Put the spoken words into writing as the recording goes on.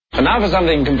And now for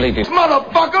something completely...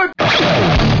 Motherfucker!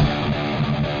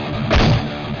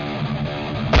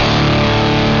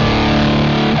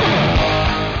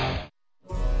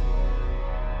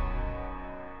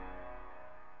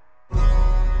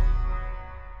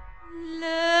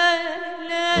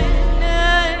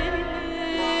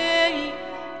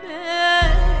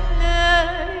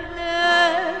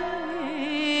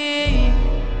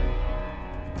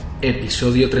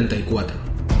 Episodio 34.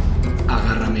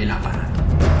 Agárrame el aparato.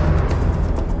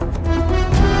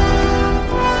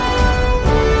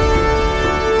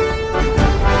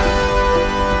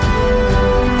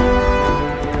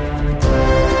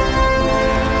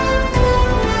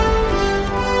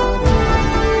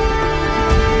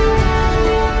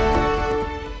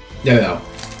 Ya le he dado.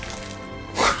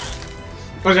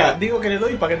 O sea, digo que le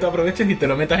doy para que tú aproveches y te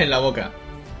lo metas en la boca.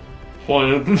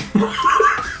 Joder.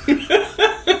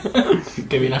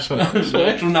 Qué bien ha sonado. Eso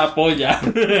es una polla.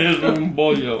 Es un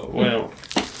bollo. Bueno.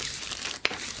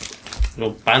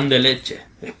 Un pan de leche.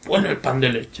 Es bueno el pan de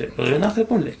leche. Lo deben hacer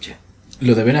con leche.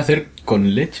 ¿Lo deben hacer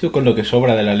con leche o con lo que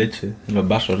sobra de la leche? Los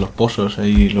vasos, los pozos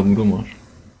ahí, los grumos.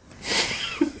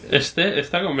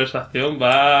 Esta conversación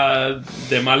va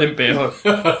de mal en peor.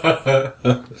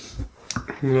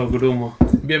 Los grumos.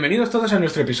 Bienvenidos todos a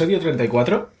nuestro episodio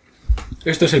 34.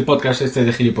 Esto es el podcast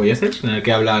de gilipolleces, en el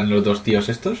que hablan los dos tíos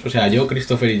estos. O sea, yo,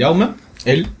 Christopher y Jaume.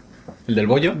 Él, el del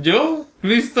bollo. Yo,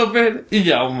 Christopher y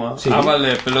Jaume. Sí. Ah,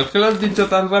 vale, pero es que lo has dicho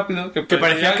tan rápido que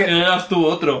parecía que eras tú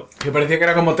otro. Que parecía que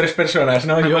era como tres personas,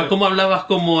 ¿no? Además, como hablabas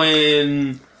como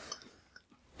en...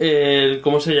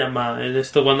 ¿Cómo se llama? En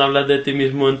esto cuando hablas de ti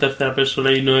mismo en tercera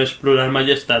persona y no es plural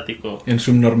majestático. En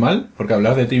subnormal, porque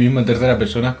hablar de ti mismo en tercera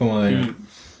persona es como de...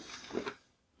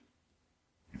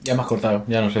 Ya me has cortado,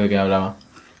 ya no sé de qué hablaba.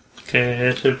 Que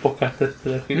es el podcast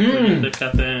de gilipollas que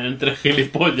hacen entre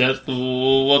gilipollas.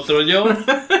 Tú, otro yo,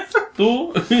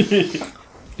 tú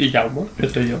y Jaume, que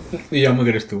soy yo. Y Jaume, que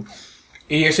eres tú.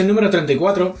 Y es el número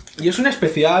 34, y es un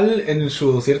especial en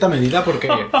su cierta medida porque...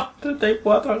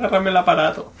 34, agárrame el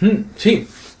aparato. Sí,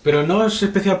 pero no es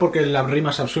especial porque las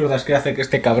rimas absurdas que hace que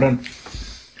este cabrón.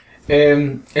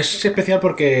 Es especial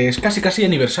porque es casi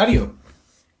aniversario.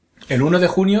 El 1 de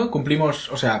junio cumplimos,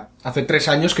 o sea, hace 3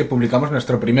 años que publicamos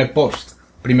nuestro primer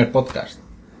podcast.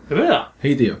 ¿Es verdad?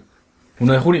 Sí, tío.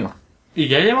 1 de junio. Y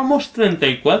ya llevamos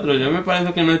 34. Yo me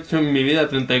parece que no he hecho en mi vida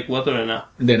 34 de nada.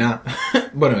 De nada.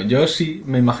 Bueno, yo sí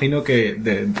me imagino que...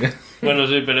 Bueno,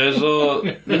 sí, pero eso...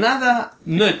 De nada,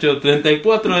 no he hecho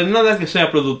 34 de nada que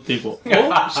sea productivo.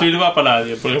 O sirva para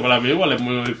alguien, porque para mí igual es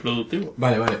muy productivo.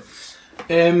 Vale.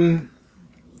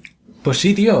 Pues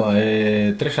sí, tío,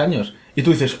 3 años. Y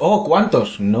tú dices,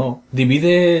 ¿cuántos? No.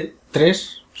 Divide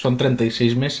 3, son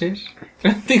 36 meses.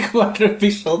 34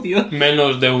 episodios.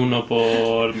 Menos de uno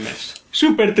por mes.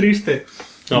 Súper triste.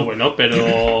 No, bueno,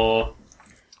 pero...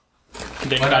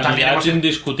 De Bueno, calidad también hemos...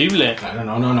 indiscutible. Claro,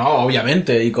 no,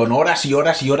 obviamente. Y con horas y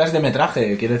horas y horas de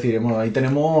metraje. Quiero decir, ahí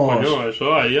tenemos... Bueno,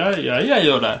 eso, ahí hay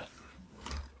horas.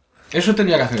 Eso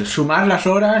tendría que hacer. Sumar las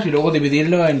horas y luego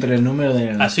dividirlo entre el número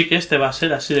de... Así que este va a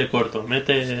ser así de corto.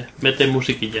 Mete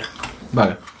musiquilla.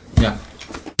 Vale, ya.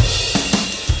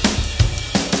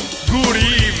 Good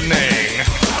evening.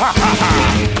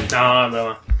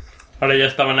 No. Ahora ya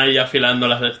estaban ahí afilando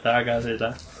las estacas y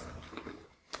tal.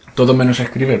 Todo menos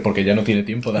escribir porque ya no tiene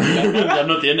tiempo de hacer. Ya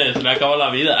no tiene, se le ha acabado la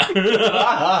vida.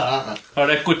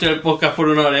 Ahora escucha el podcast por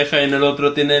una oreja y en el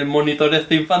otro tiene el monitor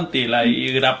infantil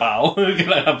ahí grapado, que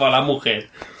le ha grapado la mujer.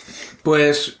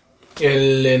 Pues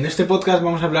en este podcast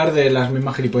vamos a hablar de las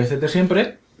mismas gilipolleces de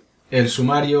siempre. El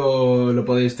sumario lo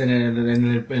podéis tener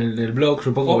en el blog,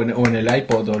 supongo, o en el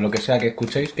iPod o lo que sea que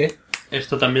escuchéis, ¿qué?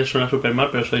 Esto también suena súper mal,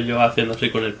 pero soy yo haciendo así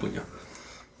con el puño.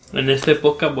 En este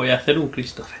podcast voy a hacer un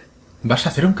Christopher. ¿Vas a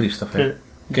hacer un Christopher?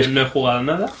 Que no he jugado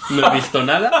nada, no he visto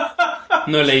nada,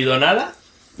 no he leído nada.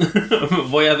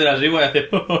 Voy a hacer así, voy a hacer...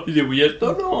 Y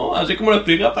esto no, así como lo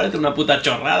explica parece una puta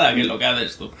chorrada que es lo que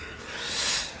haces tú.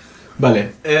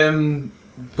 Vale,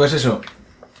 pues eso.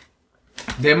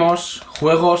 Demos,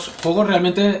 juegos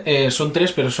realmente son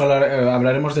 3, pero solo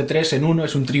hablaremos de 3 en uno,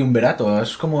 es un triunvirato,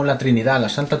 es como la Trinidad, la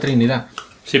Santa Trinidad.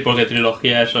 Sí, porque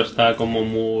trilogía eso está como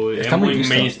muy... Está muy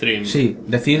visto. Mainstream. Sí,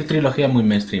 decir trilogía muy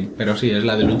mainstream, pero sí, es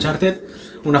la del Uncharted,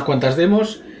 unas cuantas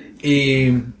demos y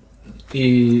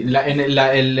en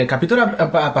el capítulo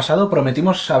pasado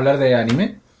prometimos hablar de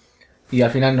anime y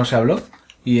al final no se habló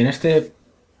y en este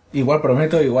igual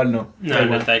prometo, igual no. No,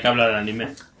 en esta hay que hablar de anime.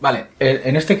 Vale,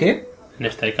 ¿en este qué? En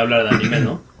esta hay que hablar de anime,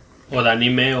 ¿no? O de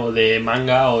anime, o de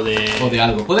manga, o de... O de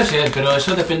algo. Puede ser, pero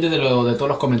eso depende de todos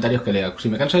los comentarios que lea. Si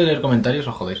me canso de leer comentarios,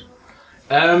 os jodéis.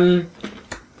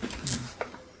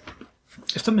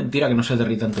 Esto es mentira que no se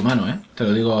derrita en tu mano, ¿eh? Te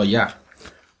lo digo ya.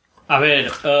 A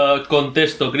ver,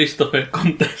 contesto, Christopher,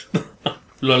 contesto.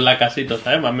 Los lacasitos,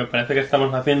 además, me parece que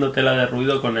estamos haciendo tela de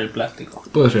ruido con el plástico.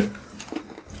 Puede ser.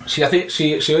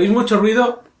 Si oís mucho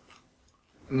ruido,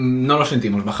 no lo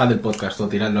sentimos. Bajad el podcast o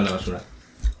tiradlo a la basura.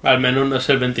 Al menos no es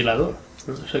el ventilador.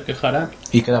 No se quejará.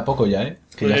 Y queda poco ya, ¿eh?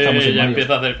 Que ya estamos en ya mayo.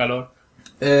 empieza a hacer calor.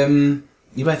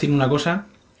 Iba a decir una cosa,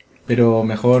 pero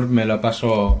mejor me la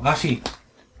paso... Ah, sí,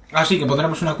 que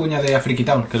pondremos una cuña de Afriki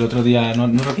Town, que el otro día no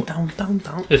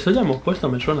recuerdo. Esto ya hemos puesto,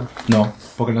 me suena. No,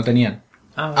 porque no tenían.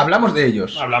 Ah, Hablamos de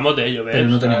ellos, hablamos de ello, ¿ves? pero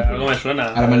no tenían. Algo me suena.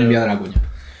 Ahora me han enviado la cuña.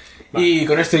 Vale. Y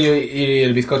con esto y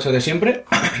el bizcocho de siempre,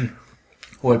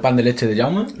 o el pan de leche de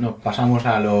Jaume, nos pasamos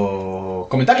a los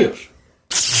comentarios.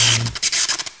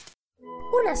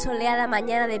 Una soleada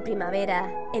mañana de primavera,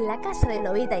 en la casa de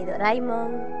Nobita y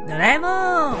Doraemon.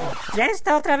 ¡Doraemon! Ya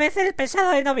está otra vez el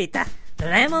pesado de Nobita.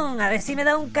 Doraemon, a ver si me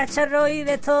da un cacharro y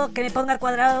de esto que me ponga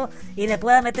cuadrado y le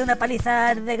pueda meter una paliza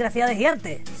al desgraciado de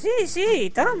gigante.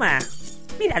 Sí, toma.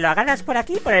 Mira, lo agarras por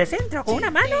aquí, por el centro, con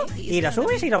una mano y lo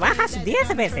subes y lo bajas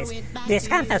 10 veces.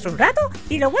 Descansas un rato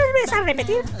y lo vuelves a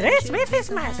repetir 3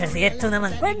 veces más. Es cierto, una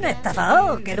mancuerna,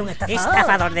 estafador, que era un estafador.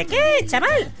 ¿Estafador de qué,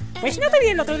 chaval? Pues no te vi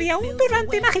el otro día un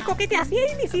turbante mágico que te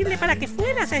hacía invisible para que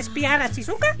fueras a espiar a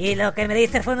Shizuka. Y lo que me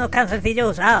diste fue unos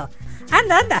canzoncillos usados.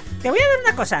 Anda, te voy a dar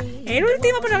una cosa. El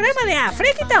último programa de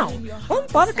Afriki Town, un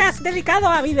podcast dedicado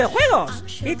a videojuegos.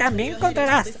 Y también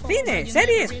encontrarás cine,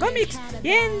 series, cómics y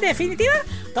en definitiva,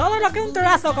 todo lo que un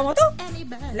trolazo como tú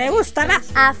le gustará.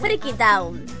 Afriki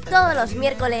Town, todos los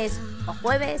miércoles o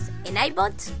jueves en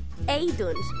iBots e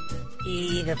iTunes.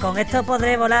 ¿Y con esto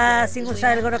podré volar sin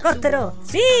usar el gorocóptero?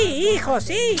 ¡Sí, hijo,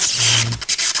 sí!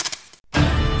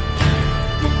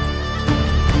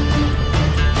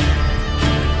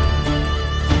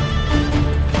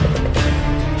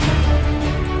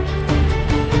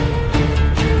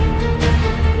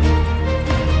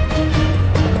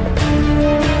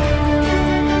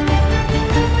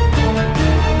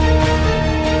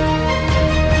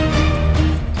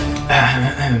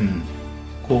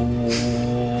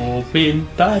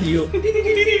 Comentario.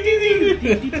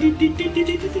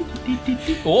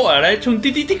 Ahora he hecho un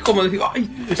tititi como decir, ¡ay!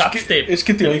 Dubstep. Es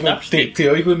que te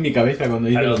oigo en mi cabeza cuando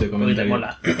dices Claro, lo de porque te comentario.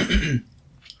 mola.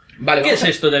 Vale, ¿Qué es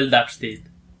esto del dubstep?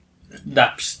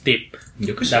 Dubstep.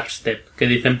 Yo qué sé. Dubstep, que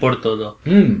dicen por todo.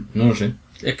 No lo sé.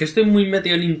 Es que estoy muy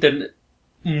metido en internet.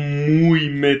 Muy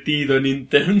metido en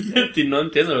internet y no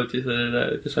entiendo lo que dice.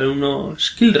 Que sale uno.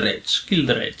 Skill Reds.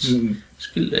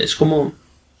 Es como.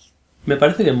 Me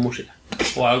parece que es música.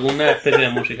 O alguna especie de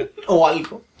música. O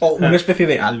algo. O una especie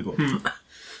de algo.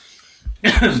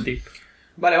 Dubstep.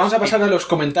 Vale, vamos a pasar a los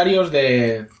comentarios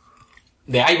de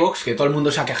iVoox, que todo el mundo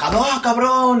se ha quejado. ¡Ah,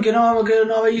 cabrón! Que no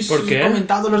habéis ¿Por qué?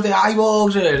 comentado los de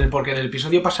iVoox. Porque en el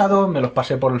episodio pasado me los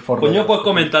pasé por el foro. Coño, pues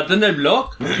comentarte en el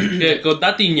blog. Que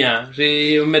contad tiña,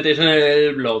 si os metéis en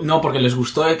el blog. No, porque les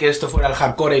gustó que esto fuera el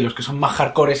hardcore y los que son más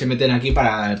hardcore se meten aquí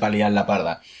para liar la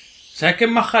parda. ¿Sabes qué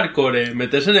es más hardcore?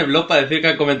 Meterse en el blog para decir que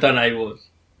han comentado en iVoox.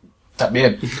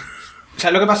 También.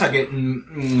 ¿Sabes lo que pasa? Que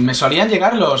me solían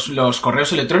llegar los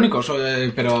correos electrónicos,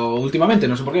 pero últimamente,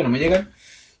 no sé por qué, no me llegan.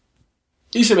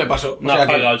 Y se me pasó. No has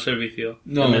pagado el servicio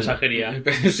de mensajería.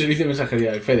 El servicio de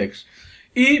mensajería, el FedEx.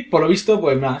 Y, por lo visto,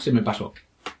 pues nada, se me pasó.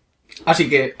 Así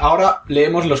que ahora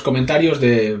leemos los comentarios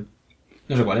de...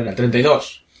 No sé cuál era, el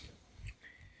 32.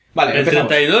 Vale, El empezamos.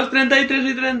 32, 33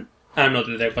 y 30... Ah, no,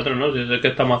 34 no, si es el que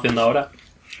estamos haciendo ahora.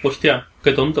 Hostia,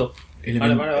 qué tonto.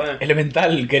 Vale.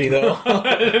 Elemental, querido.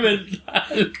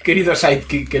 Elemental. Querido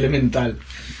sidekick, elemental.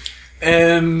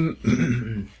 Te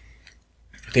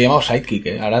llamamos sidekick,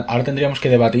 ¿eh? Ahora tendríamos que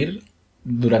debatir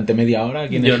durante media hora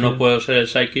quién Yo es no el... puedo ser el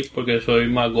sidekick porque soy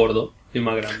más gordo y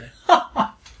más grande.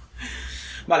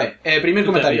 Vale, primer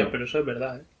comentario. Pero eso es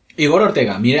verdad, ¿eh? Igor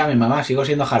Ortega, mira a mi mamá, sigo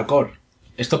siendo hardcore.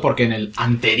 Esto porque en el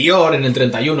anterior, en el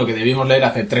 31, que debimos leer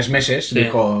hace 3 meses, Sí.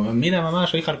 dijo, mira mamá,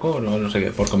 soy hardcore, o no sé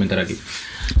qué, por comentar aquí.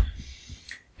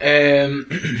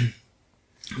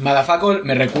 Madafacol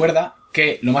me recuerda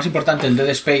que lo más importante en Dead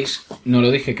Space, no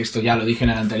lo dije, que esto ya lo dije en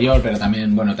el anterior, pero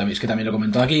también, bueno, también es que también lo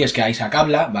comentó aquí, es que Isaac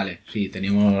habla, vale, sí,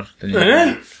 teníamos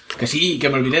que sí, que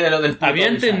me olvidé de lo del puto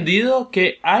Había Isaac. entendido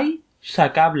que hay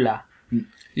sacabla.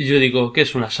 Y yo digo, ¿qué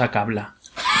es una sacabla?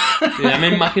 Y ya me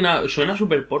imagino, suena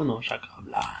súper porno,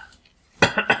 sacabla.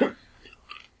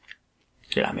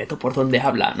 Se la meto por donde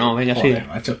habla. No, venga, sí. Joder,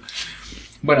 macho.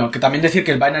 Bueno, que también decir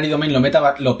que el Binary Domain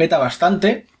lo peta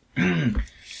bastante.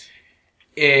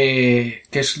 Que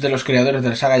es de los creadores de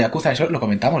la saga Yakuza. Eso lo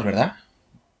comentamos, ¿verdad?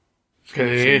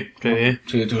 ¿Qué?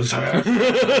 Sí, tú sabes.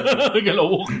 Que lo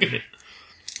busque.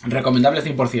 Recomendable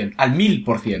 100%, al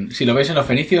 1000%. Si lo veis en los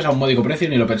fenicios a un módico precio,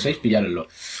 ni lo penséis, pillároslo.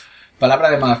 Palabra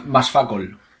de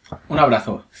Masfacol. Un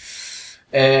abrazo.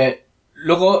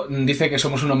 Luego dice que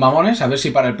somos unos mamones, a ver si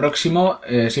para el próximo,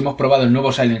 si hemos probado el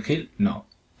nuevo Silent Hill. No.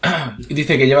 Y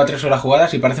dice que lleva 3 horas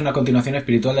jugadas y parece una continuación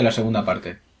espiritual de la segunda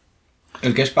parte.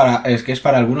 El que es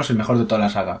para algunos el mejor de toda la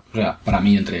saga. O sea, para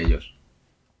mí entre ellos.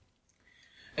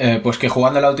 Pues que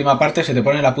jugando a la última parte se te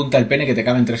pone en la punta del pene que te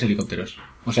caben 3 helicópteros.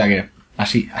 O sea que,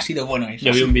 así de bueno es.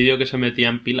 Yo vi un vídeo que se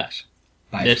metían pilas.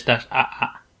 Vale. De estas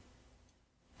AA.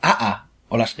 AA.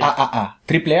 O las Sí. AAA.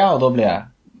 ¿Triple A o doble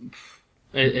A?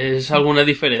 ¿Es alguna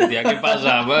diferencia? ¿Qué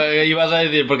pasa? ¿Qué ibas a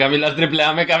decir? Porque a mí las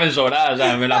AAA me caben sobradas, o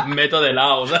sea, me las meto de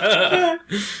lado, o sea.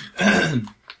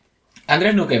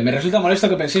 Andrés Nuque, me resulta molesto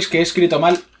que penséis que he escrito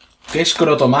mal, que he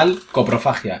escroto mal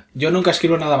coprofagia. Yo nunca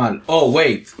escribo nada mal. Oh,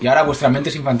 wait. Y ahora vuestras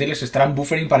mentes infantiles estarán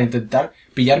buffering para intentar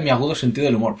pillar mi agudo sentido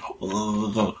del humor.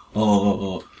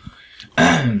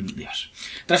 Dios.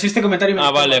 Tras este comentario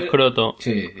me Vale, escroto.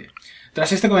 Sí. Tras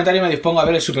este comentario me dispongo a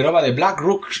ver el superova de Black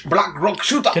Rock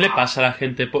Shooter. ¿Qué le pasa a la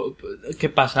gente? ¿Qué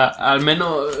pasa? Al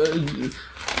menos...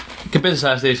 ¿Qué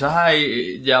pensasteis?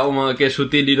 Ay, ya como que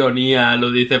sutil ironía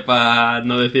lo dice para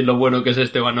no decir lo bueno que es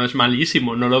este. Bueno, es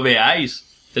malísimo, no lo veáis.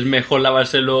 Es mejor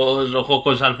lavarse los ojos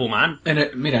con salfumán.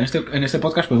 Mira, en este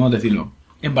podcast podemos decirlo.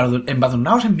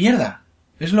 Embadurnaos en mierda.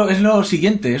 Es lo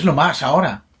siguiente, es lo más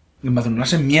ahora.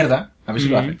 Embadurnaos en mierda. A ver si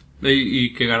lo hace.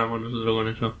 ¿Y qué ganamos nosotros con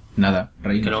eso? Nada,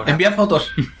 reír. Pero- Envía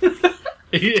fotos.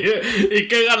 ¿Y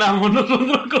qué ganamos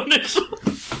nosotros con eso?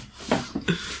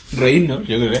 Reírnos,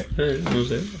 yo creo que. No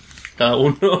sé. Cada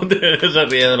uno se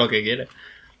ríe de lo que quiere.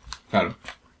 Claro.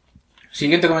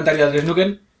 Siguiente comentario de Andrés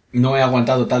Nuken. No he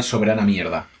aguantado tal soberana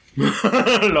mierda.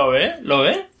 ¿Lo ve? ¿Lo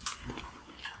ve?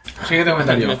 Siguiente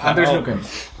comentario. Me está Andrés mal. Nuken.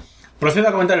 Procedo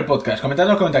a comentar el podcast. Comentad en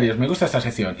los comentarios. Me gusta esta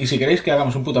sección. Y si queréis que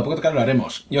hagamos un puto podcast, lo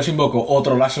haremos. Yo os invoco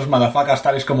otro lasos madafacas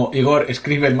tales como Igor,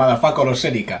 Scribble, Madafacor o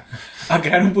Serica a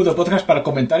crear un puto podcast para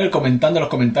comentar el comentando los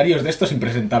comentarios de estos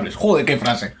impresentables. Joder, qué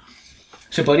frase.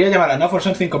 Se podría llamar a Now for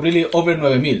Something Completely Over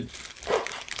 9000.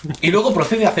 Y luego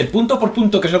procede a hacer punto por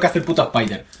punto, que es lo que hace el puto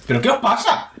Spider. ¿Pero qué os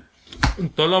pasa?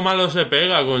 Todo lo malo se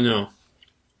pega, coño.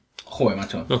 Joder,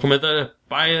 macho. Los comentarios de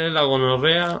Spider, la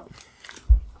gonorrea...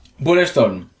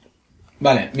 Bulletstorm.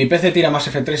 Vale, mi PC tira Mass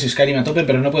Effect 3 y Skyrim a tope,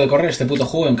 pero no puede correr este puto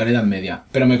juego en calidad media.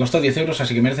 Pero me costó 10 euros,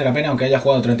 así que merece la pena aunque haya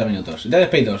jugado 30 minutos. Dead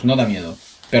Space 2 no da miedo.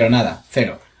 Pero nada,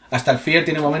 cero. Hasta el Fear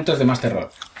tiene momentos de más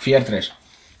terror. Fear 3.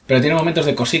 Pero tiene momentos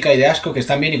de cosica y de asco que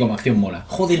están bien y como acción mola.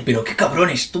 Joder, pero qué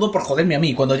cabrones, todo por joderme a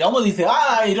mí. Cuando Jaume dice,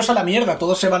 iros a la mierda,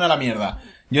 todos se van a la mierda.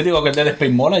 Yo digo que el Dead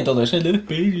Space mola y todo eso, el Dead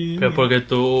Space. Pero porque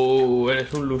tú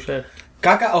eres un loser.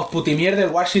 Caca of putimierda del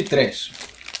Warship 3.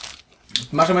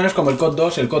 Más o menos como el COD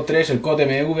 2, el COD 3, el COD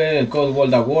MV, el COD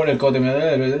World at War, el COD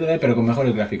MD, pero con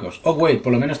mejores gráficos. Oh wait,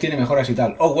 por lo menos tiene mejoras y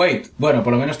tal. Oh wait, bueno,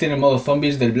 por lo menos tiene el modo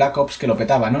zombies del Black Ops que lo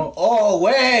petaba, ¿no? Oh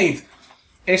wait,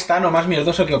 es tan o más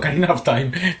mierdoso que Ocarina of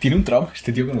Time. Tiene un trauma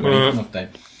este tío con Ocarina of Time.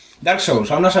 Dark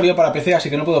Souls, aún no ha salido para PC, así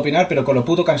que no puedo opinar, pero con lo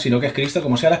puto cansino que es Cristo,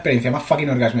 como sea la experiencia más fucking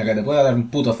orgásmica que te pueda dar un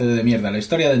puto CD de mierda, la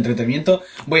historia de entretenimiento,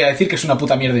 voy a decir que es una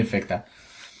puta mierda infecta.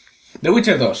 The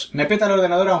Witcher 2. Me peta el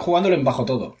ordenador aún jugándolo en bajo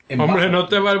todo. Hombre, no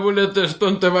te va el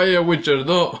Bulletstorm, te va el Witcher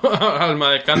 2.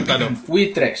 Alma de cántaro.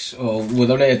 Wii 3 o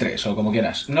W3 o como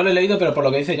quieras. No lo he leído, pero por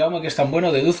lo que dice Jaume que es tan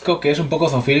bueno, deduzco que es un poco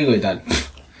zoofílico y tal.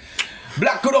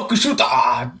 Black Rock Shooter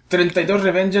 32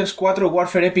 Revengeance 4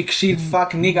 Warfare Epic Shit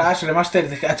Fuck Nigga Ass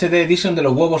Remastered HD Edition de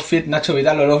los huevos Fit Nacho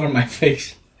Vidal all over my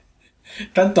face.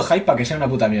 Tanto hype para que sea una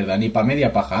puta mierda. Ni pa'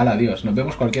 media paja. Hala, Dios. Nos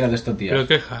vemos cualquiera de estos días. ¿Pero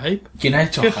qué hype? ¿Quién ha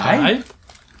hecho ¿Qué hype? hype?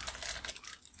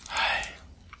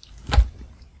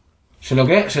 ¿Se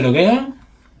lo quedan?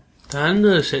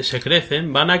 Se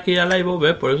crecen, van aquí al live,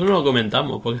 ¿ves? Por eso no lo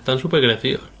comentamos, porque están súper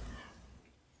crecidos.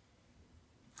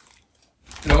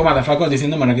 Luego Madafacos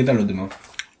diciendo Manaquita el último.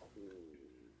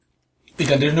 Y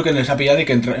que Andrés Nuken les ha pillado y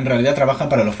que en realidad trabajan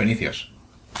para los fenicios.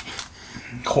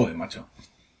 Joder, macho.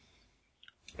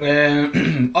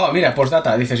 Mira,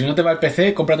 postdata. Dice, si no te va el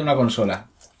PC, cómprate una consola.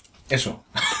 Eso.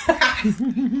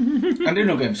 Andrés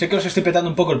Nuken, sé que os estoy petando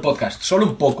un poco el podcast. Solo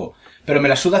un poco. Pero me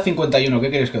la suda 51. ¿Qué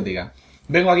queréis que os diga?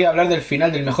 Vengo aquí a hablar del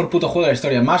final del mejor puto juego de la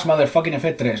historia. Más Motherfucking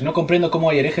Effect 3. No comprendo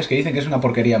cómo hay herejes que dicen que es una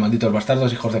porquería, malditos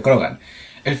bastardos hijos de Krogan.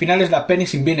 El final es la penny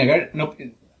sin vinegar.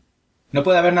 No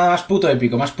puede haber nada más puto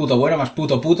épico, más puto bueno, más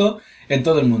puto en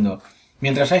todo el mundo.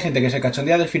 Mientras hay gente que se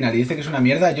cachondea del final y dice que es una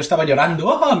mierda, yo estaba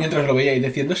llorando mientras lo veía y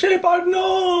diciendo ¡Shepard,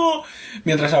 no!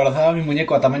 Mientras abrazaba a mi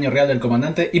muñeco a tamaño real del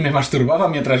comandante y me masturbaba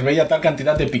mientras veía tal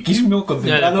cantidad de piquismo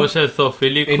concentrado pues el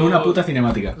zoofílico en una puta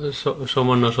cinemática.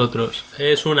 Somos nosotros.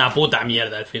 Es una puta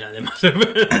mierda el final de Mass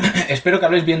Effect. Espero que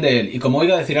habléis bien de él y como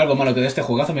oiga decir algo malo que de este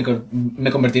juegazo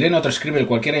me convertiré en otro Scribble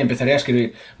cualquiera y empezaré a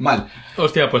escribir mal.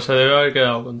 Hostia, pues se debe haber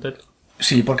quedado contento.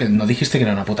 Sí, porque no dijiste que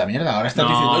era una puta mierda. Ahora estás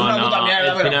diciendo es una puta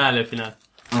mierda. El final.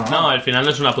 No, el final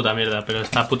no es una puta mierda, pero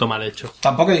está puto mal hecho.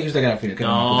 Tampoco dijiste que era el final. Que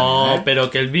era una puta mierda, ¿eh?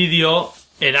 Pero que el vídeo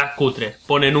era cutre.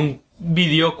 Ponen un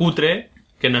vídeo cutre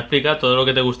que no explica todo lo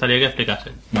que te gustaría que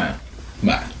explicase. Bueno,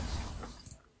 vale.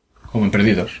 Como en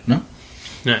Perdidos, ¿no?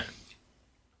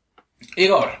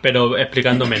 Igor. Pero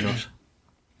explicando menos.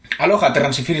 Aloha,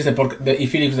 Terrans y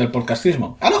Phillips del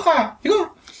podcastismo. ¡Aloha!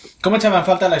 Igor. ¿Cómo echaba en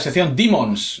falta la sección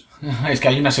Demons? Es que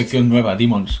hay una sección nueva,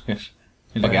 Demons, que es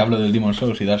en la que hablo del Demon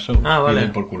Souls y Dark Souls. Vale. Y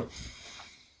del por culo.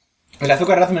 El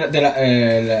Azúcar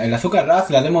Wrath,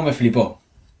 la demo me flipó.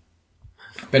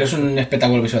 Pero es un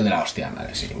espectáculo visual de la hostia.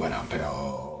 Vale, sí, bueno,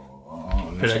 pero...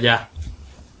 no pero sé. ya.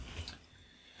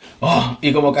 Oh,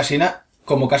 y como casi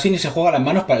ni se juega las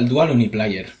manos para el Dual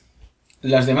Uniplayer.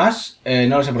 Las demás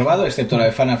no las he probado, excepto la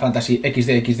de Final Fantasy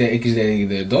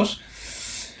XD 2.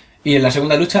 Y en la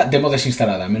segunda lucha, demo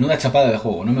desinstalada. Menuda chapada de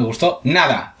juego. No me gustó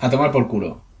nada. A tomar por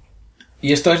culo.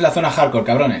 Y esto es la zona hardcore,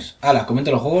 cabrones. Ala,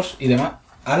 comento los juegos y demás.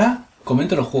 Ala,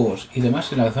 comento los juegos y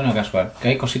demás en la zona casual. Que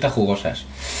hay cositas jugosas.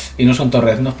 Y no son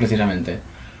torreznos precisamente.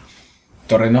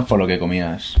 Torreznos por lo que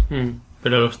comías.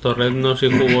 Pero los torreznos y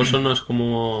jugosos no es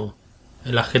como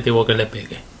el adjetivo que le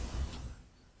pegue.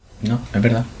 No, es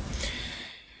verdad.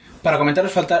 Para comentaros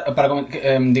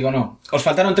os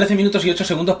faltaron 13 minutos y 8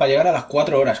 segundos para llegar a las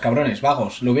 4 horas, cabrones,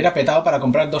 vagos. Lo hubiera petado para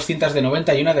comprar 2 cintas de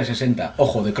 90 y una de 60.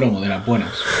 Ojo, de cromo, de las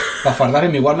buenas. Para fardar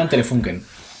en mi Walkman Telefunken.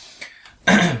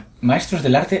 Maestros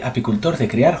del arte, apicultor de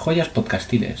crear joyas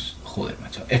podcastiles. Joder,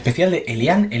 macho. Especial de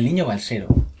Elian, el niño balsero.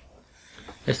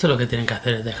 Esto lo que tienen que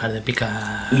hacer es dejar de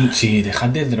picar... Sí, dejad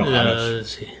de drogaros.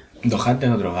 Sí. Dejad de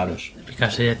drogaros.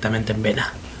 Picarse directamente en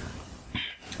vena.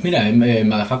 Mira,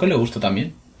 Motherfucker le gustó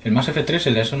también. El Mass Effect 3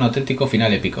 es un auténtico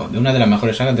final épico, de una de las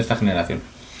mejores sagas de esta generación.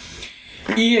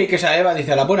 Y que Saeva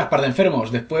dice a las buenas par de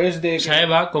enfermos, después de...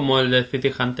 Saeva como el de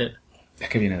City Hunter. Es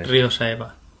que viene de... Río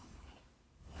Saeva.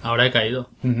 Ahora he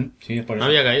caído. Sí, es por eso. No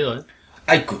había caído,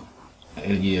 Aiku.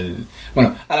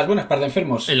 Bueno, a las buenas par de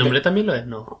enfermos. ¿El nombre también lo es?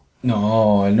 No.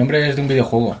 No, el nombre es de un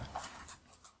videojuego.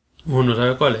 No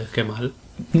sabe cuál es, qué mal.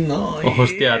 No.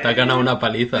 Hostia, atacan a una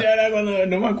paliza. Y ahora cuando...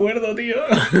 No me acuerdo, tío.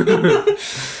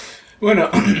 Bueno,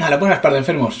 a las buenas par de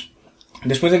enfermos.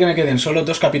 Después de que me queden solo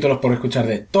 2 capítulos por escuchar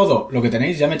de todo lo que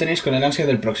tenéis, ya me tenéis con el ansia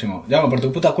del próximo. Llamo, por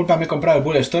tu puta culpa me he comprado el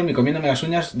Bulletstorm y comiéndome las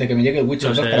uñas de que me llegue el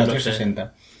Witcher 2 para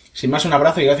 360. Sin más, un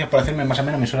abrazo y gracias por hacerme más o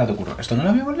menos mis horas de curro. ¿Esto no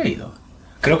lo habíamos leído?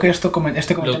 Creo que este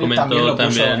comentario también lo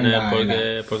puso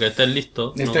porque este es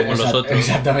listo, no como los otros.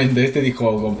 Exactamente, este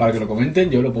dijo, para que lo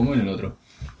comenten, yo lo pongo en el otro.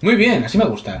 Muy bien, así me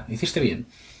gusta, hiciste bien.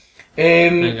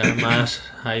 Venga, más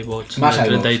iVoox, más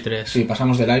 33. Sí,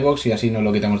 pasamos del iVoox y así nos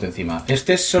lo quitamos de encima.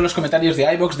 Estos son los comentarios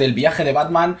de iVoox del viaje de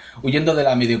Batman huyendo de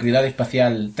la mediocridad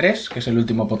espacial 3, que es el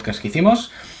último podcast que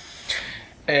hicimos.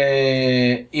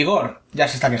 Igor ya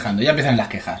se está quejando, ya empiezan las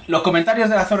quejas. Los comentarios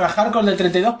de la zona hardcore del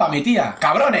 32 para mi tía,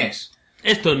 cabrones.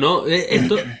 Esto no,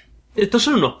 estos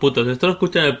son unos putos, esto lo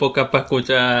escuchan en el podcast para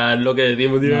escuchar lo que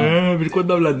decimos. A ver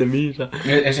cuándo hablan de misa.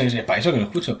 Es para eso que lo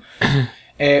escucho.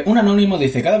 Un anónimo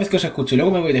dice, cada vez que os escucho y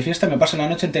luego me voy de fiesta me paso la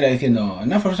noche entera diciendo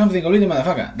no for something de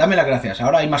motherfucker. Dame las gracias,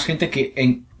 ahora hay más gente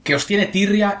que os tiene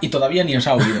tirria y todavía ni os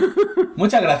ha oído.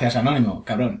 Muchas gracias, anónimo,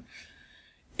 cabrón.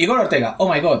 Igor Ortega,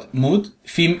 oh my god, Mood,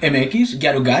 Fim MX,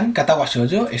 Gyarugan, Katawa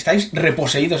Shoujo, ¿estáis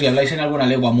reposeídos y habláis en alguna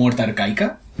lengua muerta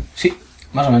arcaica? Sí,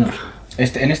 más o menos.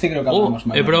 En este creo que hablamos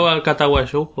más. He probado el Katawa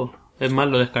Shoujo, es más,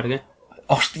 lo descargué.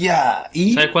 ¡Hostia!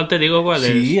 ¿Y? ¿Sabes cuál te digo cuál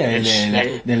es? Sí,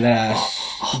 de las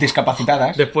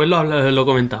discapacitadas. Después lo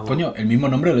comentamos. Coño, el mismo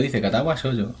nombre lo dice, Katawa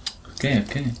Shoujo. ¿Qué?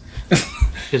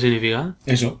 ¿Qué significa?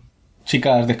 Eso.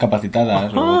 Chicas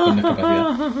discapacitadas o con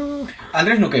discapacidad.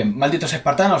 Andrés Nukem, malditos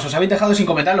espartanos, os habéis dejado sin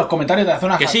comentar los comentarios de la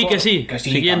zona. Que sí.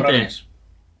 Siguiente. Cabrones.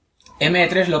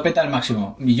 M3 lo peta al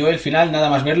máximo. Y yo el final, nada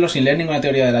más verlo, sin leer ninguna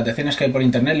teoría de las decenas que hay por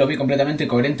internet, lo vi completamente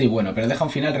coherente y bueno, pero deja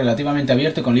un final relativamente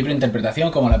abierto y con libre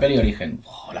interpretación como la peli Origen.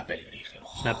 La peli Origen.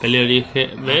 La peli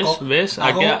Origen. ¿Ves?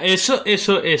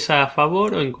 ¿Eso es a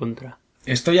favor o en contra?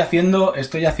 Estoy haciendo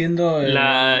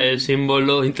el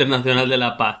símbolo internacional de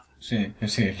la paz. Sí,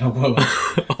 los huevos.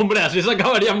 Hombre, así se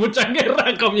acabaría mucha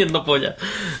guerra comiendo polla.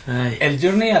 Ay. El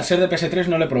Journey, al ser de PS3,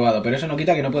 no lo he probado, pero eso no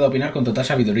quita que no pueda opinar con total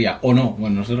sabiduría. O no,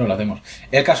 bueno, nosotros lo hacemos.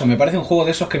 El caso, me parece un juego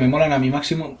de esos que me molan a mi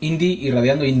máximo, indie,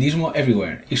 irradiando indismo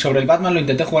everywhere. Y sobre el Batman lo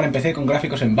intenté jugar en PC con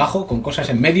gráficos en bajo, con cosas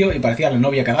en medio, y parecía la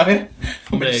novia cadáver.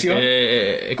 Hombre, versión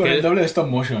con el doble de stop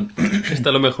motion. Esto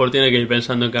a lo mejor tiene que ir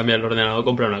pensando en cambiar el ordenador o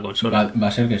comprar una consola. Va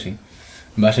a ser que sí.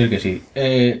 Va a ser que sí.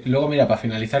 Luego, mira, para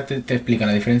finalizar te explica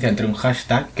la diferencia entre un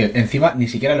hashtag, que encima ni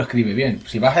siquiera lo escribe bien.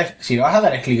 Si vas a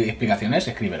dar explicaciones,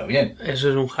 escríbelo bien. Eso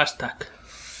es un hashtag.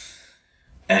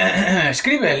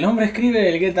 Escribe, el nombre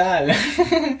escribe, ¿qué tal?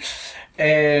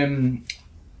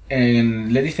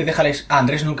 Le dice, déjales a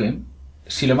Andrés Nukem.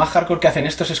 Si lo más hardcore que hacen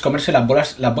estos es comerse las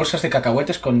bolsas de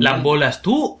cacahuetes con... Las bolas,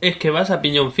 tú es que vas a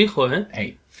piñón fijo, ¿eh?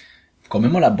 Ey,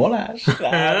 comemos las bolas.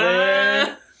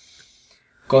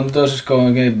 Con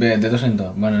de dos en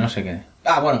dos. Bueno, no sé qué.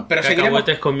 Bueno, pero seguiremos...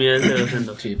 Cacahuetes con miel de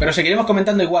 200. Sí, pero seguiremos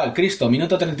comentando igual. Cristo,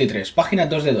 minuto 33, página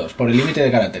 2 de 2, por el límite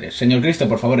de caracteres. Señor Cristo,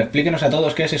 por favor, explíquenos a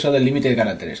todos qué es eso del límite de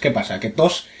caracteres. ¿Qué pasa? ¿Que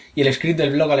TOS y el script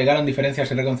del blog alegaron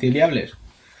diferencias irreconciliables?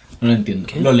 No lo entiendo.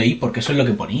 ¿Qué? Lo leí porque eso es lo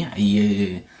que ponía.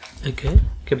 Y ¿Qué?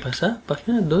 ¿Qué pasa?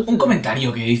 ¿Página 2? un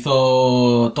comentario que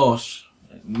hizo TOS,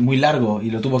 muy largo, y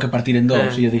lo tuvo que partir en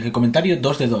dos. Y yo dije, comentario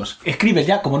 2 de 2. Escribe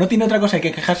ya, como no tiene otra cosa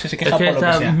que quejarse, se queja Es que por lo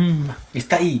que sea.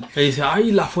 Está ahí. Y dice,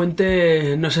 ay, la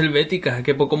fuente no es helvética,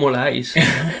 qué poco moláis.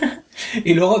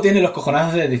 Y luego tiene los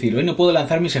cojonazos de decir, hoy no puedo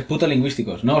lanzar mis esputos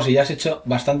lingüísticos. No, si ya has hecho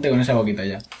bastante con esa boquita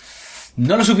ya.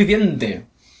 No lo suficiente.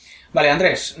 Vale,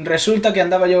 Andrés, resulta que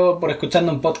andaba yo por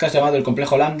escuchando un podcast llamado El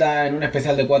Complejo Lambda en un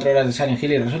especial de 4 horas de Silent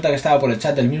Hill, y resulta que estaba por el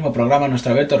chat del mismo programa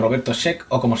nuestro Roberto Sheck,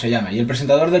 o como se llame, y el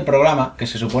presentador del programa, que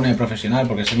se supone profesional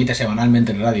porque se emite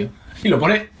semanalmente en radio, y lo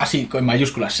pone así, con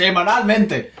mayúsculas,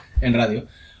 semanalmente en radio,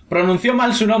 pronunció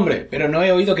mal su nombre, pero no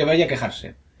he oído que vaya a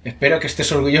quejarse. Espero que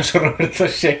estés orgulloso, Roberto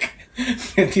Sheck,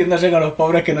 metiéndose con los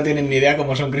pobres que no tienen ni idea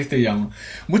cómo son Cristo y Llamo.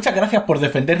 Muchas gracias por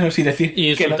defendernos y decir... Y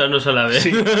insultarnos a la vez.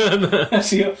 Sí, ha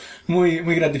sido muy,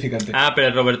 muy gratificante. Pero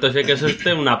el Roberto sé que eso es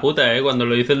una puta, ¿eh? Cuando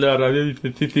lo dice el de la radio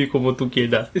dice, sí, como tú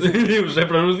quieras. Se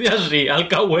pronuncia así,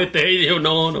 alcahuete, y yo,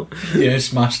 no.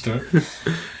 Yes, master.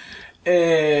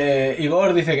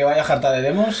 Igor dice que vaya jarta de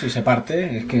demos y se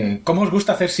parte. Es que, ¿cómo os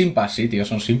gusta hacer simpas? Sí, tío,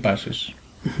 son simpas,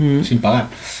 sin pagar.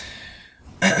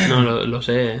 No, lo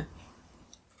sé, ¿eh?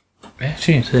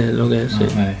 Sí. Sé lo que es, sí.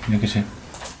 Vale, yo qué sé.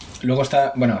 Luego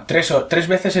está, bueno, 3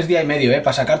 veces es día y medio, ¿eh?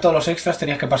 Para sacar todos los extras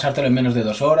tenías que pasártelo en menos de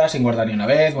 2 horas, sin guardar ni una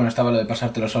vez. Bueno, estaba lo de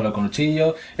pasártelo solo con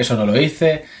cuchillo, eso no lo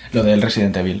hice. Lo del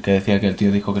Resident Evil, que decía que el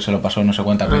tío dijo que se lo pasó no sé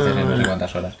cuántas veces en no sé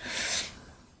cuántas horas.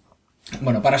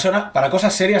 Bueno, para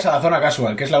cosas serias a la zona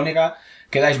casual, que es la única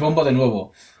que dais bombo de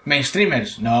nuevo.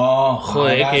 Mainstreamers, no.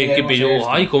 Joder, que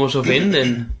pillo. Ay, cómo se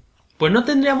ofenden. Pues no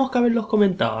tendríamos que haberlos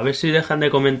comentado. A ver si dejan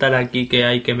de comentar aquí que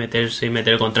hay que meterse y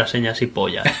meter contraseñas y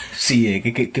pollas. Sí,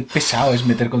 qué pesado es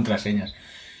meter contraseñas.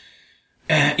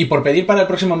 Y por pedir para el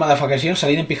próximo Madafacasión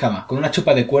salir en pijama, con una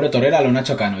chupa de cuero torera a lo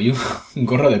Nacho Cano y un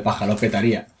gorro de paja, lo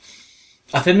petaría.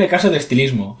 Hacedme caso de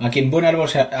estilismo. A quien buen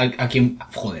árbol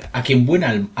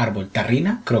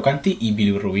tarrina, crocanti y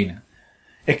bilirrubina.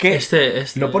 Es que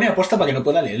lo pone a posta para que no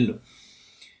pueda leerlo.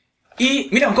 Y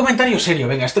mira, un comentario serio,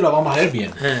 venga, esto lo vamos a leer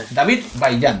bien. David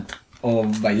Bailant, o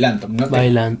Bailant,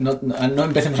 no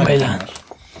empecemos a quejarnos.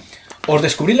 Os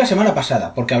descubrí la semana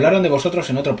pasada, porque hablaron de vosotros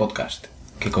en otro podcast.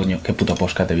 ¿Qué coño? ¿Qué puto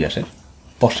podcast debía ser?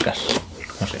 Podcast,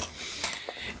 no sé.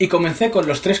 Y comencé con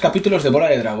los 3 capítulos de Bola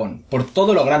de Dragón. Por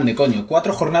todo lo grande, coño.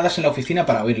 4 jornadas en la oficina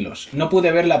para oírlos. No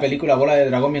pude ver la película Bola de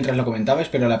Dragón mientras lo comentabais,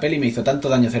 pero la peli me hizo tanto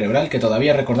daño cerebral que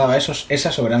todavía recordaba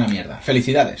esa soberana mierda.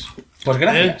 Felicidades. Pues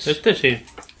gracias. Sí.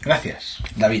 Gracias,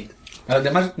 David. A los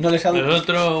demás no les ha dado...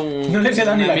 Nosotros no les he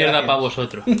dado ni la mierda gracia para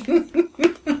vosotros.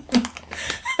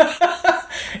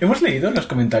 ¿Hemos leído los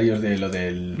comentarios de lo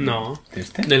del... No. ¿De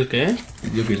este? ¿Del qué?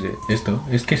 Yo qué sé. ¿Esto?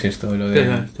 ¿Qué es esto? Lo ¿Qué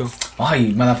de... es esto?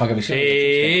 Ay, motherfucker visión.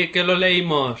 Sí, que lo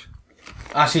leímos.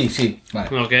 Ah, sí. Vale.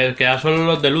 No, quedan solo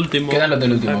los del último. Quedan los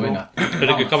del último, venga.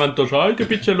 Pero que acaban todos, ay, qué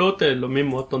pichelote. Los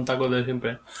mismos tontacos de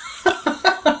siempre.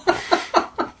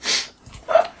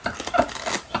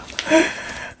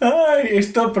 Ay,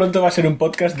 esto pronto va a ser un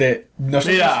podcast de...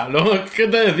 Mira, ¿qué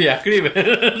te decía? Escribe.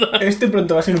 Este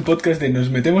pronto va a ser un podcast de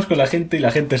nos metemos con la gente y la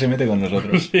gente se mete con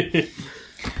nosotros. Sí.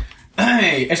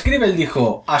 Ay, Scribble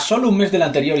dijo, a solo un mes del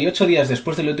anterior y 8 días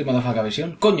después del último de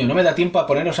Facavisión, coño, no me da tiempo a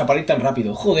poneros a parir tan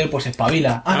rápido. Joder, pues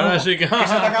espabila. Ahora no, sí que... se te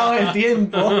ha acabado el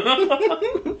tiempo.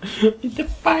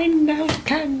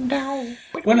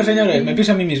 Bueno, señores, me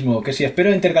pienso a mí mismo que si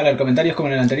espero intercalar comentarios como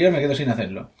en el anterior me quedo sin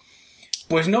hacerlo.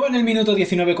 Pues no va en el minuto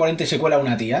 19:40 y se cuela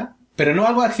una tía, pero no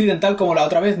algo accidental como la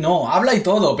otra vez, no, habla y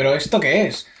todo, pero ¿esto qué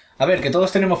es? A ver, que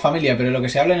todos tenemos familia, pero lo que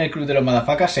se habla en el club de los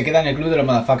madafacas se queda en el club de los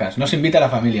madafacas. No se invita a la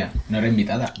familia. No era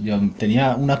invitada. Yo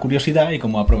tenía una curiosidad y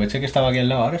como aproveché que estaba aquí al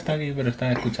lado, ahora está aquí, pero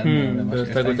está escuchando. Pero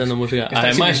está escuchando música. está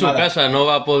Además, en su ensimismada. casa no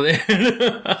va a poder.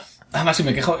 Además, si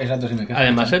me quejo, exacto, si me quejo.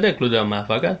 Además, es del club de las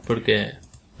madafacas, porque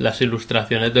las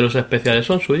ilustraciones de los especiales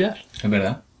son suyas. Es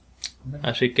verdad.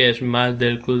 Así que es más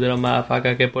del club de los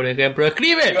madafacas que, por ejemplo,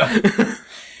 ¡escribe!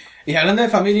 Y hablando de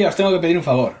familia, os tengo que pedir un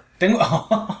favor. Tengo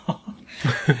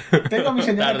a mi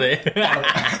señora... Tarde.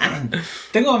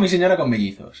 Tengo a mi señora con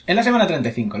mellizos. En la semana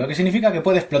 35, lo que significa que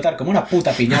puede explotar como una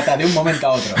puta piñata de un momento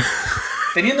a otro.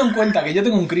 Teniendo en cuenta que yo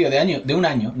tengo un crío de un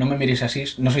año, no me miréis así,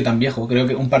 no soy tan viejo, creo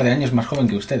que un par de años más joven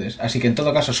que ustedes. Así que en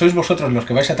todo caso, sois vosotros los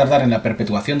que vais a tardar en la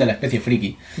perpetuación de la especie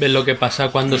friki. ¿Ves lo que pasa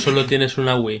cuando solo tienes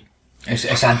una Wii?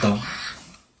 Exacto.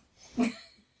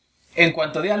 En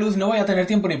cuanto dé a luz no voy a tener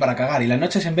tiempo ni para cagar y las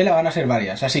noches en vela van a ser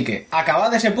varias. Así que,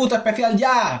 ¡acabad ese puto especial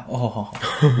ya!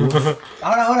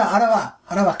 Ahora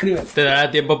va, escribe. Te dará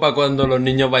tiempo para cuando los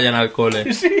niños vayan al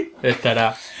cole. Sí.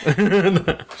 Estará.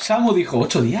 Samu dijo,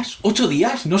 ¿8 días? ¿8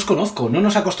 días? No os conozco, no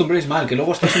nos acostumbréis mal, que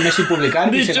luego estáis un mes sin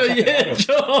publicar y se Dicho nos y hace raro.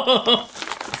 hecho.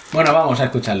 Bueno, vamos a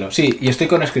escucharlo. Sí, y estoy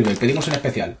con Scribble, pedimos un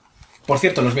especial. Por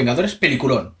cierto, Los Vengadores,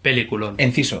 peliculón. Peliculón.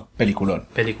 Enciso, peliculón.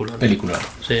 Peliculón. Peliculón.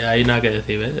 Sí, hay nada que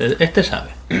decir, ¿ves? Este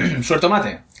sabe.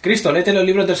 Suertomate. Cristo, léete los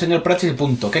libros del señor Pratchett y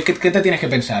punto. ¿Qué te tienes que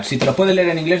pensar? Si te lo puedes leer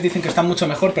en inglés dicen que están mucho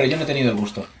mejor, pero yo no he tenido el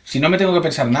gusto. Si no me tengo que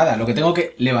pensar nada, lo que tengo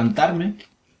que levantarme,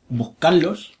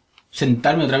 buscarlos,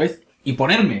 sentarme otra vez y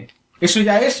ponerme. Eso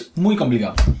ya es muy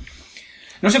complicado.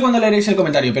 No sé cuándo leeréis el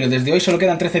comentario, pero desde hoy solo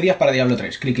quedan 13 días para Diablo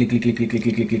 3. Clic, clic, clic, clic, clic, clic,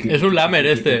 clic, clic, clic. Es un lamer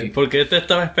clic, clic, este, clic. porque este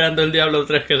estaba esperando el Diablo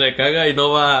 3 que se caga y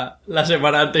no va la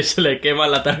semana antes y se le quema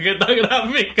la tarjeta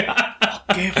gráfica.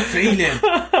 ¡Qué failed!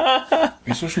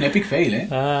 Eso es un epic fail, ¿eh?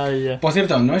 Ay, ya. Por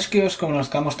cierto, no es que os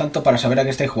conozcamos tanto para saber a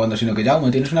qué estáis jugando, sino que Jaume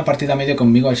tienes una partida medio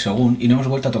conmigo al Shogun y no hemos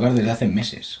vuelto a tocar desde hace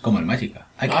meses, como el Magica.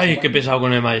 Ay, qué pesado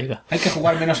con el Magica. Hay que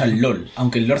jugar menos al LOL,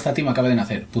 aunque el Lord Zatim acabe de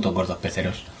nacer. Putos gordos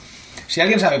peceros. Si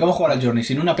alguien sabe cómo jugar al Journey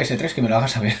sin una PS3, que me lo haga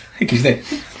saber. XD.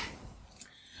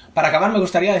 Para acabar, me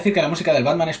gustaría decir que la música del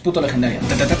Batman es puto legendaria.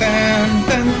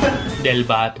 Del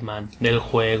Batman, del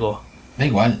juego. Da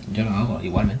igual, yo lo hago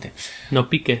igualmente. No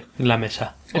piques la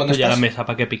mesa. Cuando Esto ya estás- la mesa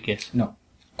para que piques. No.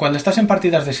 Cuando estás en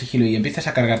partidas de sigilo y empiezas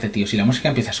a cargarte tíos y la música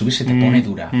empieza a subir, se te pone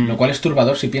dura. Lo cual es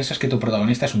turbador si piensas que tu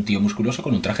protagonista es un tío musculoso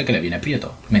con un traje que le viene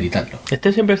prieto. Meditadlo.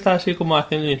 Este siempre está así como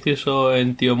haciendo inciso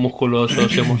en tíos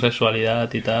musculosos y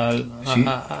homosexualidad y tal. Sí.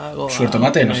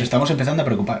 Suertomate, nos estamos empezando a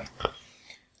preocupar.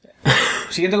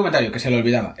 Siguiente comentario, que se le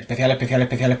olvidaba. Especial.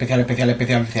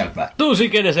 Blah. Tú sí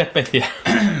que eres especial.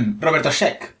 Roberto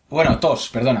Sheck. Bueno, Tos,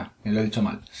 perdona, me lo he dicho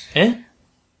mal. ¿Eh?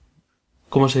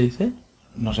 ¿Cómo se dice?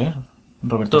 No sé,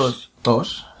 Roberto Tos.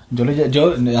 Tos.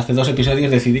 Yo hace 2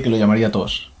 episodios decidí que lo llamaría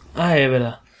Tos. Ah, es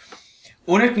verdad.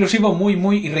 Un exclusivo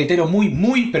muy, y reitero,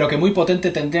 muy, pero que muy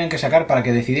potente tendrían que sacar para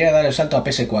que decidiera dar el salto a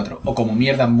PS4, o como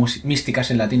mierdas místicas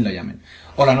en latín lo llamen,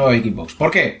 o la nueva Xbox.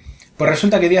 ¿Por qué? Pues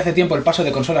resulta que di hace tiempo el paso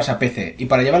de consolas a PC, y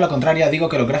para llevar la contraria digo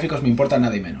que los gráficos me importan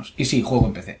nada y menos. Y sí, juego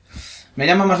en PC. Me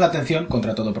llama más la atención,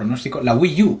 contra todo pronóstico, la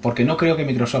Wii U, porque no creo que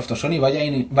Microsoft o Sony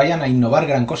vayan a innovar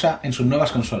gran cosa en sus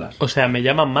nuevas consolas. O sea, me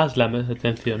llama más la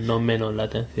atención, no menos la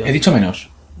atención. He dicho menos.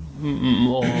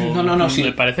 No, sí.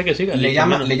 Me parece que sí. que has Le dicho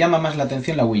menos. llama más la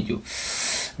atención la Wii U.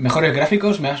 Mejores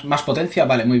gráficos, más potencia,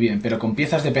 vale, muy bien, pero con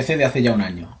piezas de PC de hace ya un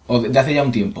año, o de hace ya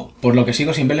un tiempo, por lo que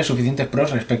sigo sin verle suficientes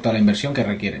pros respecto a la inversión que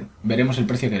requieren. Veremos el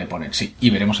precio que le ponen, sí, y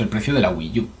veremos el precio de la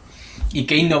Wii U. ¿Y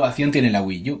qué innovación tiene la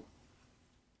Wii U?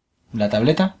 ¿La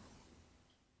tableta?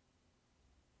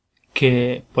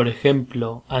 Que, por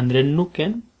ejemplo, Andrés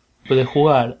Nuken puede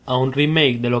jugar a un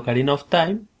remake de Ocarina of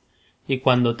Time y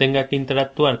cuando tenga que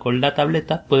interactuar con la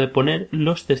tableta puede poner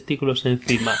los testículos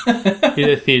encima y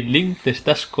decir, Link, te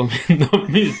estás comiendo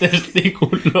mis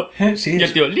testículos. Sí, Y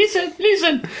el tío, listen.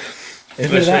 Es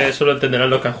Pues verdad. eso lo entenderán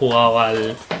los que han jugado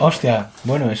al... Hostia,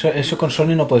 bueno, eso con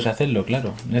Sony no puedes hacerlo,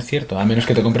 claro, es cierto, a menos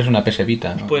que te compres una PS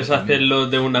Vita, ¿no? Puedes hacerlo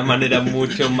de una manera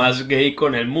mucho más gay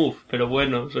con el Move, pero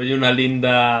bueno, soy una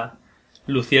linda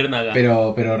luciérnaga.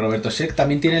 Pero Roberto Sheck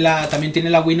también tiene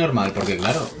la Wii normal, porque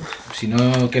claro, si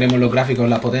no queremos los gráficos,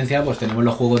 la potencia, pues tenemos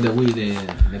los juegos de Wii de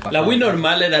pasada. La Wii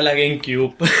normal era la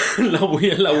GameCube. La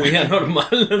Wii es la Wii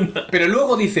anormal. Pero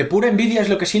luego dice, pura envidia es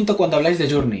lo que siento cuando habláis de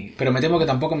Journey, pero me temo que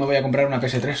tampoco me voy a comprar una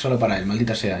PS3 solo para él,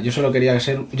 maldita sea. Yo solo quería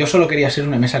ser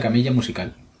una mesa camilla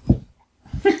musical.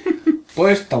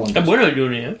 Pues está bueno. Es bueno el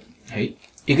Juni, ¿eh? Hey.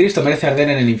 Y Cristo merece arder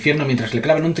en el infierno mientras le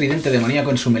clavan un tridente demoníaco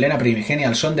en su melena primigenia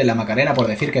al son de la Macarena por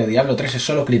decir que Diablo 3 es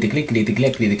solo criticlic,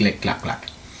 clac, clac.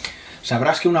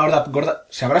 Sabrás que una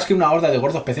horda de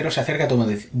gordos peceros se acerca a tu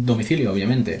domicilio,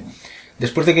 obviamente.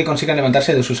 Después de que consigan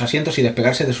levantarse de sus asientos y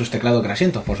despegarse de sus teclados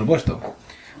grasientos, por supuesto.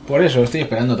 Por eso estoy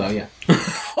esperando todavía.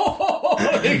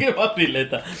 ¡Qué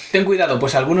facileta! Ten cuidado,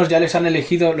 pues algunos ya les han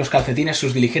elegido los calcetines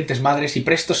sus diligentes madres y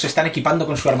prestos se están equipando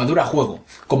con su armadura a juego,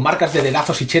 con marcas de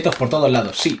dedazos y chetos por todos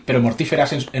lados, sí, pero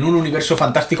mortíferas en un universo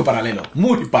fantástico paralelo,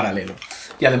 muy paralelo.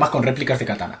 Y además con réplicas de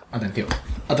katana. Atención,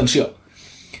 atención.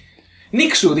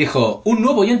 Nixu dijo, un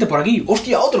nuevo oyente por aquí,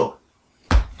 ¡hostia, otro!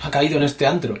 Ha caído en este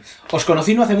antro. Os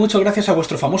conocí no hace mucho gracias a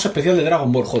vuestro famoso especial de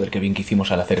Dragon Ball. Joder, qué bien que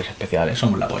hicimos al hacer ese especial,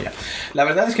 somos la polla. La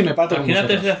verdad es que me parto con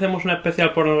Imagínate vosotros. si hacemos una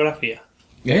especial pornografía.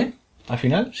 ¿Eh? ¿Al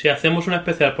final? Si hacemos una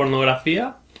especial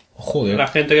pornografía, Joder, la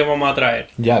gente que vamos a traer.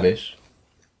 ya ves.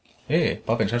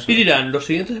 Para pensarse. Y dirán, los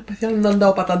siguientes especiales no han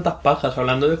dado para tantas pajas,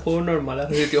 hablando de juegos normales.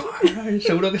 Así, tío, ay,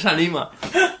 seguro que se anima.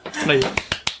 Ay.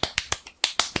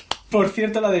 Por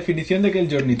cierto, la definición de que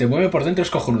el Journey te mueve por dentro es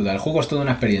cojonuda. El juego es toda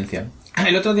una experiencia.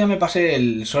 El otro día me pasé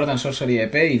el Sword and Sorcery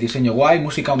EP y diseño guay,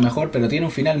 música aún mejor, pero tiene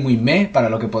un final muy meh para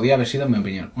lo que podía haber sido en mi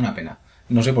opinión. Una pena.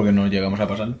 No sé por qué no llegamos a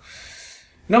pasarlo.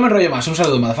 No me enrollo más. Un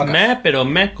saludo, madafacas. Me, pero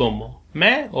me como.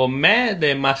 ¿Me o me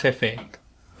de Mass Effect?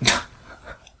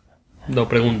 Lo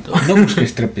pregunto. No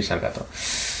busques tres pies al gato.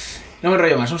 No me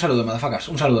enrollo más. Un saludo, madafacas.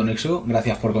 Un saludo, Nexu.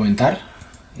 Gracias por comentar.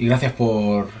 Y gracias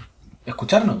por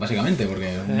escucharnos, básicamente,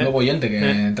 porque un nuevo oyente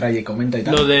que trae y comenta y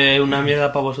tal. Lo de una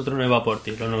mierda para vosotros no iba por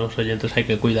ti. Los nuevos oyentes hay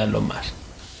que cuidarlos más.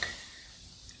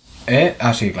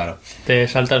 Ah, sí, claro. Te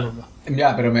saltas uno.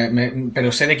 Ya, pero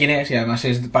pero sé de quién es y además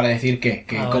es para decir que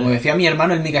como vale. decía mi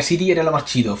hermano, el Mega City era lo más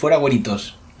chido. Fuera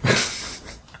güeritos.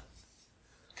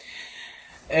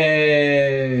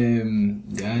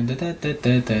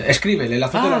 Escríbele, el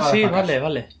azul de la Sí, madafacas.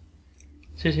 vale.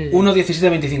 Sí.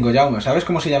 1.1725, Jaume. ¿Sabes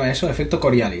cómo se llama eso? Efecto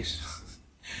Coriolis.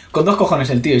 Con dos cojones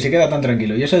el tío y se queda tan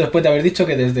tranquilo. Y eso después de haber dicho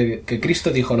que desde que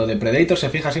Cristo dijo lo de Predator se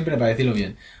fija siempre para decirlo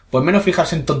bien. Pues menos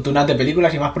fijarse en tontunas de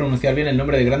películas y más pronunciar bien el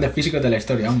nombre de grandes físicos de la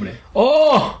historia, hombre.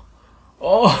 ¡Oh!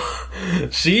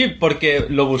 Sí, porque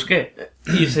lo busqué.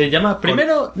 Y se llama...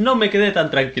 Primero no me quedé tan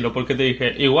tranquilo porque te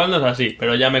dije, igual no es así,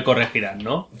 pero ya me corregirán,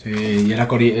 ¿no? Sí, y era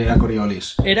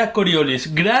Coriolis. Era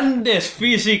Coriolis. Grandes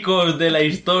físicos de la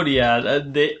historia.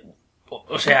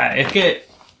 O sea, es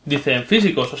que... Dicen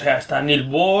físicos, o sea, está Niels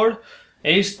Bohr,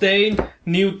 Einstein,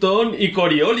 Newton y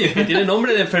Coriolis, que tiene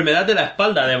nombre de enfermedad de la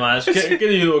espalda, además. ¿Qué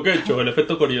digo? ¿Qué he hecho? El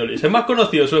efecto Coriolis. Es más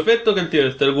conocido su efecto que el tío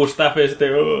el Gustav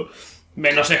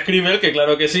Menos Scribble, que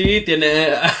claro que sí, tiene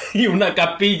ahí una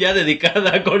capilla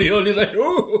dedicada a Coriolis.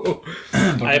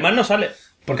 Además no sale.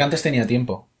 Porque antes tenía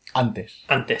tiempo. Antes.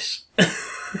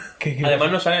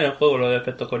 Además no sale en el juego lo de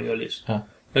efecto Coriolis. Ah.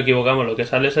 No equivocamos, lo que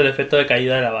sale es el efecto de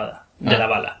caída de la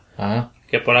bala. Ah.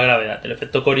 Que por la gravedad. El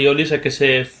efecto Coriolis es que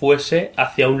se fuese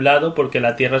hacia un lado porque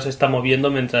la Tierra se está moviendo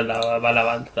mientras la bala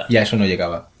avanza. Ya eso no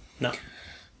llegaba. No.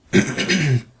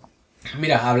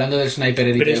 Mira, hablando del Sniper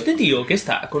Elite... Pero este tío, ¿qué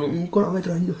está? Con un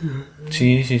cronómetro ahí.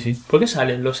 Sí. ¿Por qué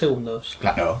salen los segundos?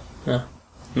 Claro. Ah,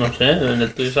 no sé, en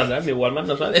el tuyo saldrá, mi Walmart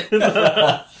no sale.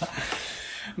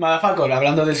 Madafacos,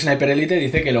 hablando del Sniper Elite,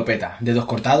 dice que lo peta. Dedos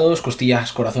cortados,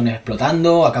 costillas, corazones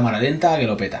explotando, a cámara lenta, que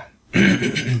lo peta.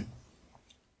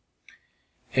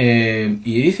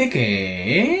 Y dice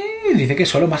que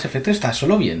solo Mass Effect está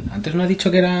solo bien. Antes no ha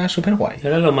dicho que era super guay.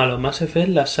 Era lo malo, Mass Effect,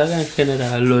 la saga en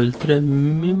general, lo del 3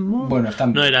 mismo... Bueno, está...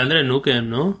 No, era Andre Nukem,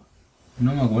 ¿no?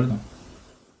 No me acuerdo.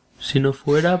 Si no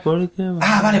fuera porque...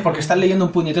 Ah, vale, porque están leyendo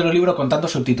un puñetero libro con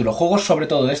tantos subtítulos. Juegos, sobre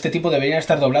todo de este tipo, deberían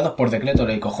estar doblados por decreto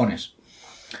de cojones.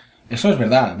 Eso es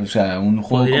verdad. O sea, un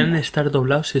juego... Podrían estar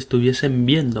doblados si estuviesen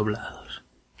bien doblados.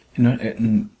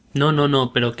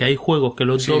 No, pero que hay juegos que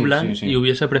los doblan sí. y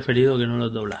hubiese preferido que no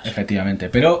los doblas. Efectivamente.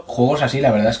 Pero juegos así,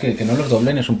 la verdad es que no los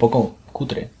doblen es un poco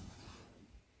cutre.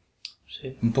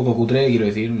 Sí. Un poco cutre, quiero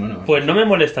decir, bueno... Pues no me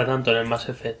molesta tanto en el Mass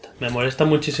Effect. Me molesta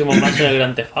muchísimo más en el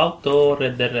Grand Theft Auto,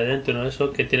 Red Dead Redemption o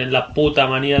eso, que tienen la puta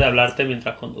manía de hablarte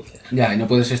mientras conduces. Ya, y no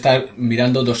puedes estar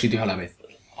mirando dos sitios a la vez.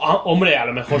 Ah, hombre, a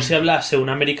lo mejor si hablase un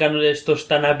americano de estos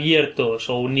tan abiertos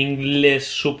o un inglés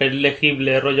súper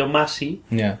legible rollo Masi,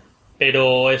 Ya.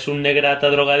 pero es un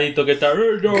negrata drogadito que está...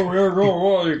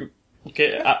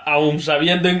 que aún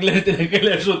sabiendo inglés tiene que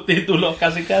leer subtítulos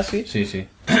casi. Sí.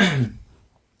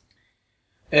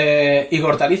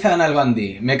 Igor Taliza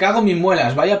Analbandi. Me cago en mis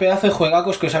muelas. Vaya pedazo de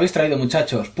juegacos que os habéis traído,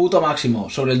 muchachos. Puto máximo.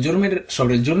 Sobre el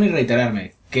Journey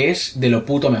reiterarme, que es de lo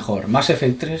puto mejor. Mass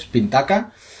Effect 3,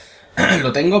 pintaca.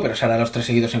 Lo tengo, pero se hará los 3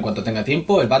 seguidos en cuanto tenga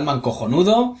tiempo. El Batman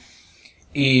cojonudo.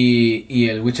 Y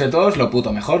el Witcher 2, lo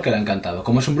puto mejor, que le ha encantado.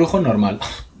 Como es un brujo, normal.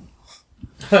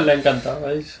 Le ha encantado,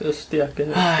 ¿veis? Hostia, que...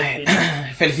 Ay,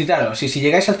 felicitaros. Y si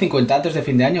llegáis al 50 antes de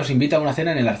fin de año, os invito a una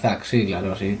cena en el Arzac. Sí,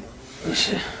 claro, sí.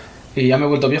 Y ya me he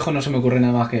vuelto viejo, no se me ocurre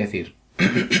nada más que decir.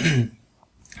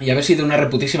 Y a ver si de una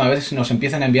reputísima vez nos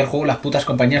empiezan a enviar juegos las putas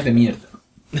compañías de mierda.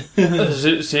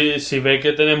 Si ve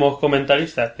que tenemos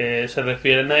comentaristas que se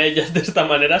refieren a ellas de esta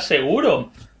manera,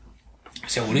 seguro.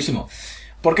 Segurísimo.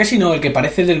 ¿Por qué si no el que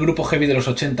parece del grupo heavy de los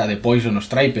 80 de Poison o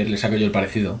Striper, le saco yo el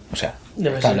parecido? O sea,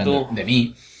 Debe está ser hablando tú. de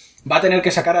mí. Va a tener que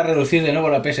sacar a reducir de nuevo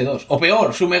la PS2. O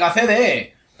peor, su Mega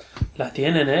CD. La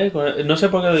tienen, ¿eh? No sé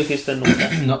por qué lo dijiste nunca.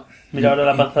 No. Mira ahora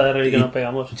la panza de rey que nos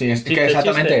pegamos. Sí, es que Chiste,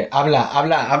 exactamente. chiste.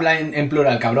 Habla en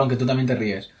plural, cabrón, que tú también te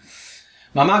ríes.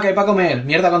 Mamá, ¿qué hay para comer?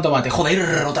 Mierda con tomate.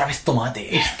 Joder, otra vez tomate.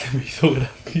 Que me hizo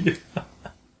gracia.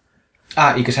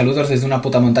 Ah, y que saludos desde una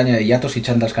puta montaña de yatos y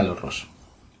chandas calorros.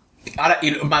 Ahora,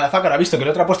 y Motherfucker ha visto que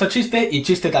el otro ha puesto chiste y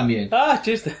chiste también. Ah,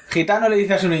 chiste. Gitano le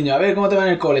dice a su niño, a ver, ¿cómo te va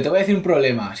en el cole? Te voy a decir un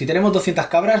problema. Si tenemos 200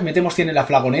 cabras, metemos 100 en la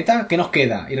flagoneta, ¿qué nos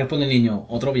queda? Y responde el niño,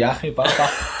 otro viaje, papá.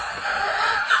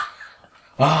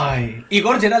 Ay.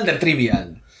 Igor Geralder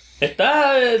Trivial.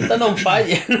 Está on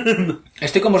fire.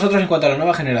 Estoy con vosotros en cuanto a la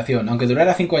nueva generación. Aunque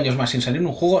durara 5 años más sin salir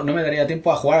un juego, no me daría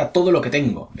tiempo a jugar a todo lo que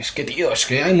tengo. Es que, tío, es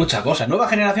que hay mucha cosa. Nueva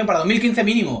generación para 2015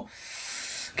 mínimo.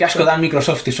 Qué asco dan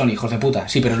Microsoft y Sony, hijos de puta.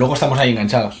 Sí, pero luego estamos ahí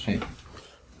enganchados, sí.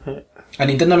 A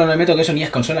Nintendo no le meto que eso ni es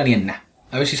consola ni es nada.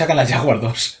 A ver si sacan la Jaguar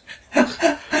 2.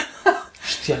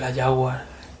 Hostia, la Jaguar.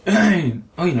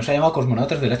 Ay, nos ha llamado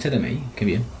Cosmonautas del HDMI. Qué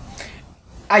bien.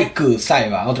 Aiku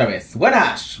Saiba, otra vez.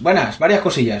 Buenas, varias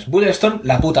cosillas. Bulletstorm,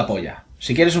 la puta polla.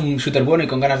 Si quieres un shooter bueno y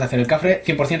con ganas de hacer el cafre,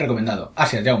 100% recomendado.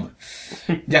 Asias, Jaume.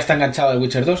 Ya está enganchado el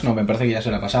Witcher 2, no, me parece que ya se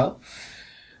lo ha pasado.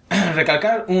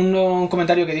 Recalcar un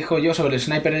comentario que dijo yo sobre el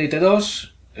Sniper Elite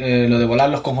 2, lo de volar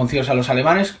los conjoncillos a los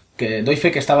alemanes, que doy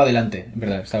fe que estaba delante, en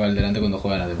verdad, estaba el delante cuando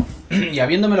jugaba la demo. Y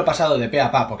habiéndomelo pasado de pe a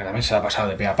pa, porque también se lo ha pasado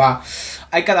de pe a pa,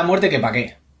 hay cada muerte que pa'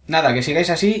 qué. Nada, que sigáis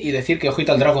así y decir que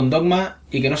ojito al Dragon Dogma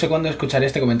y que no sé cuándo escucharé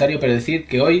este comentario, pero decir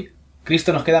que hoy,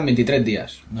 Cristo, nos quedan 23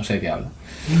 días. No sé de qué habla.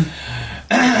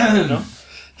 ¿No?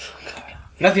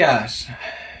 Gracias.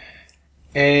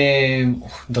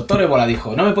 Doctor Ébola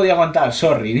dijo, no me podía aguantar,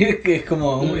 sorry. Que es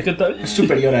como ¿Qué tal? es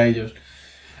superior a ellos.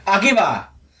 Aquí va.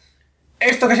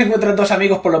 Esto que se encuentran dos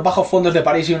amigos por los bajos fondos de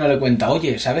París y uno le cuenta,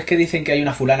 oye, ¿sabes que dicen que hay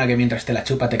una fulana que mientras te la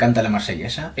chupa te canta la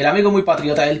marsellesa? El amigo muy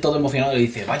patriota, él todo emocionado, le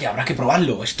dice, vaya, habrá que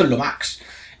probarlo, esto es lo max.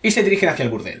 Y se dirigen hacia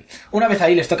el burdel. Una vez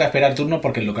ahí les toca esperar turno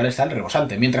porque el local está al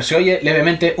rebosante, mientras se oye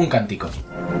levemente un cántico.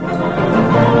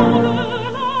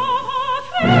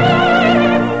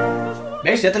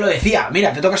 ¿Ves? Ya te lo decía.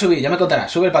 Mira, te toca subir, ya me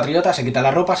contarás. Sube el patriota, se quita la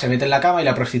ropa, se mete en la cama y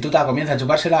la prostituta comienza a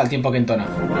chupársela al tiempo que entona.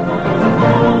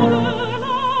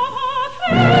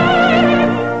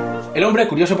 El hombre,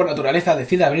 curioso por naturaleza,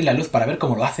 decide abrir la luz para ver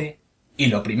cómo lo hace. Y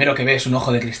lo primero que ve es un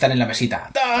ojo de cristal en la mesita.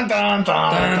 ¡Tan, tan,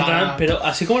 tan, tan! Pero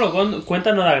así como lo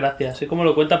cuenta no da gracia. Así como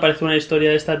lo cuenta parece una historia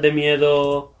de estas de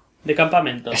miedo de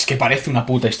campamento. Es que parece una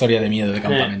puta historia de miedo de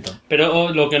campamento.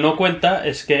 Pero lo que no cuenta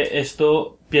es que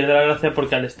esto pierde la gracia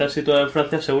porque al estar situado en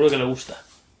Francia seguro que le gusta.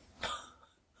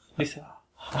 Dice,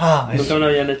 nunca me lo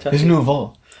habían hecho así. Es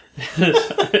nouveau.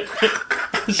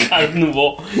 Sal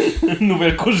nouveau.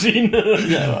 Nouvelle cuisine.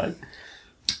 Ya va.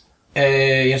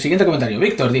 Y el siguiente comentario.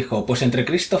 Víctor dijo, pues entre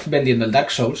Christoph vendiendo el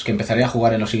Dark Souls, que empezaré a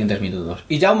jugar en los siguientes minutos,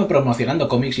 y Jaume promocionando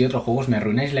cómics y otros juegos, me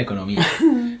arruináis la economía.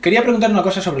 Quería preguntar una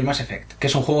cosa sobre el Mass Effect, que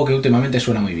es un juego que últimamente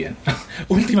suena muy bien.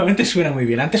 Últimamente suena muy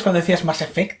bien. Antes cuando decías Mass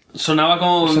Effect... Sonaba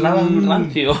como un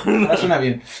rancio. Ahora suena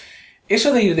bien.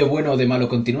 ¿Eso de ir de bueno o de malo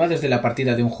continúa desde la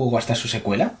partida de un juego hasta su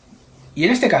secuela? Y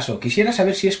en este caso, quisiera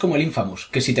saber si es como el Infamous,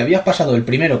 que si te habías pasado el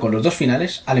primero con los dos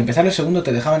finales, al empezar el segundo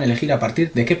te dejaban elegir a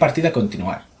partir de qué partida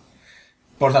continuar.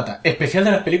 Postdata, especial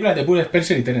de las películas de Bud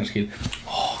Spencer y Terence Hill.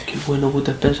 Oh, qué bueno Bud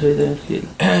Spencer y Terence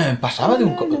Hill. ¿Pasaba de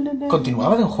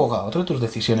continuaba de un juego a otro tus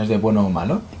decisiones de bueno o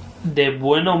malo? De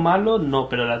bueno o malo, no,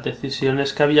 pero las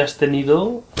decisiones que habías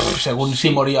tenido... Según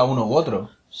si moría uno u otro.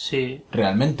 Sí.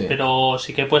 Realmente. Pero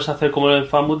sí que puedes hacer como el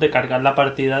Infamous de cargar la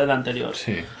partida del anterior.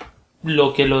 Sí.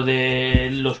 Lo de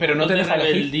los pero no te deja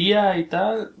elegir el día y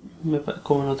tal,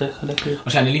 ¿cómo no te deja elegir? O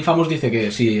sea, en el Infamous dice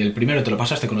que si el primero te lo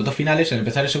pasaste con los dos finales, al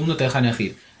empezar el segundo te dejan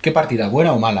elegir qué partida,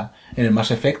 buena o mala. En el Mass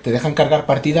Effect te dejan cargar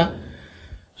partida,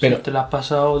 pero Si te la has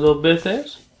pasado dos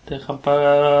veces, te dejan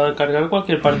para cargar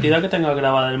cualquier partida que tengas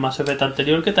grabada en el Mass Effect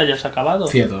anterior que te hayas acabado.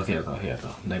 Cierto.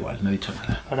 Da igual, no he dicho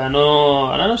nada. Ahora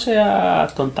no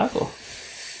seas tontaco.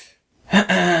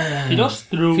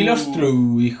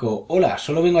 Filostru dijo, hola,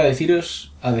 solo vengo a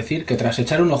decir que tras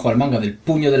echar un ojo al manga del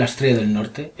Puño de la Estrella del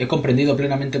Norte, he comprendido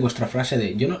plenamente vuestra frase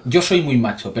de yo soy muy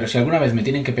macho, pero si alguna vez me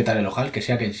tienen que petar el ojal, que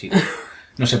sea quien sí.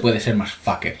 No se puede ser más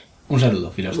fucker. Un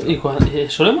saludo, Filostru.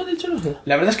 ¿Eso lo hemos dicho? No sé.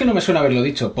 La verdad es que no me suena haberlo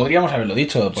dicho. Podríamos haberlo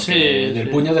dicho, porque del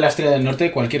Puño de la Estrella del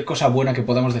Norte cualquier cosa buena que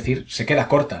podamos decir se queda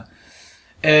corta.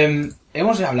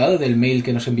 Hemos hablado del mail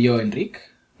que nos envió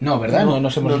Enric. No, ¿verdad? No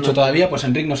nos hemos no, dicho no. todavía. Pues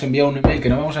Enric nos envía un email que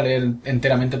no vamos a leer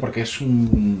enteramente porque es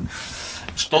un...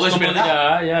 Todo es como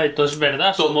verdad. Ya, todo es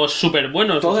verdad. Somos súper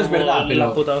buenos. Todo es somos verdad, pero-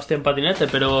 la puta hostia en patinete,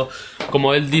 pero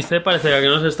como él dice, parece que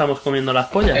nos estamos comiendo las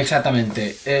pollas.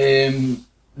 Exactamente.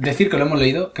 Decir que lo hemos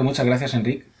leído, que muchas gracias,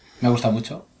 Enric. Me ha gustado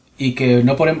mucho. Y que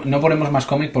no ponemos más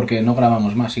cómic porque no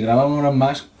grabamos más. Si grabamos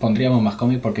más, pondríamos más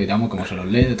cómic porque llamo como se los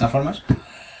lee de todas formas.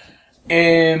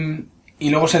 Y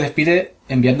luego se despide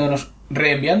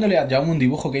reenviándole a Jaume un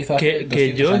dibujo que hizo hace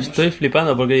Que 200 yo años. estoy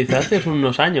flipando porque dice hace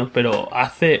unos años, pero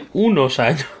hace unos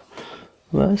años.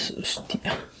 Más,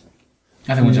 hostia.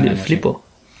 Hace muchos años. Flipo.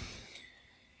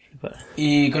 Sí.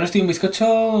 Y con esto y un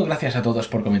bizcocho, gracias a todos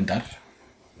por comentar.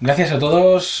 Gracias a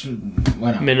todos.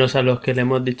 Bueno, Menos a los que le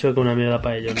hemos dicho que una mierda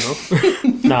para ellos,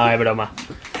 ¿no? No, es broma.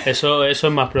 Eso es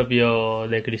más propio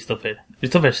de Christopher.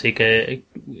 Christopher sí que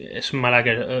es mala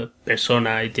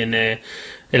persona y tiene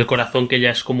el corazón que ya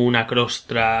es como una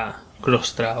costra.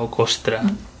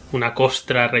 Una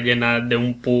costra rellena de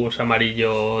un pus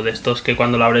amarillo de estos que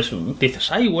cuando lo abres dices,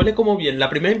 ¡ay, huele como bien! La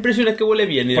primera impresión es que huele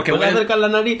bien y Porque después le huele- acercas la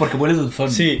nariz... porque huele dulzón.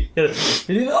 Sí.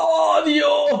 Y dices, ¡oh,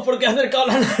 Dios! ¿Por qué he acercado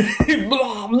la nariz?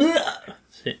 Bla, bla.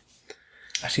 Sí.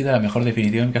 Ha sido la mejor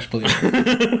definición que has podido.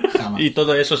 Jamás. Y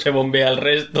todo eso se bombea al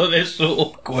resto de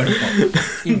su Cuerpo.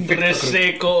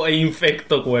 reseco e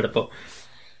infecto cuerpo.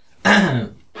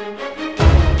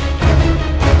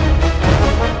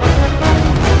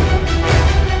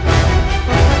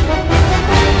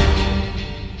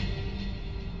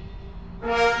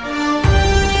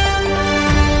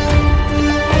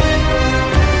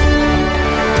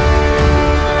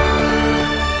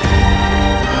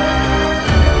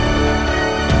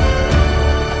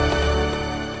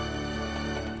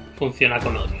 Funciona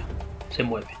con odio. Se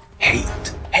mueve. Hate.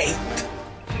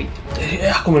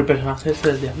 Como el personaje este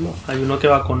del diablo. Hay uno que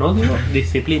va con odio,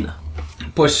 disciplina.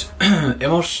 Pues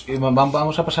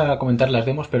vamos a pasar a comentar las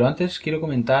demos, pero antes quiero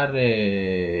comentar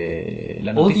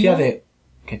la noticia Odio. de...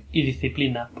 ¿Qué? Y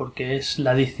disciplina, porque es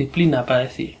la disciplina para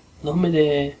decir, no me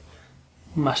de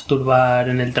masturbar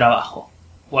en el trabajo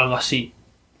o algo así.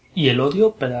 Y el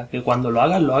odio para que cuando lo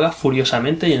hagas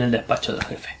furiosamente y en el despacho del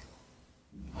jefe.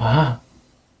 Ah,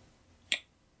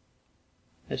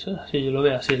 Eso es así, yo lo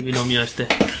veo así, el binomio este.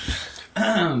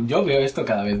 yo veo esto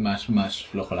cada vez más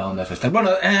flojo la onda esta. Bueno,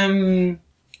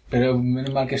 pero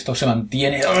menos mal que esto se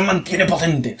mantiene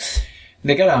potente.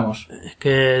 ¿De qué hablábamos? Es que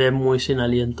eres muy sin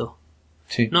aliento.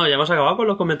 Sí. No, ya hemos acabado con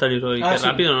los comentarios hoy. Ah, Qué sí.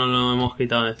 rápido nos lo hemos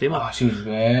quitado de encima. Ah, sí,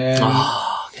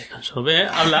 Qué canso. Ve,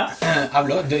 habla.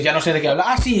 hablo, ya no sé de qué hablar.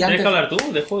 Ah, sí, Tienes antes. que hablar tú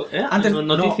de juego. Antes,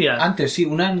 Noticias. no, antes, sí,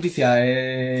 una noticia.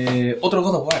 Otro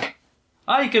God of War.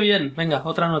 Ay, qué bien. Venga,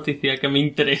 otra noticia que me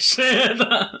interese.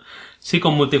 Sí,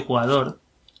 con multijugador.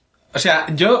 O sea,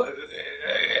 yo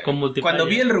Con multiplayer. cuando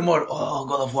vi el rumor,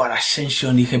 God of War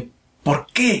Ascension, dije, ¿por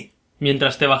qué?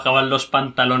 Mientras te bajaban los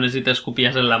pantalones y te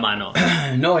escupías en la mano.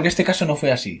 No, en este caso no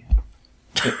fue así.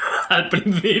 Al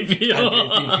principio.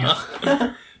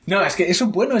 No, es que eso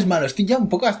bueno es malo. Estoy ya un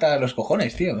poco hasta los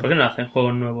cojones, tío. ¿Por qué no hacen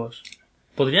juegos nuevos?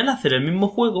 Podrían hacer el mismo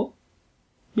juego.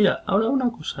 Mira, ahora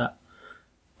una cosa.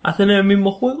 Hacen el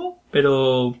mismo juego,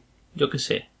 pero yo qué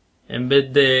sé. En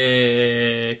vez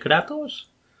de Kratos,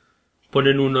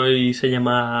 ponen uno y se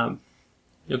llama,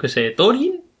 yo qué sé,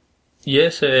 Thorin. Y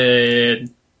es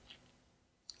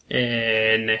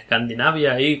en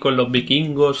Escandinavia ahí con los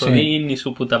vikingos, Sí. Odín y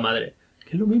su puta madre.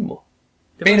 Que es lo mismo.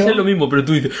 Te Pero- va a ser lo mismo, pero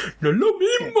tú dices, ¡no es lo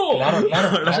mismo! Claro, Ahora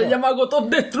claro. se llama God of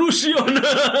Destruction.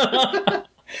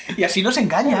 Y así nos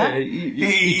engaña.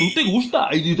 y tú te gusta.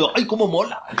 Y dices, ¡ay, cómo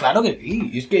mola! Claro que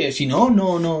sí. Es que si no.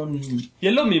 Y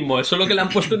es lo mismo, es solo que le han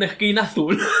puesto una skin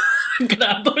azul.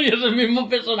 Kratos y es el mismo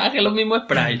personaje, los mismos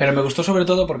sprites. Pero me gustó sobre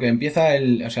todo porque empieza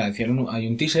o sea, hay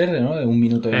un teaser, ¿no? De un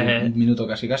minuto, un minuto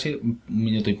casi, un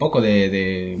minuto y poco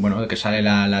de que sale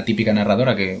la típica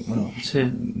narradora que, bueno, Sí.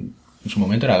 en su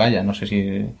momento era Gaia, no sé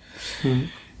si...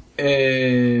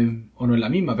 o no es la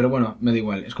misma, pero bueno, me da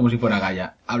igual, es como si fuera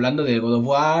Gaia. Hablando de God of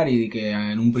War y de que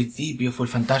en un principio fue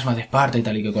el fantasma de Esparta y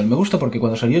tal y que cual. Me gusta porque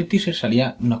cuando salió el teaser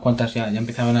salía unas cuantas, ya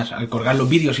empezaban a colgar los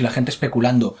vídeos y la gente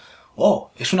especulando.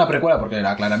 Oh, es una precuela, porque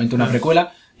era claramente una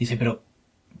precuela. Dice, pero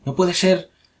no puede ser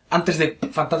antes de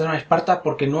Fantasma de Esparta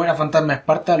porque no era Fantasma de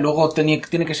Esparta, luego tiene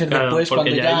que ser Claro, después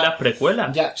porque cuando ya ya... hay las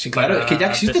precuelas. Ya, sí, claro, es que ya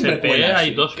existen PSP precuelas. hay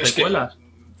sí. dos Es que, precuelas.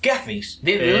 ¿qué hacéis?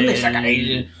 ¿De dónde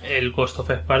sacaréis? El Ghost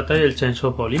of Sparta y el Chains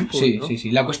of Olympus, Sí, ¿no? sí,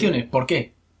 sí. La cuestión es, ¿por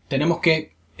qué? Tenemos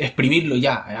que exprimirlo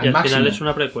ya, al Y al máximo. final es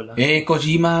una precuela.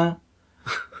 Kojima...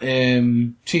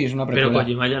 sí, es una Pero precuela.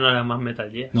 Kojima ya no era más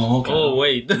Metal Gear. No, claro. Oh,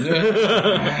 wait.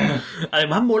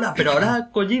 Además mola, pero ahora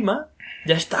Kojima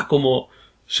ya está como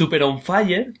super on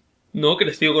fire No,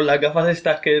 crecido con las gafas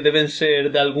estas que deben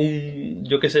ser de algún,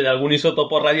 yo qué sé, de algún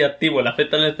isótopo radiactivo, le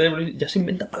afectan el cerebro y ya se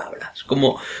inventa palabras.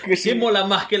 Como, ¿qué mola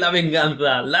más que la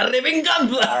venganza? ¡La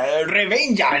revenganza!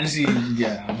 Revengeance.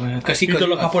 Ya, bueno, casi Y todos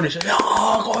los Kojima. japoneses,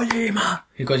 ¡oh, Kojima!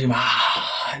 Y Kojima,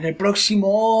 en el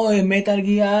próximo en Metal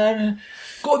Gear...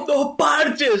 Con 2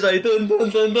 parches ahí,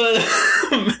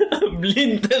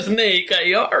 Blind Snake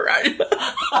ahí, alright.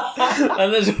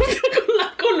 Andas con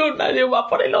la columna y va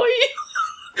por el oído.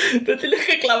 Te tienes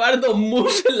que clavar 2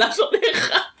 mus en las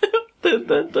orejas. Y baja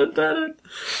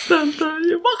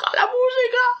la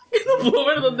música, que no puedo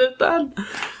ver dónde están.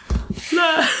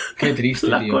 Qué triste,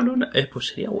 la tío. columna. Pues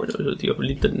sería bueno eso, tío,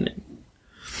 Blind Snake.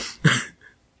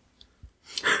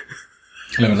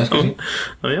 La verdad es que sí.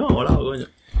 A mí me ha molado, coño.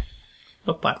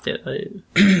 2 parches ahí.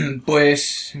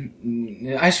 Pues...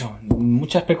 a eso,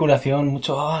 mucha especulación,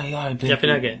 mucho... Ay, ¿Y al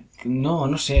final qué?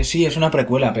 No sé, sí, es una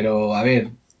precuela, pero a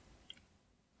ver,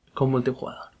 Con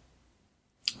multijugador.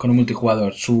 con un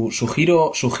multijugador. Su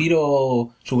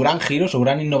gran giro, su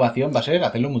gran innovación va a ser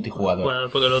hacerlo multijugador. Bueno,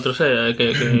 porque el otro sé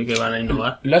que van a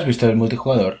innovar. ¿Lo has visto el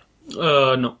multijugador?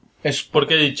 No. Es...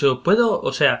 Porque he dicho,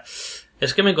 o sea,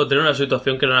 es que me encontré en una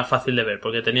situación que no era fácil de ver,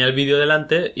 porque tenía el vídeo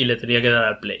delante y le tenía que dar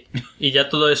al play. Y ya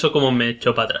todo eso como me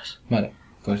echó para atrás. Vale,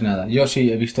 pues nada, yo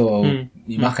sí he visto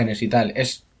imágenes y tal.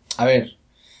 Es... A ver...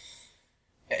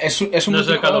 Es un No es el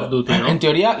multijugador. Call of Duty, ¿no? En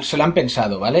teoría se lo han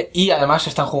pensado, ¿vale? Y además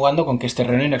están jugando con que es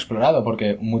terreno inexplorado,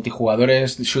 porque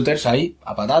multijugadores shooters hay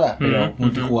a patada, pero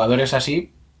multijugadores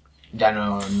así ya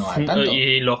no hay tanto.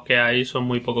 Y los que hay son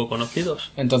muy poco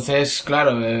conocidos. Entonces,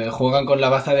 claro, juegan con la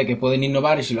baza de que pueden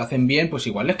innovar y si lo hacen bien, pues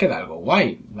igual les queda algo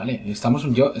guay, ¿vale? Yo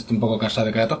estoy un poco cansado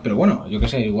de Kratos, pero bueno, yo qué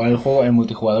sé, igual el juego, el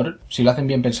multijugador, si lo hacen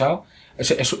bien pensado,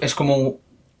 es como...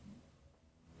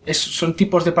 son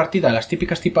tipos de partida, las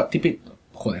típicas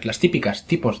las típicas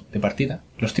tipos de partida,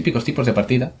 los típicos tipos de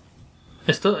partida.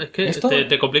 Esto es que ¿Esto?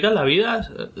 te complican la vida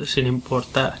sin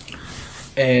importar.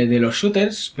 De los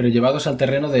shooters, pero llevados al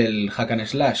terreno del hack and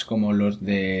slash, como lo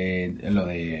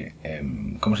de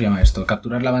 ¿cómo se llama esto?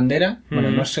 Capturar la bandera.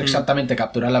 Bueno, no es exactamente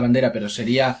capturar la bandera, pero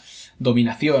sería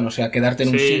dominación, o sea, quedarte en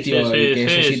un sitio y que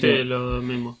ese sitio. Sí, lo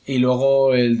mismo. Y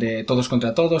luego el de todos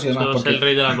contra todos y demás. Eso es porque... el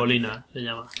rey de la colina, se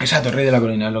llama. Exacto, el rey de la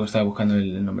colina es lo que estaba buscando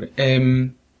el nombre.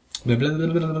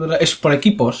 Es por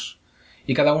equipos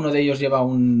y cada uno de ellos lleva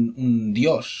un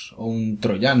dios o un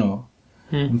troyano.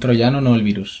 Un troyano, no el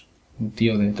virus. Un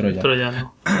tío de Troya.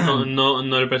 Troyano.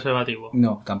 No el preservativo.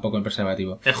 No, tampoco el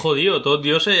preservativo. Es jodido, todos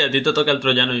dioses y a ti te toca el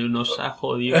troyano y uno se ha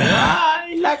jodido.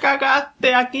 ¡Ay, la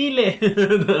cagaste, Aquiles!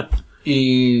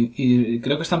 Y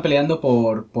creo que están peleando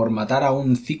por matar a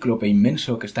un cíclope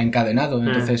inmenso que está encadenado.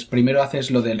 Entonces primero haces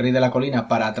lo del rey de la colina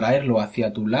para atraerlo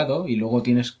hacia tu lado y luego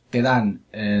te dan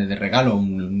de regalo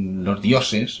los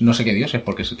dioses, no sé qué dioses,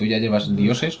 porque si tú ya llevas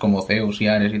dioses como Zeus y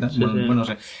Ares y tal, bueno, no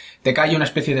sé. Te cae una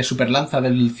especie de superlanza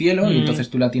del cielo y entonces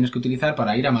tú la tienes que utilizar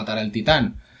para ir a matar al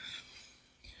titán.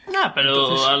 Pero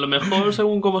Entonces... a lo mejor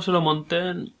según cómo se lo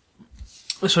monten...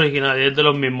 Es original, y es de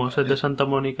los mismos, es de Santa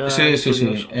Mónica. Sí.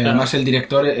 Studios. Además el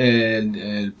director,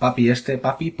 el Papi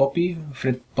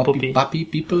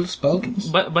Peoples,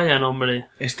 Vaya nombre.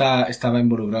 estaba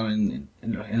involucrado en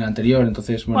el anterior,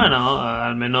 entonces Bueno,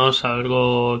 al menos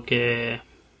algo que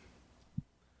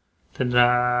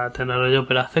tendrá rollo,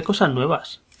 pero hace cosas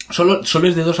nuevas. Solo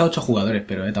es de 2 a 8 jugadores,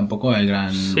 pero tampoco hay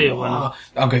gran... Sí, bueno.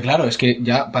 Aunque claro, es que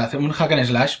ya para hacer un hack and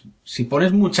slash, si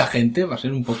pones mucha gente, va a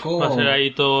ser un poco... Va a ser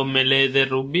ahí todo melee de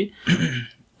rugby.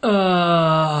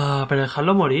 Pero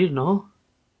dejarlo morir, ¿no?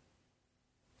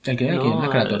 ¿El que? ¿Aquí? ¿La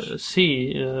Kratos?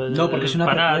 Sí. No, porque es una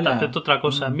para precuela. hacer otra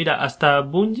cosa. Mira, hasta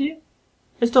Bungie,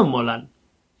 estos molan.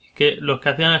 Que los que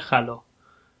hacían el Halo.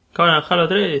 Acaban el Halo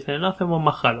 3 y dicen, no hacemos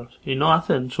más Halos. Y no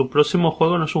hacen. Su próximo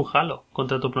juego no es un Halo,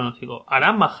 contra tu pronóstico.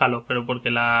 Harán más Halos, pero porque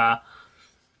la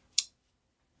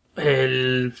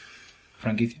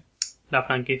Franquicia. La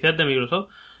franquicia es de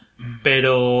Microsoft.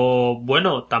 Pero,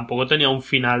 bueno, tampoco tenía un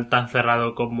final tan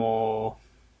cerrado como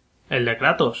el de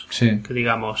Kratos. Sí. Que,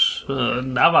 digamos,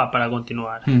 daba para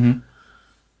continuar. Uh-huh.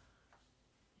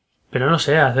 Pero no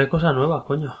sé, hacer cosas nuevas,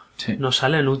 coño. Sí. Nos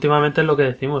salen últimamente, es lo que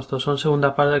decimos. Estos son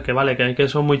segundas partes que vale, que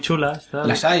son muy chulas.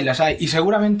 ¿sabes? Las hay. Y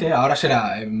seguramente ahora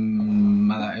será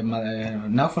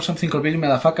Now for Something Called Billy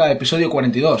Madafaka, episodio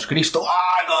 42. Cristo.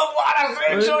 ¡Ah, God of War!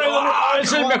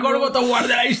 Es el mejor God of War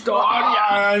de la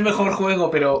historia. El mejor juego,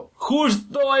 pero...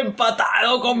 Justo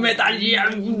empatado con Metal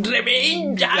Gear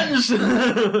Revengeance.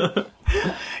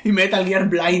 Y Metal Gear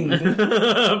Blind.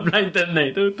 Blind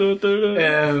Snake.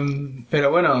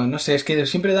 Pero bueno, no sé, es que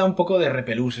siempre da un poco de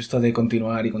repelús esto de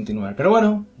continuar y continuar. Pero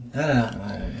bueno,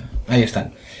 ahí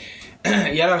están.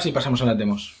 Y ahora sí pasamos a las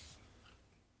demos.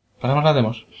 ¿Pasamos a las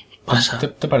demos? Pasa.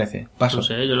 ¿Te parece? Paso. No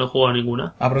sé, yo no he jugado a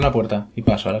ninguna. Abro la puerta y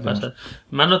paso. Ahora Pasa.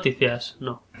 Más noticias,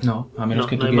 no. No, a menos No,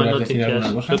 que no tú hay más quieras decir noticias.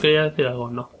 alguna cosa. Yo quería decir algo,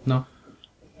 no. No,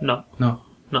 No. no,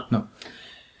 No. no. No.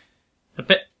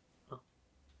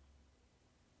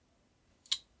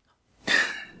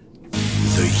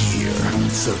 The year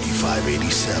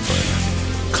 3587.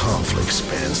 Conflict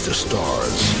spans the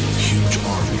stars. Huge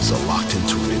armies are locked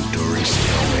into an enduring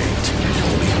stalemate.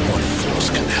 Only one force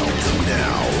can help them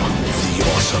now. The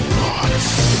Ocelots.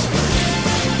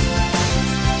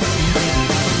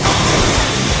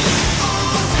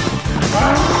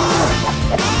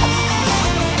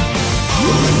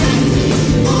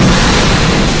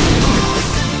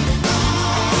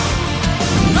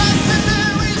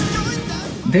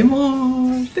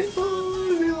 Demos.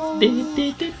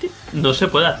 No se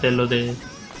puede hacer lo de...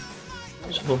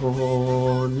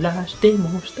 Son las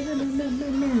demos.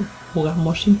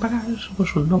 Jugamos sin parar.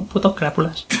 Somos unos putos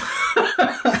crápulas.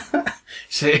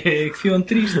 Sección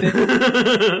triste.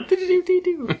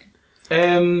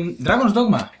 Dragon's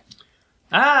Dogma.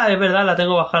 Ah, es verdad, la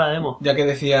tengo bajada la demo. Ya que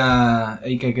decía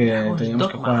Eike que Dragon's teníamos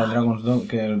que Dogma. jugar al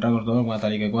Dragon's Dogma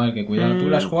tal y que cual, que cuidado. ¿Tú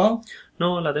la has jugado?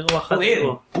 No, la tengo bajada. Joder,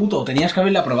 Digo. puto, tenías que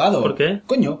haberla probado. ¿Por qué?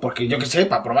 Coño, porque yo que sé,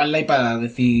 para probarla y para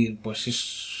decir, pues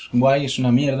es guay, es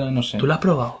una mierda, no sé. ¿Tú la has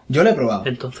probado? Yo la he probado.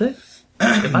 Entonces,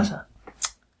 ¿qué pasa?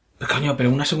 Pero, coño, pero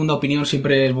una segunda opinión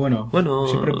siempre es bueno. Bueno,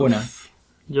 Siempre es buena.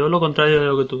 Yo lo contrario de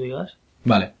lo que tú digas.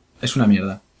 Vale, es una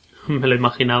mierda. Me lo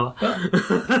imaginaba.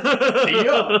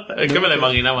 Es que me lo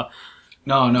imaginaba.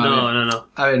 No. No.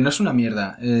 A ver, no es una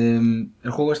mierda. El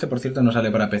juego este, por cierto, no sale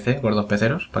para PC, por dos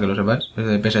peceros, para que lo sepáis. Es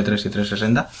de PS3 y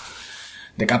 360.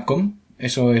 De Capcom.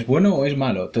 ¿Eso es bueno o es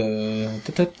malo?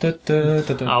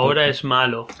 Ahora es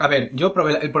malo. A ver, yo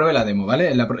probé la demo,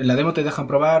 ¿vale? En la demo te dejan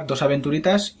probar 2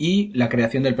 aventuritas y la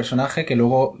creación del personaje, que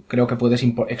luego creo que puedes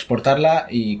exportarla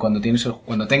y cuando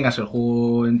tengas el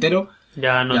juego entero...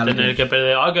 Ya no Ya lo tener tienes. que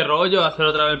perder... ¡Ah, qué rollo! Hacer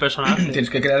otra vez el personaje. Tienes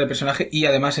que crear el personaje y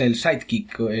además el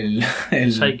sidekick, el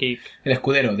Sidekick. el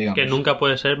escudero, digamos. Que nunca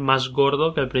puede ser más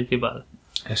gordo que el principal.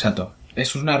 Exacto.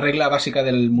 Eso es una regla básica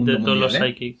del mundo De todos mundial, los ¿eh?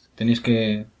 sidekicks. Tenéis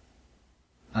que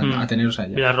ateneros a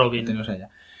ella. Mira, Robin. Ateneros a ella.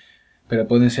 Pero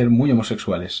pueden ser muy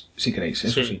homosexuales, si queréis,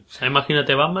 eso sí. O sea,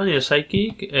 imagínate Batman y el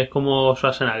Sidekick es como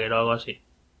Schwarzenegger o algo así.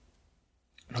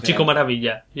 No queda Chico bien.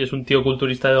 Maravilla. Y es un tío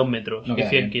culturista de 2 metros No y queda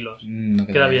 100 bien. kilos. No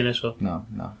Queda bien eso. No.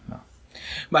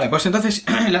 Vale, pues entonces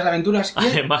las aventuras...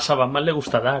 Además, a Batman le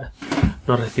gusta dar,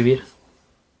 no recibir.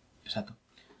 Exacto.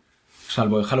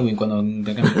 Salvo en Halloween cuando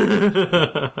te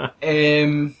cambian.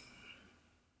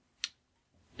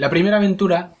 La primera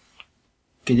aventura,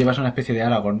 que llevas una especie de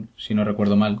Aragorn, si no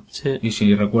recuerdo mal. Sí. Y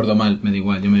si recuerdo mal, me da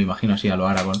igual, yo me lo imagino así a lo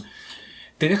Aragorn.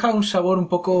 Te deja un sabor un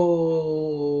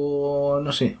poco...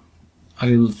 no sé,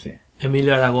 agridulce.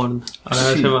 Emilio Aragón. Ahora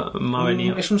Sí. se me ha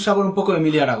venido. Es un sabor un poco de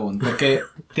Emilia Aragón, porque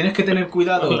tienes que tener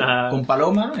cuidado con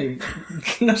Paloma y...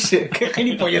 no sé, qué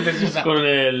gilipollez es esa. Con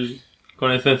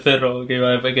el cencerro que iba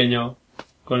de pequeño.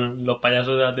 Con los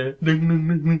payasos de la tele.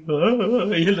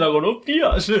 Y el dragón,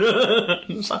 ¡hostias!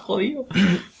 Nos ha jodido.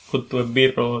 Con tu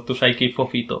esbirro, tu Psyche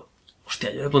Fofito.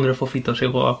 Hostia, yo le pondré Fofito si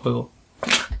juego al juego.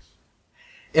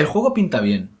 El juego pinta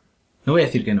bien. No voy a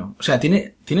decir que no. O sea,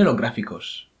 tiene los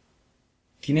gráficos.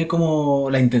 Tiene como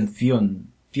la intención.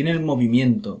 Tiene el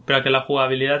movimiento. Pero que la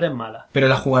jugabilidad es mala. Pero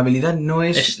la jugabilidad no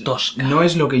es... Es tosca. No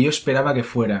es lo que yo esperaba que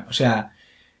fuera. O sea...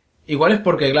 Igual es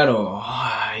porque, claro...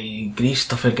 Ay,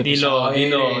 Christopher, qué pesado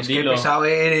eres. Qué pesado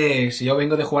eres. Yo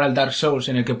vengo de jugar al Dark Souls,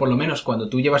 en el que por lo menos cuando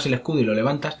tú llevas el escudo y lo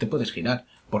levantas, te puedes girar.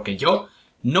 Porque yo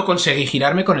no conseguí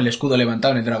girarme con el escudo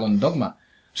levantado en el Dragon Dogma.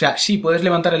 O sea, sí, puedes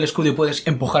levantar el escudo y puedes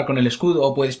empujar con el escudo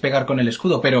o puedes pegar con el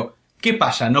escudo, pero ¿qué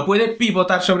pasa? ¿No puede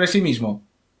pivotar sobre sí mismo?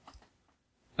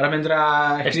 Ahora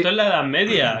vendrá... Esto es la Edad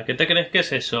Media. ¿Qué te crees que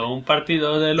es eso? ¿Un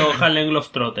partido de los Harlem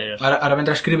Globetrotters? Ahora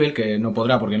vendrá Scribble, que no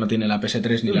podrá porque no tiene la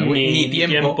PS3 ni la Wii, ni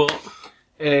tiempo.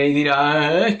 Y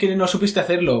dirá, es que no supiste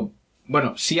hacerlo.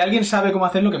 Bueno, si alguien sabe cómo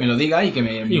hacerlo, que me lo diga y que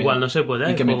Igual no se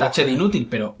puede. y que me tache de inútil,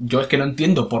 pero yo es que no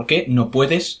entiendo por qué no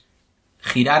puedes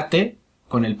girarte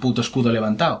con el puto escudo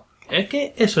levantado. Es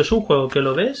que eso es un juego que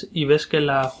lo ves y ves que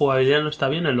la jugabilidad no está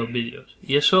bien en los vídeos.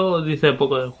 Y eso dice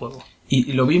poco del juego.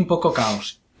 Y lo vi un poco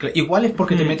caos. Igual es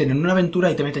porque te meten en una aventura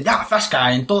y te meten ya,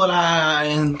 zasca, en toda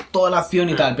la acción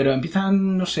y tal, pero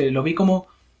empiezan, no sé, lo vi como...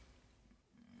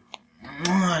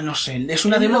 no sé, es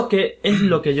una demo... Es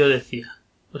lo que yo decía.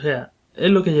 O sea, es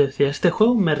lo que yo decía. Este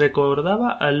juego me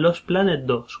recordaba al Lost Planet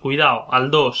 2. Cuidado,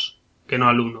 al 2, que no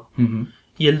al 1. Ujú.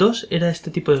 Y el 2 era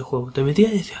este tipo de juego. Te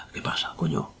metías y decías, ¿qué pasa,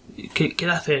 coño? ¿Qué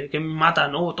hace? ¿Qué me mata?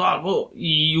 No, todo algo.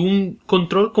 Y un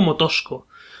control como tosco.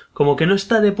 Como que no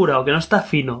está depurado, que no está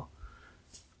fino.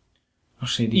 No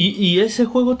sé, tío. Y ese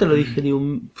juego te lo dije, digo,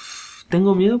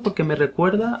 tengo miedo porque me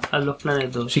recuerda a los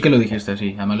Planet 2. Sí que lo dijiste,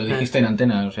 sí. Además lo dijiste en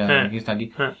antena, o sea, lo dijiste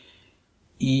aquí.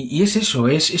 Y es eso,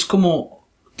 es como...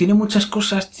 Tiene muchas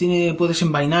cosas, puedes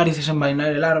envainar y desenvainar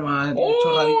el arma, tiene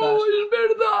chorraditas.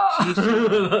 ¡Es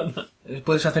verdad! Sí.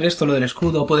 Puedes hacer esto, lo del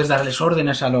escudo, puedes darles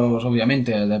órdenes a los,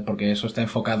 obviamente, porque eso está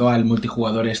enfocado al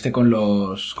multijugador con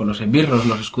los esbirros,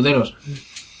 los escuderos.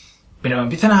 Pero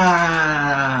empiezan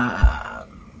a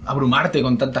abrumarte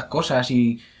con tantas cosas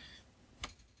y...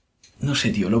 No sé,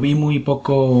 tío, lo vi muy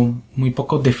poco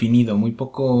definido, muy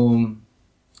poco...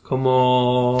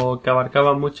 Como que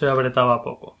abarcaba mucho y apretaba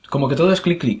poco. Como que todo es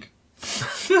clic.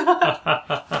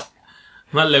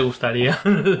 Más le gustaría.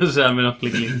 O sea, menos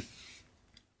clic.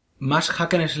 Más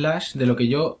hack and slash de lo que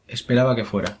yo esperaba que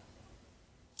fuera.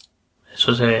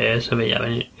 Eso se veía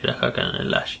venir, que era hack and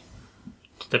slash.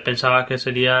 ¿Te pensabas que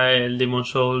sería el Demon's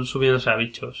Souls subiéndose a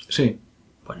bichos? Sí.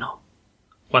 Pues no.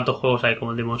 ¿Cuántos juegos hay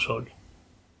como el Demon's Souls?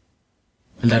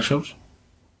 ¿El Dark Souls?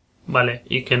 Vale,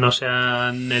 y que no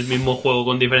sean el mismo juego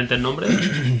con diferentes nombres.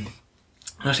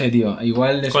 No sé, tío.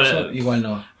 Igual es eso, igual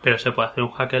no. Pero se puede hacer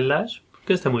un hack and slash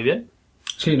que esté muy bien.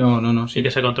 Sí, no. Sí. Y que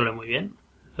se controle muy bien.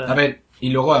 O sea, a ver, y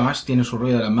luego además tiene su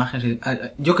ruido de las magias.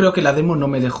 Yo creo que la demo no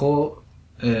me dejó...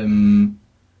 no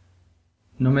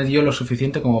me dio lo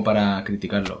suficiente como para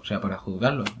criticarlo. O sea, para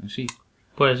juzgarlo en sí.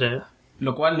 puede ser.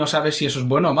 Lo cual no sabes si eso es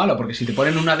bueno o malo, porque si te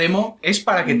ponen una demo es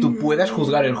para que tú puedas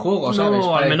juzgar el juego, ¿sabes?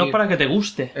 No, para al menos decir, para que te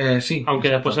guste. Sí. Aunque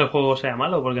exacto. después el juego sea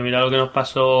malo, porque mira lo que nos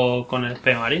pasó con el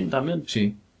P-Marín también.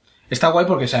 Sí. Está guay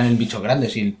porque salen bichos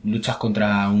grandes y luchas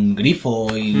contra un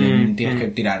grifo y tienes que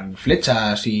tirar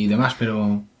flechas y demás,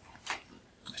 pero...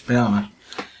 Esperaba más.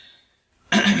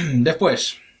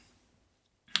 Después...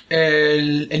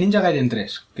 El Ninja Gaiden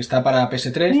 3, que está para PS3...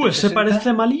 Ese 360,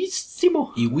 parece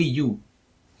malísimo. y Wii U.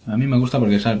 A mí me gusta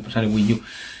porque sale Wii U.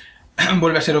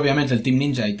 Vuelve a ser obviamente el Team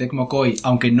Ninja y Tecmo Koei,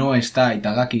 aunque no está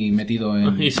Itagaki metido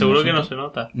en... Y seguro que no se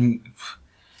nota.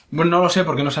 Bueno, no lo sé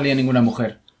porque no salía ninguna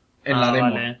mujer en la demo.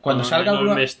 Vale. Cuando Con salga uno...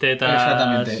 enormes tetas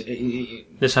Exactamente.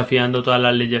 desafiando todas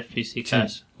las leyes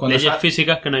físicas. Sí. Cuando Leyes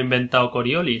físicas que no ha inventado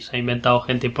Coriolis, ha inventado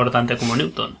gente importante como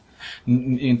Newton.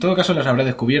 Y en todo caso las habrá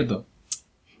descubierto.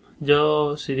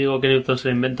 Yo, si digo que Newton se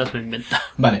lo inventa, se lo inventa.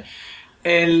 Vale.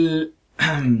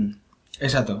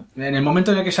 Exacto. En el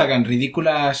momento en el que salgan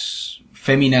ridículas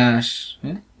féminas,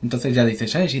 entonces ya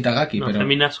dices, es Itagaki, No, pero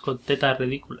féminas con tetas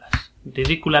ridículas.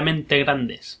 Ridículamente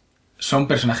grandes. son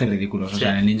personajes ridículos. O Sí.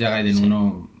 sea, en el Ninja Gaiden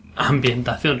 1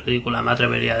 Ambientación ridícula, me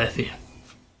atrevería a decir.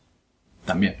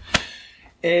 también.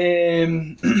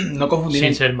 No confundir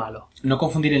Sin ser malo. No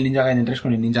confundir el Ninja Gaiden 3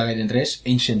 con el Ninja Gaiden 3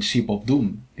 Ancient Ship of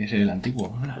Doom, que es el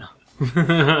antiguo.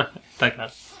 Está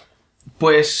claro.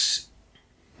 Pues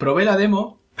probé la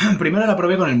demo. Primero la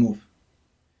probé con el Move.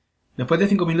 Después de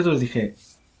 5 minutos dije,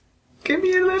 ¿qué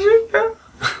mierda es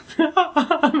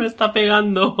esta? Me está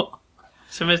pegando.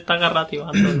 Se me está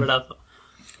agarrativando el brazo.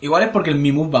 Igual es porque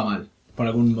mi Move va mal, por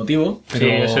algún motivo, pero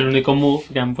Sí, es el único move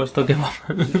que han puesto que va.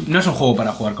 no es un juego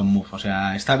para jugar con Move. O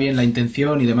sea, está bien la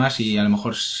intención y demás y a lo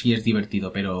mejor sí es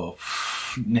divertido, pero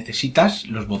necesitas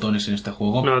los botones en este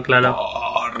juego. No, claro.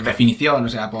 Por definición, o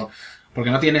sea, porque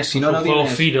no tienes, si no, Un no juego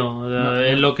tienes... fino,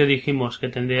 es lo que dijimos, que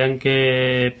tendrían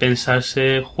que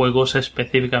pensarse juegos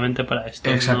específicamente para esto.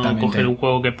 Exactamente. No coger un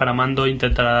juego que es para mando e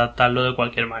intentar adaptarlo de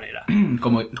cualquier manera.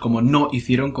 Como no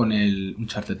hicieron con el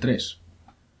Uncharted 3.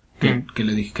 Que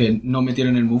le dije que no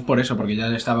metieron el Move por eso, porque ya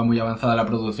estaba muy avanzada la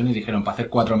producción y dijeron, para hacer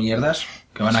 4 mierdas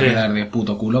que van a Sí. quedar de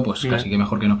puto culo, pues casi que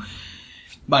mejor que no.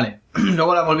 Vale,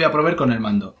 luego la volví a probar con el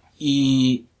mando.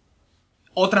 Y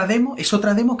otra demo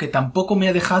que tampoco me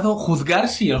ha dejado juzgar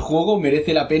si el juego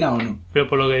merece la pena o no. Pero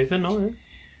por lo que dices, no, ¿eh?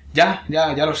 Ya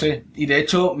lo sé. Y de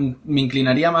hecho me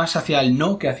inclinaría más hacia el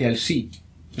no que hacia el sí.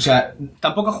 O sea,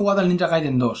 tampoco he jugado al Ninja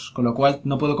Gaiden 2, con lo cual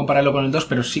no puedo compararlo con el 2,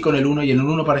 pero sí con el 1, y el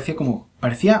 1 parecía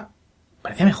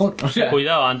mejor. O sea,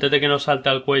 Cuidado, antes de que nos salte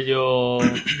al cuello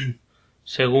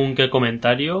según qué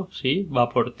comentario, sí, va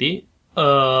por ti.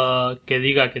 Que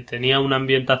diga que tenía una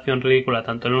ambientación ridícula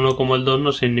tanto el 1 como el 2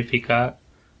 no significa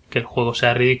que el juego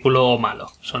sea ridículo o malo.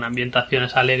 Son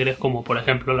ambientaciones alegres como por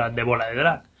ejemplo las de Bola de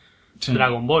Drag. sí.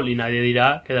 Dragon Ball, y nadie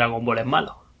dirá que Dragon Ball es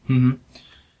malo. Ujú.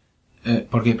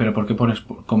 ¿Por qué? ¿Pero por qué pones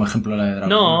como ejemplo la de Dragon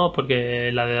Ball? No,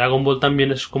 porque la de Dragon Ball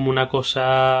también es como una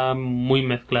cosa muy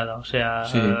mezclada. O sea,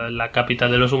 Sí. la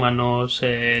capital de los humanos,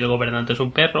 el gobernante es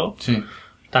un perro. Sí.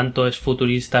 Tanto es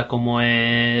futurista como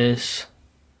es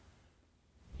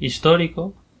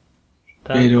histórico.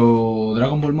 Tal. Pero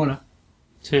Dragon Ball mola.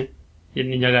 Sí. Y el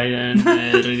Ninja Gaiden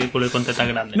es ridículo y con tetas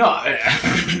grandes. No,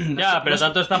 Ya, pero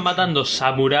tanto están matando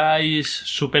samuráis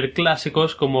super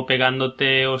clásicos como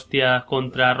pegándote hostias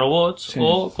contra robots Sí.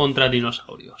 o contra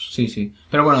dinosaurios. sí.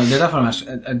 Pero bueno, de todas formas,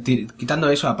 quitando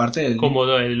eso aparte... Como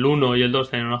el 1 y el 2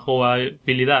 tenían una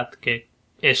jugabilidad que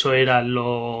eso era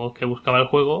lo que buscaba el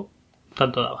juego,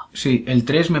 tanto daba. Sí, el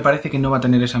 3 me parece que no va a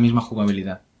tener esa misma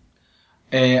jugabilidad.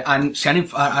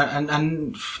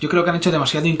 Yo creo que han hecho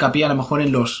demasiado hincapié a lo mejor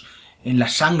en la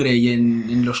sangre y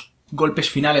en los golpes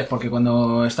finales, porque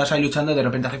cuando estás ahí luchando de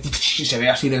repente hace y se ve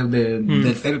así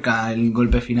de cerca el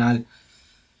golpe final.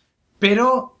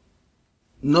 Pero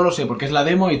no lo sé, porque es la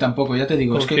demo y tampoco, ya te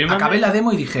digo, es que Confírmame. acabé la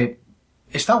demo y dije,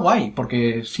 está guay,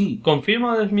 porque sí.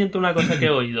 Confirmo o desmiento una cosa que he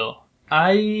oído.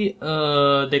 Hay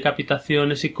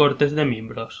decapitaciones y cortes de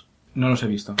miembros. No los he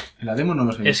visto. En la demo no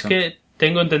los he Es visto. que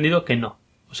tengo entendido que no.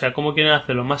 O sea, ¿cómo quieren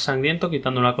hacerlo más sangriento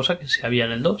quitando una cosa que sí había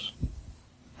en el 2?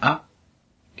 Ah,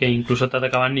 Que incluso te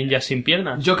atacaban ninjas sin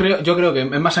piernas. yo creo que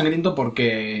es más sangriento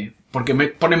porque me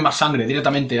ponen más sangre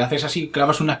directamente. Haces así,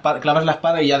 clavas la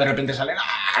espada y ya de repente salen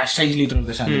 6 litros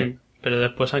de sangre. Pero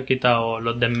después han quitado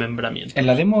los desmembramientos. En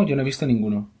la demo yo no he visto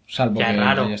ninguno, salvo Ya, que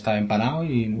raro. ya estaba empanado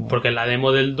y... no- Porque en la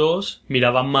demo del 2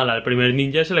 miraban mal al primer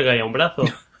ninja y se le caía un brazo.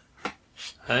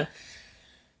 ¿Sabes?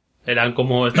 Eran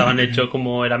como, estaban hechos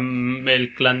como eran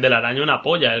el clan de la araña una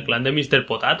polla, el clan de Mr.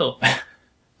 Potato.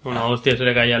 Una hostia se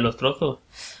le caían los trozos.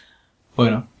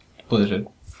 Bueno, puede ser.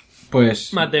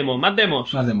 Pues... Más demos. Más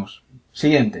demos.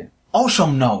 Siguiente.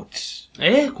 Awesome Notes.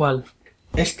 ¿Cuál?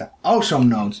 Esta. Awesome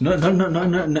Notes. No.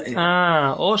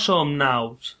 Awesome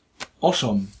Nows.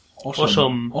 Awesome.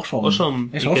 Awesome.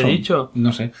 ¿Es ¿Y qué awesome? he dicho?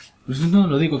 No sé. No,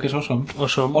 lo digo que es awesome.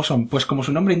 Awesome. Awesome. Pues como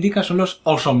su nombre indica, son los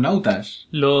Awesome Nautas.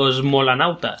 Los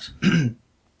molanautas.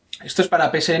 Esto es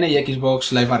para PSN y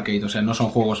Xbox Live Arcade, o sea, no son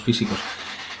juegos físicos.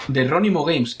 De Ronimo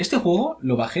Games. Este juego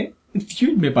lo bajé, tío,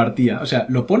 y me partía. O sea,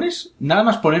 lo pones, nada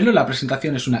más ponerlo, la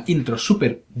presentación es una intro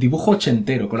súper dibujo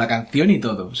ochentero, con la canción y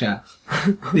todo. O sea,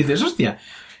 dices, hostia.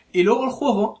 Y luego el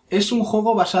juego es un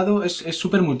juego basado, es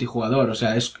súper multijugador. O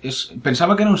sea,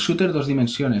 pensaba que era un shooter 2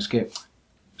 dimensiones, que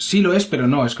sí lo es, pero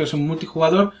no. Es que es un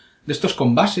multijugador de estos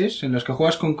con bases, en los que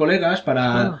juegas con colegas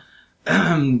para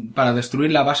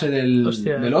destruir la base del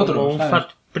otro. Como un ¿sabes? Fat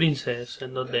Princess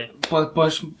en 2D.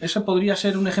 Pues eso podría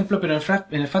ser un ejemplo, pero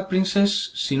en el Fat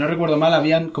Princess, si no recuerdo mal,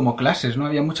 habían como clases, ¿no?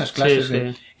 Había muchas clases.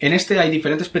 Sí. En este hay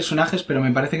diferentes personajes, pero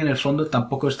me parece que en el fondo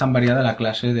tampoco es tan variada la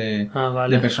clase de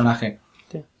personaje.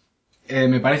 Sí.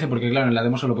 Me parece, porque claro, en la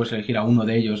demo solo puedes elegir a uno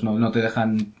de ellos, no te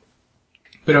dejan...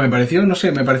 Pero me pareció,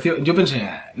 yo pensé,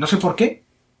 no sé por qué,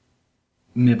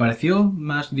 me pareció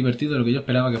más divertido de lo que yo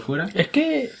esperaba que fuera. Es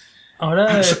que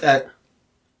ahora...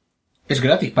 Es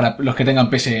gratis para los que tengan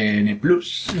PSN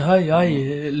Plus.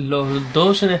 Los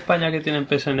dos en España que tienen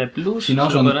PSN Plus Si no,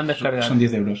 se lo podrán descargar. son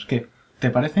 10 euros. ¿Qué? ¿Te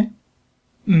parece?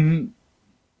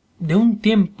 De un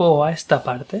tiempo a esta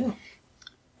parte,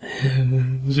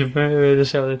 siempre he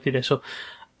deseado decir eso,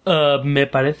 me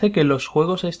parece que los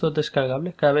juegos estos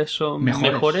descargables cada vez son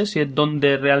mejores y es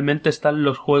donde realmente están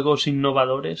los juegos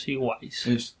innovadores y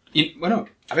guays. Y bueno,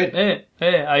 a ver.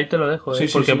 Ahí te lo dejo, Sí,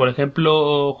 porque sí. por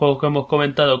ejemplo juegos que hemos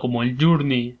comentado como el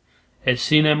Journey, el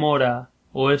Cinemora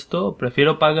o esto,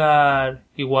 prefiero pagar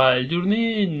igual el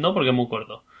Journey, no porque es muy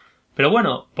corto, pero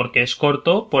bueno, porque es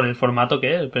corto por el formato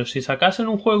que es, pero si sacasen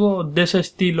un juego de ese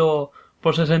estilo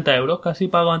por 60 euros, casi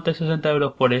pago antes 60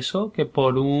 euros por eso que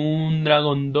por un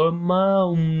Dragon Dogma,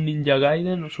 un Ninja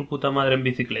Gaiden o su puta madre en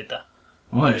bicicleta.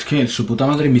 Oh, es que su puta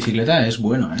madre en bicicleta es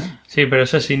bueno, ¿eh? Sí, pero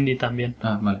eso es indie también.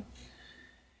 Ah, vale.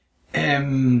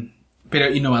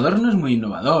 Pero innovador no es muy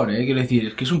innovador, ¿eh? Quiero decir,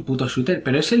 es que es un puto shooter,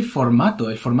 pero es el formato.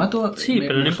 El formato Sí,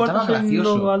 pero no importa ser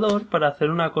innovador para hacer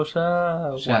una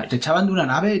cosa O sea, guay. te echaban de una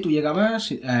nave y tú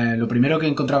llegabas, lo primero que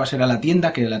encontrabas era la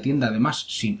tienda, que la tienda además,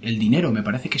 sin el dinero, me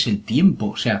parece que es el tiempo.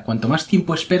 O sea, cuanto más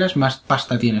tiempo esperas, más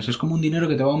pasta tienes. Es como un dinero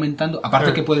que te va aumentando,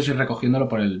 aparte que puedes ir recogiéndolo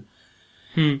por el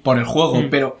juego,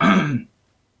 pero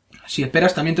si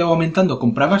esperas también te va aumentando.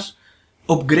 Comprabas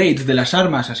upgrades de las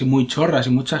armas, así muy chorras y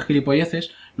muchas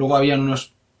gilipolleces. Luego habían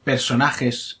unos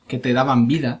personajes que te daban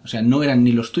vida, o sea, no eran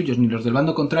ni los tuyos ni los del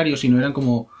bando contrario, sino eran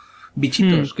como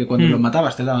bichitos que cuando los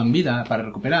matabas te daban vida para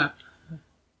recuperar.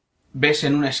 Ves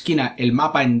en una esquina el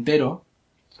mapa entero,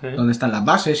 donde están las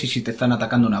bases y si te están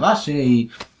atacando una base y...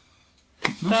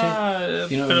 No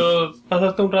sé. Pero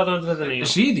pasaste un rato entretenido.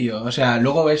 Sí, tío. O sea,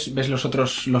 luego ves los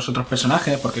otros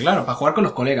personajes, porque claro, para jugar con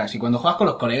los colegas, y cuando juegas con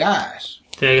los colegas...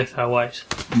 Tiene que estar guays.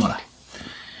 Mola.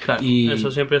 Claro, Y- eso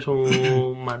siempre es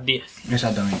un más 10.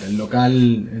 Exactamente. El local,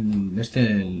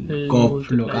 el co-op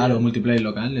multiplayer. local o multiplayer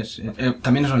local,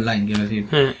 también es online, quiero decir.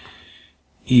 Eh,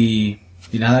 Y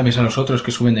Y nada, ves a los otros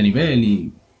que suben de nivel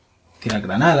y tiran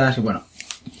granadas y bueno.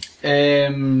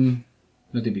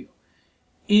 Lo típico.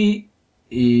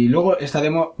 Y luego esta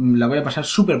demo la voy a pasar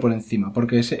súper por encima,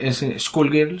 porque es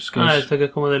Skullgirls, que este que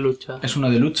es como de lucha. es uno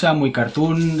de lucha, muy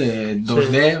cartoon, de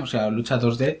 2D, Sí. o sea, lucha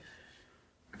 2D.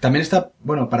 También está,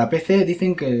 bueno, para PC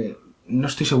dicen que... No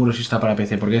estoy seguro si está para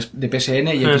PC, porque es de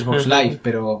PSN y Xbox Live,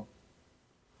 pero...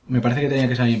 Me parece que tenía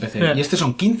que salir en PC. Bien. Y este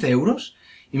son 15 euros,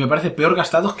 y me parece peor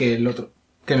gastados que el otro,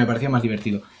 que me parecía más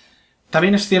divertido.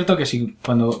 También es cierto que si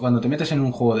cuando te metes en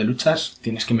un juego de luchas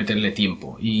tienes que meterle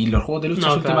tiempo. Y los juegos de luchas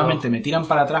No, últimamente claro. me tiran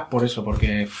para atrás por eso,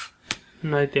 porque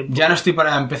No hay tiempo. ya no estoy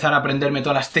para empezar a aprenderme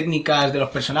todas las técnicas de los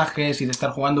personajes y de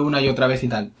estar jugando una y otra vez y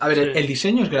tal. A ver, Sí. el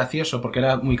diseño es gracioso porque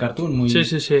era muy cartoon, muy...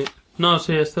 Sí. No,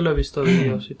 sí, este lo he visto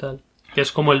vídeos y tal. Que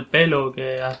es como el pelo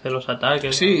que hace los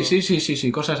ataques. Sí, ¿no?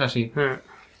 sí, cosas así.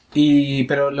 Eh,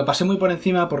 Pero lo pasé muy por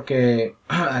encima porque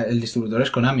el distribuidor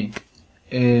es Konami.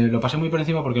 Lo pasé muy por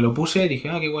encima porque lo puse, dije,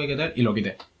 qué guay, qué tal, y lo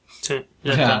quité. Sí,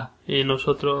 ya O sea- está. Y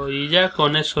nosotros, y ya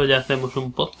con eso ya hacemos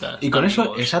un podcast. Y con eso,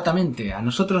 amigos. exactamente, a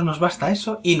nosotros nos basta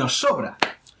eso y nos sobra.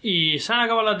 Y se han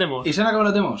acabado las demos. ¿Y se han acabado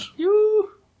las demos? Yuhu.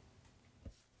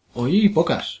 Hoy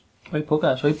pocas. Hoy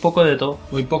pocas, hoy poco de todo.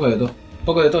 Hoy poco de todo.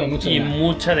 Poco de todo y mucho de Y nada.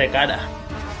 mucha de cara.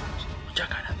 Mucha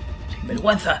cara. Sin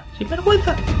vergüenza. Sin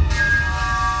vergüenza.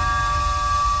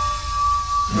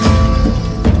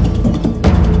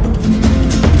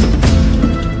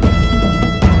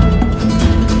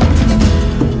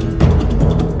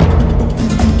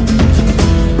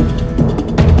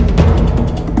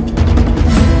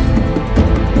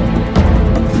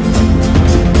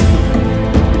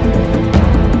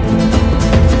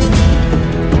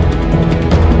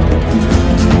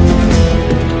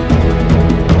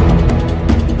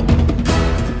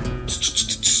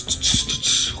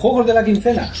 Juegos de la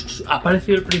quincena. Ha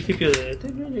aparecido el principio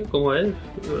de... ¿Cómo es?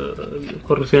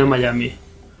 Corrupción en Miami.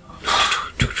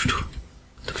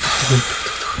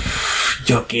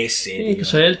 Yo qué sé, Sí, que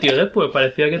soy el tío después.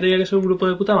 Parecía que tenía que ser un grupo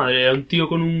de puta madre. Era un tío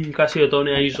con un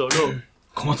Casiotone ahí solo.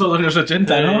 Como todos los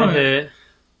 80, ¿no?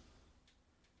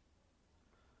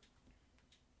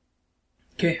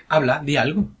 ¿Qué? Habla, di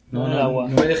algo. No, Dame el agua.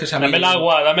 no me dejes a mí. Dame el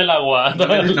agua, dame el agua.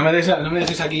 No me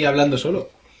dejes aquí hablando solo.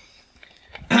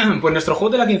 Pues nuestro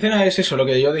juego de la quincena es eso, lo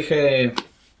que yo dije,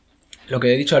 lo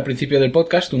que he dicho al principio del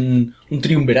podcast, un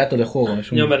triunvirato de juegos. Es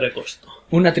Yo me recosto.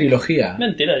 una trilogía.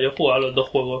 Mentira, yo he jugado a los dos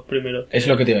juegos primero. Es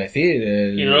lo que te iba a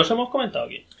decir. Y no los hemos comentado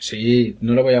aquí. Sí,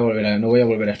 no voy a volver a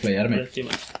Por explayarme.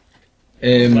 encima.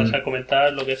 Em, Vas a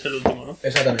comentar lo que es el último, ¿no?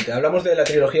 Exactamente. Hablamos de la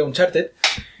trilogía Uncharted,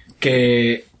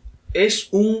 que es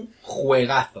un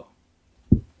juegazo.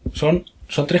 Son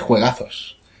 3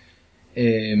 juegazos.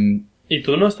 Y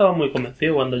tú no estabas muy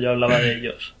convencido cuando yo hablaba de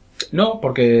ellos. No,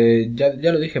 porque ya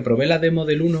lo dije, probé la demo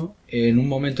del 1 en un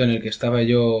momento en el que estaba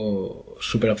yo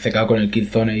súper obcecado con el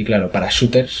Killzone y claro, para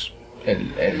shooters,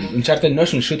 el Uncharted no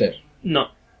es un shooter.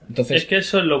 No. Entonces, Es que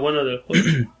eso es lo bueno del juego.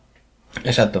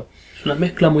 exacto. Es una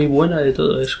mezcla muy buena de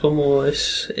todo. Es como...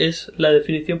 Es la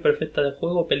definición perfecta de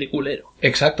juego peliculero.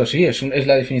 Exacto, sí, es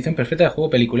la definición perfecta de juego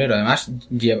peliculero. Además,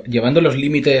 llevando los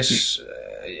límites,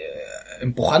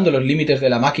 empujando los límites de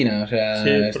la máquina, o sea, Sí,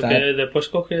 está... porque después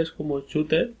coges como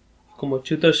shooter. Como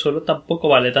shooter solo tampoco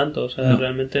vale tanto. O sea, No.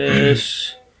 realmente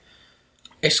es...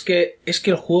 Es que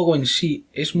el juego en sí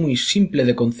es muy simple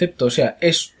de concepto, o sea,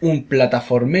 es un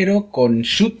plataformero con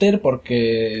shooter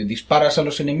porque disparas a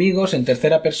los enemigos en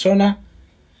tercera persona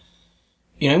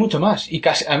y no hay mucho más. Y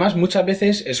casi, además muchas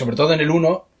veces, sobre todo en el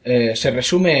 1, se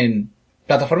resume en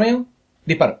plataformeo,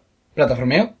 disparo,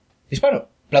 plataformeo, disparo,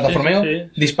 plataformeo,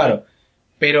 Sí, disparo.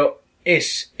 Pero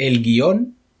es el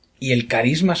guión y el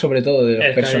carisma sobre todo de los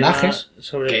el personajes. carisma,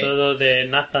 sobre que- todo de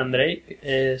Nathan Drake,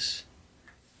 es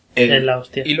la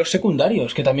hostia. Y los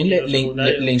secundarios, que también Y le, los le-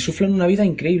 secundarios. le insuflan una vida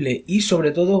increíble. Y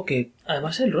sobre todo que...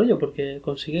 Además el rollo, porque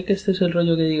consigue que este es el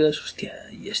rollo que digas, hostia,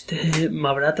 y este me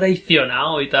habrá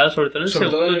traicionado y tal, sobre todo en el Sobre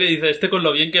segundo todo que dice, este con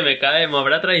lo bien que me cae, me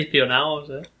habrá traicionado, o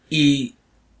sea. Y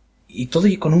todo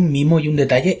y con un mimo y un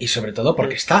detalle. Y sobre todo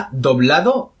porque está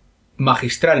doblado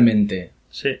magistralmente.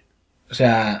 Sí, O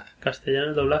sea... castellano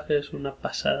el doblaje es una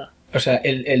pasada. O sea,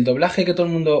 el doblaje que todo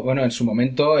el mundo... Bueno, en su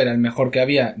momento era el mejor que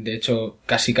había. De hecho,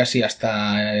 casi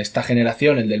hasta esta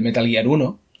generación, el del Metal Gear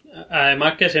 1.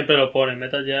 Además que siempre lo ponen,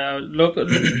 Metal ya lo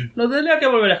tendría que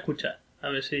volver a escuchar, a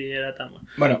ver si era tan bueno.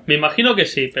 Bueno, Me imagino que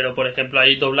sí, pero por ejemplo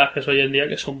hay doblajes hoy en día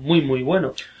que son muy muy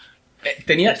buenos.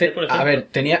 tenía... Por ejemplo. a ver,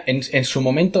 tenía... En su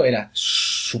momento era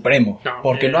supremo. No,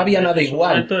 porque no había nada en su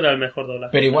igual. momento era el mejor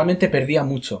doblaje. Pero igualmente perdía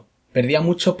mucho. Perdía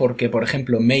mucho porque, por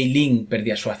ejemplo, Mei Ling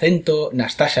perdía su acento,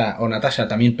 Natasha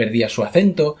también perdía su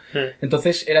acento. Sí.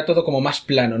 Entonces era todo como más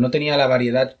plano, no tenía la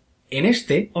variedad En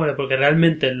este... Hombre, porque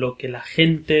realmente lo que la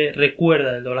gente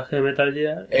recuerda del doblaje de Metal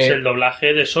Gear es el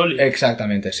doblaje de Solid.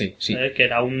 Exactamente, sí. Que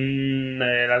era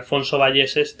el Alfonso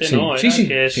Vallés Sí, ¿no? sí, Era, sí,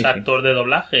 que es sí, actor de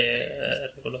doblaje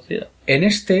reconocido. En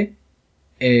este,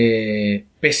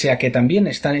 pese a que también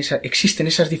existen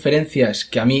esas diferencias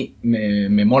que a mí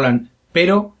me molan,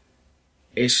 pero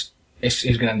es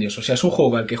grandioso. O sea, es un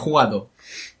juego al que he jugado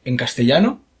en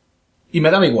castellano y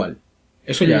me daba igual.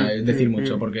 Eso ya es decir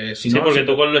mucho, porque si no... Sí, porque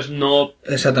tú con los no...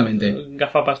 Exactamente.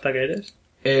 Gafapasta que eres.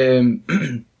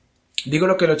 Digo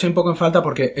lo que lo eché un poco en falta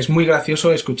porque es muy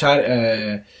gracioso escuchar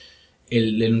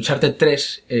el Uncharted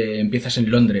 3, empiezas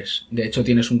en Londres. De hecho,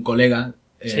 tienes un colega,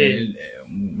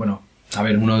 uno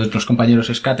de nuestros compañeros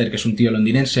es Cater, que es un tío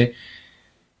londinense,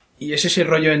 y es ese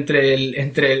rollo entre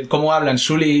el cómo hablan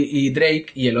Sully y Drake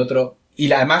y el otro,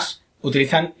 y además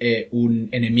utilizan un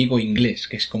enemigo inglés,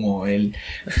 que es como el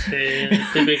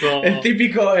típico... el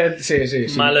típico... sí.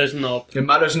 Malo snob. El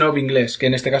malo snob inglés, que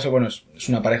en este caso, bueno, es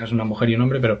una pareja, es una mujer y un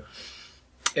hombre, pero...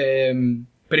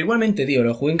 pero igualmente, tío,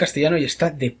 lo jugué en castellano y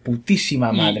está de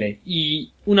putísima madre.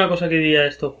 Y una cosa que diría de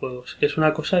estos juegos, que es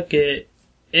una cosa que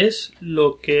es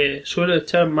lo que suelo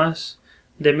echar más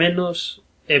de menos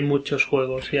en muchos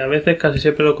juegos, y a veces casi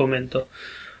siempre lo comento.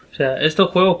 O sea,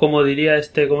 estos juegos, como diría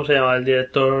 ¿cómo se llama? El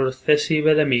director Ceci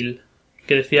Bedemil,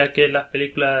 que decía que las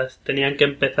películas tenían que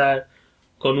empezar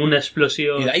con una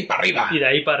explosión... Y de ahí para arriba. Y de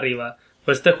ahí para arriba.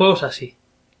 Pues este juego es así.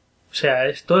 O sea,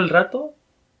 es todo el rato,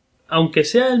 aunque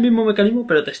sea el mismo mecanismo,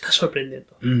 pero te está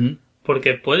sorprendiendo. Uh-huh.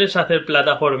 Porque puedes hacer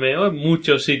plataformeo en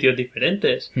muchos sitios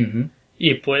diferentes. Uh-huh.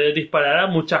 Y puedes disparar a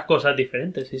muchas cosas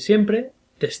diferentes. Y siempre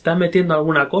te está metiendo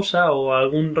alguna cosa o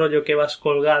algún rollo que vas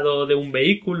colgado de un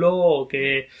vehículo o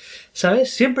que...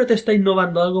 ¿Sabes? Siempre te está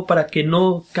innovando algo para que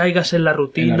no caigas en la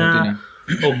rutina.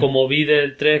 O como vi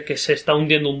del 3 que se está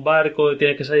hundiendo un barco y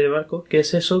tiene que salir del barco. Que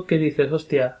es eso que dices,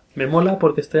 hostia, me mola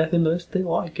porque estoy haciendo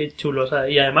 ¡ay, qué chulo!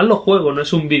 ¿Sabes? Y además lo juego, no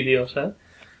es un vídeo, ¿sabes?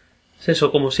 Es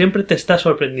eso, como siempre te está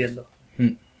sorprendiendo.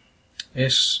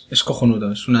 Es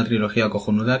cojonudo, es una trilogía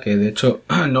cojonuda que de hecho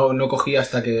no cogí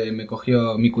hasta que me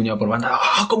cogió mi cuñado por banda.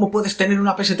 ¡Ah! ¿Cómo puedes tener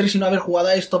una PS3 y no haber jugado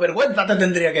a esto? ¡Vergüenza te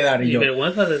tendría que dar! Y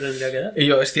vergüenza te tendría que dar. Y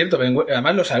yo, es cierto,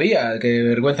 además lo sabía, que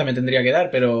vergüenza me tendría que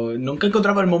dar, pero nunca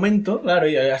encontraba el momento, claro,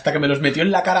 y hasta que me los metió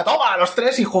en la cara, ¡toma, a los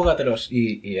 3 y júgatelos!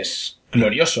 Y es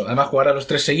glorioso, además jugar a los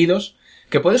 3 seguidos,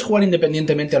 que puedes jugar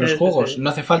independientemente a los juegos, no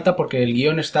hace falta porque el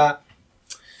guión está...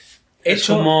 Es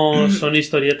como son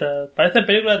historietas, parecen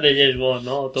películas de James Bond,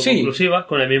 ¿no? Autoconclusivas,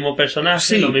 con el mismo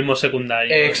personaje, los mismos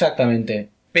secundarios. Exactamente.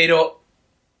 Pero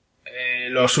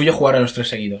lo suyo es jugar a los 3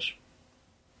 seguidos.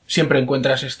 Siempre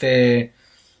encuentras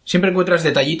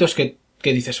detallitos que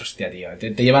dices, hostia, tío,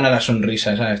 te llevan a la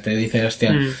sonrisa, ¿sabes? Te dices,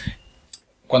 hostia...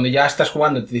 Cuando ya estás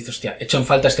jugando te dices, hostia, he hecho en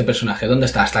falta este personaje, ¿dónde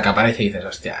está? Hasta que aparece y dices,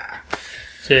 hostia...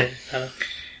 Sí, claro.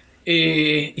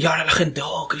 Y ahora la gente,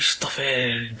 oh,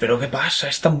 Christopher, ¿pero qué pasa?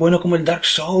 ¿Es tan bueno como el Dark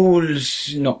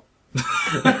Souls? No.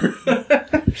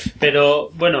 Pero,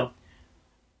 bueno,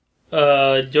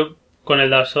 yo con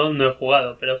el Dark Souls no he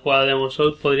jugado, pero he jugado a Demon's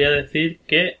Souls. Podría decir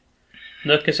que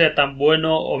no es que sea tan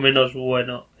bueno o menos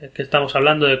bueno, es que estamos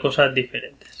hablando de cosas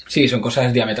diferentes. Sí, son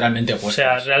cosas diametralmente opuestas. O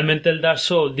sea, realmente el Dark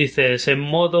Souls, dices, en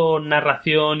modo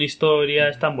narración, historia,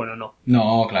 es tan bueno, no.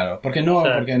 No, claro, porque no,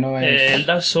 porque no es... El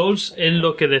Dark Souls es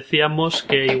lo que decíamos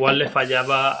que igual le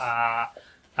fallaba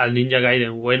al Ninja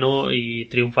Gaiden bueno y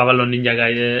triunfaban los Ninja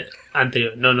Gaiden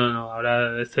anteriores. No,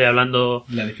 ahora estoy hablando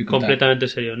completamente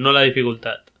serio. No la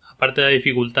dificultad. Aparte de la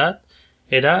dificultad,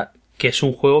 era que es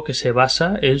un juego que se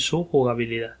basa en su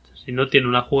jugabilidad. Si no tiene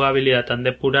una jugabilidad tan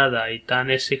depurada y tan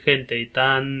exigente y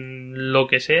tan lo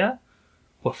que sea,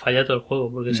 pues falla todo el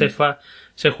juego. Porque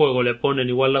ese juego le ponen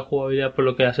igual la jugabilidad por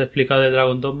lo que has explicado de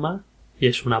Dragon Dogma y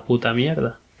es una puta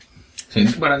mierda. Sí.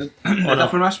 Bueno, de todas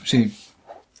formas, sí.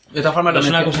 De todas formas, no es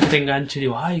una cosa que te enganche y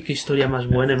digo, ay, qué historia más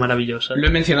buena y maravillosa. Lo he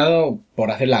mencionado por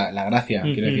hacer la gracia,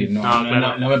 quiero decir,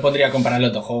 no me pondría a comparar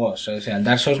los dos juegos. O sea, el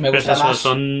Dark Souls me gusta más...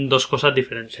 Son dos cosas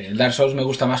diferentes. Sí, el Dark Souls me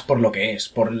gusta más por lo que es,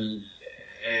 por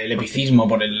el epicismo,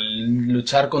 por el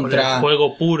luchar contra... Por el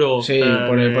juego puro. Sí,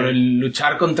 por el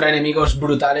luchar contra enemigos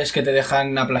brutales que te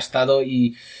dejan aplastado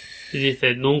y... Y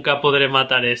dices, nunca podré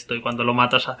matar esto. Y cuando lo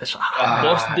matas haces,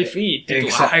 boss defeat.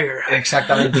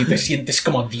 Exactamente, y te sientes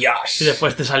como Dios. Y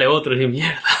después te sale otro y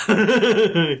mierda.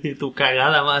 Y tu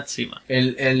cagada máxima.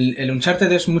 El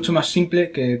Uncharted es mucho más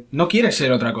simple, que no quiere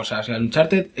ser otra cosa. O sea, el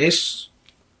Uncharted es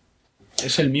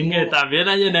el mismo... Que también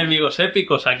hay enemigos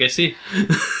épicos, ¿a que sí?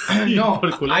 No,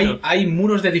 hay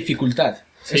muros de dificultad.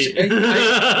 Sí.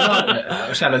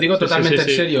 O sea, lo digo totalmente en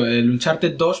serio. El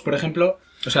Uncharted 2, por ejemplo...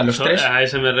 O sea, los 3... A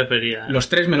ese me refería. Los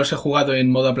 3 me los he jugado en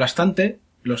modo aplastante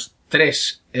los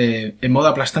 3 en modo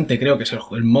aplastante creo que es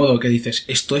el modo que dices,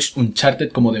 esto es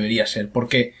Uncharted como debería ser,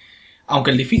 porque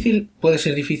aunque el difícil puede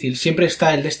ser difícil, siempre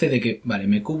está el de que, vale,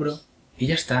 me cubro y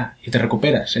ya está, y te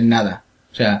recuperas en nada.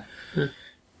 O sea,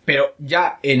 pero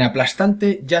ya en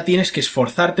aplastante ya tienes que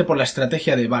esforzarte por la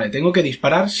estrategia de, vale, tengo que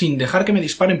disparar sin dejar que me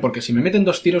disparen, porque si me meten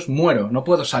 2 tiros muero, no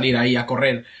puedo salir ahí a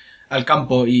correr al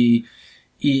campo y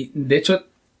de hecho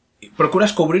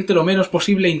procuras cubrirte lo menos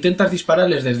posible, intentas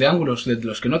dispararles desde ángulos de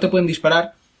los que no te pueden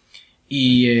disparar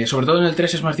y sobre todo en el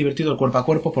 3 es más divertido el cuerpo a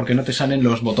cuerpo porque no te salen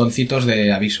los botoncitos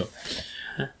de aviso.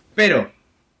 Pero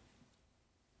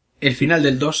el final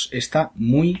del 2 está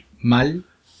muy mal.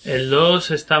 El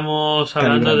 2 estamos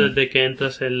hablando Calibrado. desde que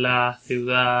entras en la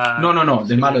ciudad... No,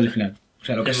 del malo del final. O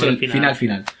sea, lo que Del es el malo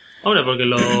final. Hombre, porque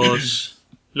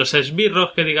los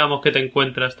esbirros que digamos que te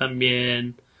encuentras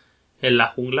también en la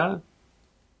jungla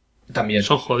También.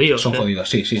 son jodidos. Son jodidos,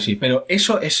 sí. Pero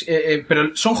eso es...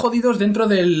 pero son jodidos dentro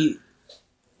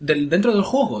dentro del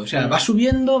juego. O sea, va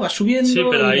subiendo... Sí,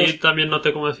 pero y ahí también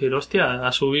noté como decir, hostia,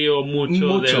 ha subido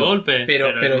mucho de golpe. Pero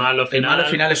el malo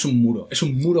final... es un muro. Es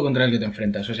un muro contra el que te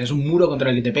enfrentas. O sea, es un muro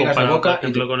contra el que te pegas de comparado, boca. por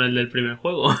ejemplo, con el del primer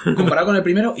juego. Comparado con el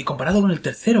primero y comparado con el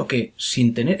tercero, que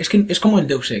sin tener... Es que es como el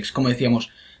Deus Ex, como decíamos.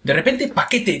 De repente, ¿pa'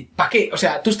 qué? O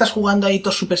sea, tú estás jugando ahí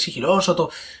todo súper sigiloso, todo,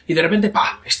 y de repente,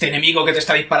 este enemigo que te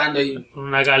está disparando y...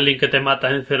 Una Gatling que te mata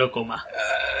en 0,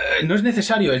 no es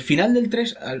necesario. El final del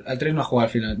 3... Al 3 no ha jugado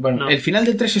al final. Bueno, No. El final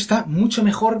del 3 está mucho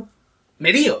mejor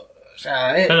medido. O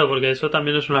sea, Claro, porque eso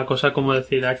también es una cosa como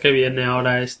decir, ¿a qué viene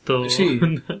ahora esto? Sí,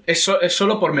 es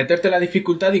solo por meterte la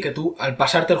dificultad y que tú al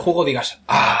pasarte el juego digas,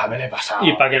 me lo he pasado.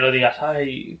 Y para que no digas,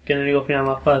 ay, qué enemigo final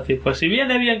más fácil. Pues si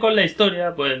viene bien con la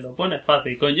historia, pues lo pones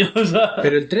fácil, coño. O sea,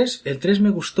 Pero el 3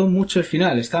 me gustó mucho el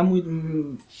final, está muy...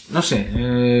 no sé,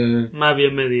 más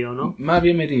bien medido, ¿no? más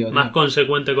bien medido. Más ¿no?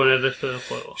 consecuente con el resto del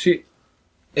juego. Sí.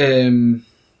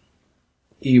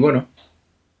 Y bueno,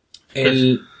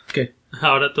 ¿qué?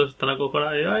 Ahora todos están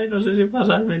acojonados y, ay, no sé si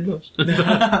pasármelos.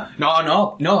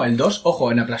 No, el 2,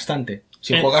 ojo, en aplastante.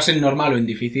 Si juegas en normal o en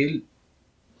difícil,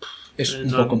 es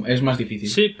es más difícil.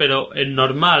 Sí, pero en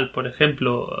normal, por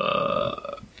ejemplo,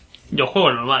 yo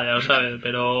juego en normal, ya lo sabes,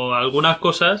 pero algunas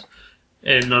cosas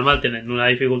en normal tienen una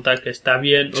dificultad que está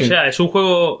bien. Sí. O sea, es un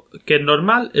juego que en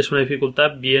normal es una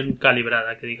dificultad bien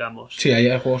calibrada, que digamos. Sí, hay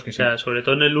juegos que O sea, sobre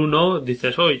todo en el 1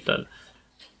 dices, y tal.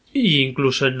 Y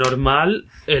incluso en normal,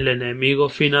 el enemigo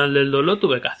final del 2 lo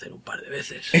tuve que hacer un par de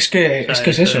veces. Es que O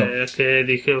sea, es eso. Es que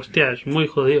dije, hostia, es muy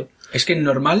jodido. Es que en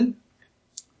normal...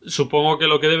 Supongo que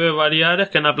lo que debe variar es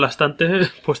que en aplastante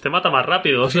pues te mata más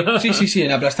rápido. O sea, Sí,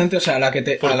 en aplastante, o sea, a la que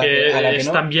te... porque a la que es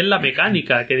no. también la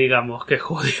mecánica que digamos, que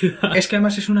jodida. Es que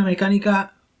además es una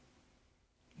mecánica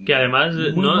Que además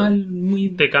muy no mal, muy...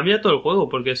 te cambia todo el juego,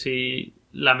 porque si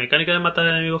la mecánica de matar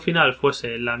al enemigo final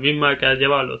fuese la misma que has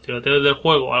llevado los tiroteos del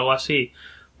juego o algo así,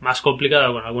 más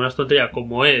complicada con algunas tonterías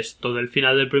como es todo el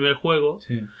final del primer juego,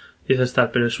 Sí. dices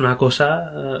tal, pero es una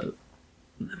cosa,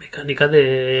 una mecánica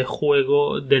de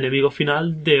juego, de enemigo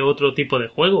final de otro tipo de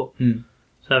juego,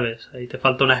 ¿sabes? Ahí te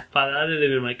falta una espada de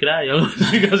Devil May Cry o algo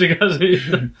así, casi.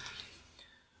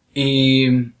 Y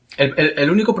el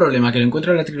único problema que le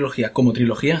encuentro a la trilogía, como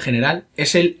trilogía en general,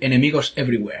 es el enemigos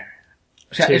everywhere.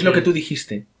 O sea, Sí, es lo sí. que tú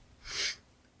dijiste.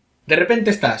 De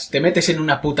repente te metes en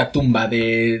una puta tumba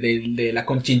de la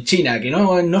Conchinchina que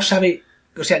no sabe...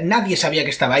 O sea, nadie sabía que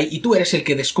estaba ahí y tú eres el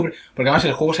que descubre... Porque además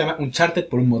el juego se llama Uncharted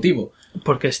por un motivo.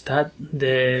 Porque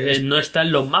no está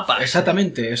en los mapas.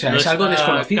 Exactamente, o sea, No es algo está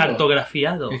desconocido.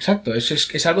 cartografiado. Exacto,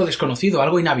 es algo desconocido,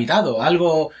 algo inhabitado,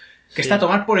 algo que Sí. está a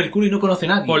tomar por el culo y no conoce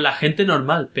nadie. Por la gente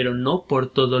normal, pero no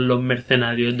por todos los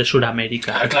mercenarios de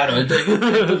Sudamérica. Claro,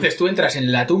 entonces tú entras en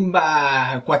la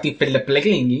tumba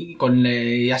Quatifelplegling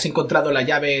y has encontrado la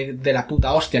llave de la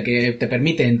puta hostia que te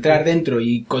permite entrar dentro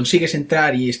y consigues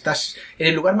entrar y estás en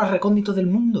el lugar más recóndito del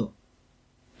mundo.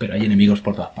 Pero hay enemigos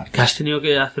por todas partes. Que has tenido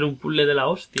que hacer un puzzle de la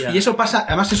hostia. Y eso pasa,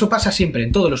 además eso pasa siempre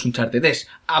en todos los Uncharted, es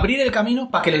abrir el camino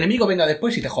para que el enemigo venga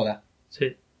después y te joda.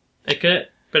 Sí. Es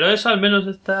que... Pero eso al menos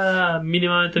está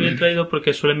mínimamente bien traído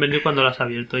porque suelen venir cuando lo has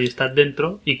abierto y estás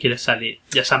dentro y quieres salir.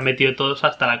 Ya se han metido todos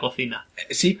hasta la cocina.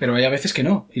 Sí, pero hay a veces que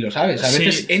no, y lo sabes. A Sí,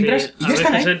 veces entras y a ya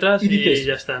están veces ahí, entras y dices, y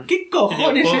ya están. ¿qué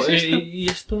cojones Y digo, es esto? Y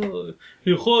esto...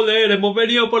 Y joder, hemos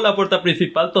venido por la puerta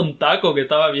principal tontaco que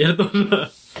estaba abierto.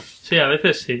 Sí, a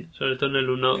veces sí, sobre todo en el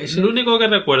 1. Lo único que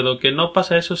recuerdo que no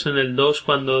pasa eso es en el 2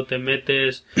 cuando te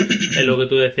metes en lo que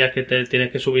tú decías que te tienes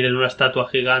que subir en una estatua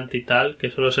gigante y tal,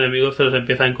 que son los enemigos que los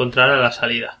empiezas a encontrar a la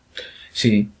salida.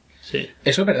 Sí. Sí.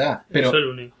 Eso es verdad, pero, Eso es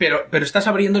lo único. pero estás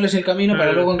abriéndoles el camino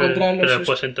para luego encontrarlos. Pero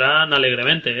pues entran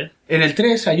alegremente, ¿eh? En el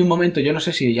 3 hay un momento, yo no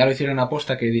sé si ya lo hicieron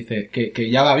aposta, que dice que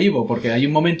ya va vivo, porque hay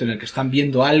un momento en el que están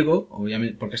viendo algo,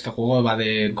 obviamente, porque este juego va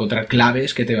de encontrar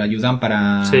claves que te ayudan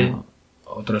para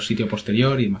otro sitio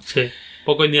posterior y demás. Sí,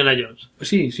 poco Indiana Jones.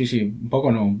 Sí, un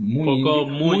poco no,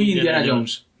 muy Indiana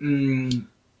Jones.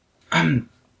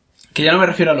 Que ya no me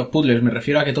refiero a los puzzles, me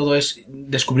refiero a que todo es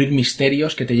descubrir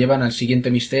misterios que te llevan al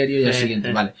siguiente misterio y al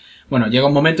siguiente. Vale. Bueno, llega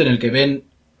un momento en el que ven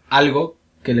algo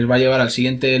que les va a llevar al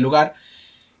siguiente lugar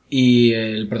y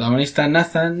el protagonista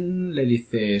Nathan le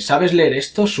dice, ¿sabes leer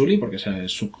esto, Sully? Porque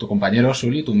es tu compañero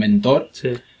Sully, tu mentor.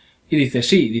 Sí. Y dice,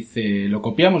 sí, dice, ¿lo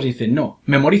copiamos? Y dice, no,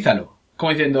 memorízalo.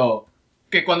 Como diciendo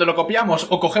que cuando lo copiamos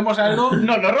o cogemos algo,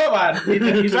 nos lo roban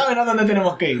y saben a dónde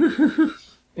tenemos que ir.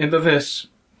 Entonces...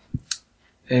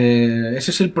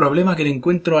 ese es el problema que le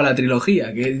encuentro a la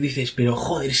trilogía, que dices, pero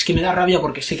joder, es que me da rabia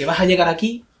porque sé que vas a llegar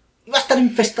aquí y va a estar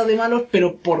infestado de malos,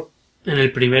 pero por... En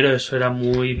el primero eso era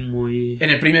muy En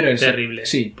el primero es terrible,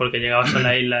 sí. Porque llegabas a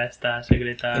la isla esta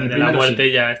secreta de la muerte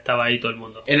y ya estaba ahí todo el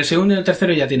mundo. En el segundo y el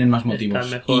tercero ya tienen más motivos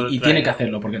y y tiene que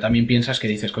hacerlo, porque también piensas que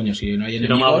dices, coño, si no hay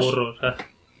enemigos... No me aburro, o sea.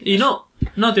 Y no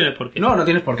tienes por qué. No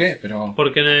tienes por qué, pero...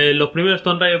 Porque en los primeros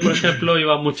Tomb Raider, por ejemplo,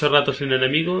 iba mucho rato sin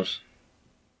enemigos.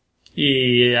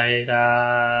 Y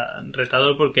era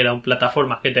retador porque eran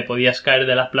plataformas que te podías caer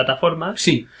de las plataformas.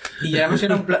 Sí, y además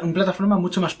era un plataforma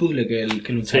mucho más puzzle que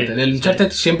el Uncharted. El Uncharted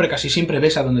casi siempre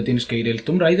ves a dónde tienes que ir. El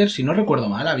Tomb Raider, si no recuerdo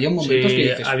mal, había momentos que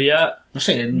dices...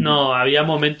 había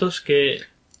momentos que...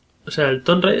 O sea, el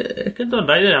Tomb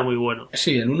Raider era muy bueno.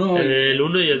 Sí, el 1... El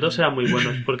 1 y el 2 eran muy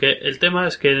buenos. Porque el tema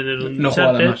es que en el Uncharted no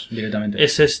jugaba más directamente.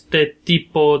 Es este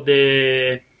tipo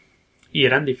de... Y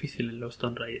eran difíciles los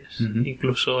Tomb Raiders.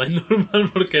 Incluso en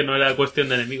normal porque no era cuestión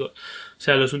de enemigos. O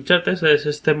sea, los Uncharted es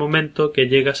este momento que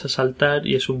llegas a saltar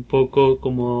y es un poco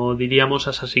como diríamos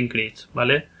Assassin's Creed,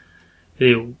 ¿vale?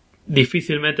 Digo,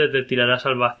 difícilmente te tirarás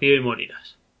al vacío y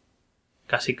morirás.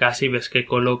 Casi ves que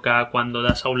cuando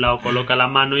das a un lado coloca la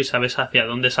mano y sabes hacia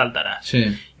dónde saltarás. Sí.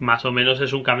 Más o menos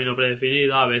es un camino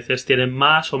predefinido, a veces tienen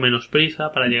más o menos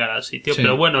prisa para llegar al sitio, sí.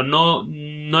 Pero bueno,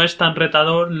 no es tan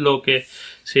retador lo que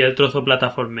si el trozo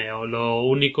plataformeo. Lo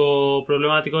único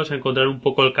problemático es encontrar un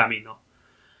poco el camino.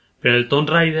 Pero el Tomb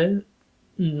Raider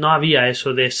no había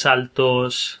eso de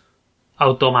saltos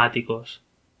automáticos,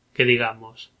 que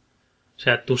digamos. O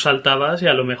sea, tú saltabas y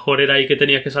a lo mejor era ahí que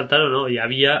tenías que saltar o no. Y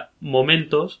había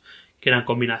momentos que eran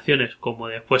combinaciones, como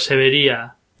después se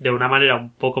vería de una manera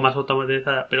un poco más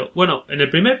automatizada. Pero bueno, en el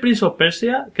primer Prince of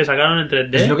Persia que sacaron en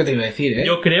 3D... Es lo que te iba a decir, ¿eh?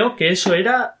 Yo creo que eso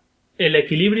era el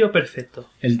equilibrio perfecto.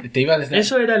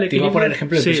 Eso era el equilibrio. Te iba a poner el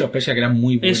ejemplo del Prince of Persia, que era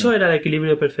muy bueno. Eso era el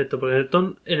equilibrio perfecto, porque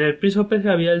en el Prince of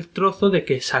Persia había el trozo de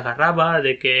que se agarraba,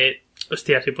 de que,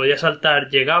 hostia, si podía saltar,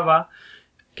 llegaba...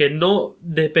 que no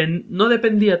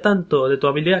dependía tanto de tu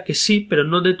habilidad, que sí, pero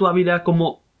no de tu habilidad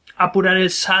como apurar el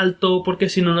salto, porque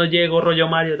si no llego, rollo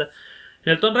Mario, tal.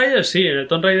 En el Tomb Raider sí, en el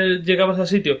Tomb Raider llegabas a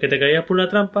sitios que te caías por una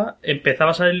trampa,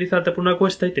 empezabas a deslizarte por una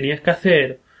cuesta y tenías que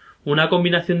hacer una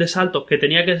combinación de saltos que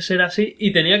tenía que ser así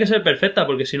y tenía que ser perfecta,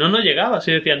 porque si no llegabas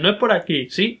y decías, no es por aquí,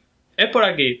 sí, es por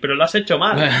aquí, pero lo has hecho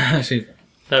mal. Sí.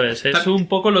 ¿Sabes? Es un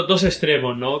poco los dos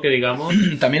extremos, ¿no? Que digamos.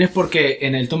 También es porque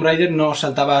en el Tomb Raider no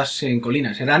saltabas en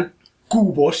colinas, eran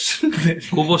cubos.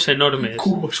 Cubos enormes.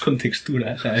 Cubos con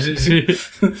textura, ¿sabes? Sí.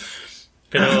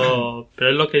 Pero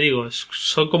es lo que digo,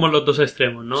 son como los dos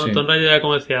extremos, ¿no? Sí. Tomb Raider era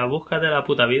como decía, búscate la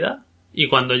puta vida y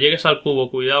cuando llegues al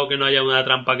cubo, cuidado que no haya una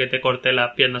trampa que te corte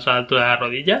las piernas a la altura de las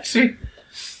rodillas. Sí.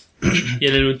 Y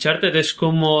en el Uncharted es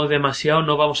como demasiado,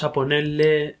 no vamos a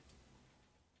ponerle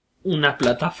unas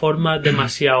plataformas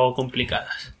demasiado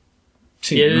complicadas.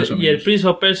 Sí, y el Prince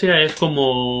of Persia es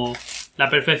como la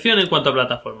perfección en cuanto a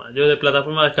plataformas. Yo de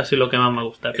plataformas es casi lo que más me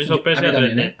gusta. El Prince of Persia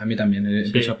a mí también.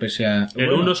 El Prince of Persia...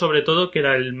 El 1 sobre todo, que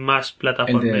era el más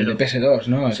plataformero. El de PS2,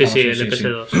 ¿no? Sí, el de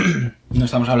PS2. Sí. No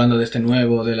estamos hablando de este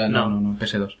nuevo, de la... No,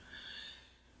 PS2.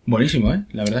 Buenísimo, ¿eh?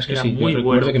 La verdad es que era sí. Muy Yo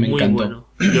bueno, que me encantó.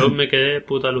 Bueno. Yo me quedé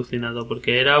puto alucinado,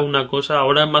 porque era una cosa...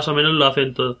 Ahora más o menos lo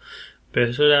hacen todo. Pero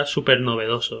eso era súper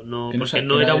novedoso, ¿no? Porque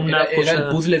no era una cosa... Era el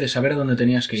puzzle de saber dónde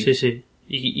tenías que ir. Sí.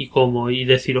 Y cómo, y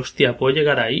decir, hostia, puedo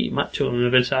llegar ahí, macho. Me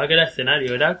pensaba que era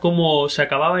escenario. Era como, se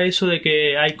acababa eso de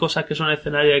que hay cosas que son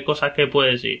escenario y hay cosas que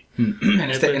puedes ir. En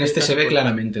este se ve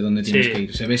claramente dónde tienes que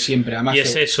ir. Se ve siempre, además. Y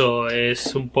es eso,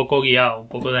 es un poco guiado, un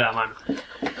poco de la mano.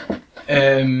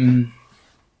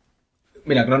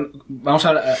 Mira, vamos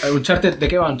a Uncharted. ¿De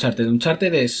qué va Uncharted?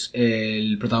 Uncharted es...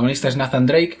 el protagonista es Nathan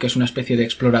Drake, que es una especie de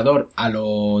explorador a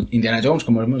lo Indiana Jones,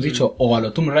 como hemos dicho, o a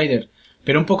lo Tomb Raider,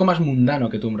 pero un poco más mundano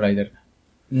que Tomb Raider.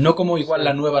 No como igual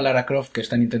la nueva Lara Croft que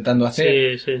están intentando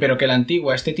hacer, Sí. pero que la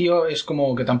antigua, este tío es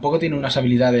como que tampoco tiene unas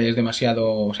habilidades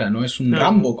demasiado, o sea, no es un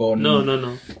Rambo con... No.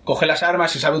 Coge las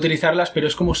armas y sabe utilizarlas, pero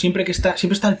es como siempre está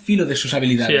al filo de sus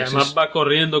habilidades. Sí, además va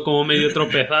corriendo como medio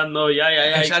tropezando y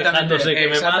quejándose que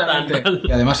me matan.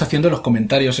 Y además haciendo los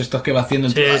comentarios estos que va haciendo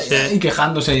Sí. y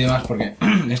quejándose y demás, porque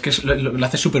es que lo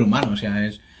hace súper humano, o sea,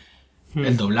 es...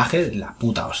 El doblaje, la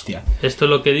puta hostia. Esto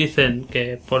es lo que dicen,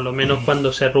 que por lo menos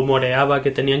cuando se rumoreaba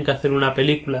que tenían que hacer una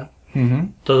película,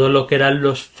 todo lo que eran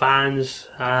los fans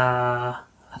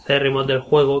acérrimos del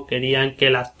juego querían que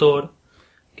el actor,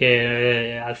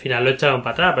 que al final lo echaron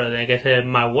para atrás, pero tiene que ser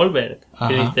Mark Wahlberg.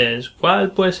 Que dices,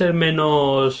 ¿cuál puede ser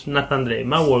menos Nathan Drake?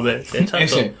 Mark Wahlberg, exacto.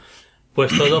 Ese.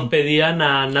 Pues todos pedían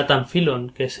a Nathan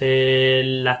Fillion, que es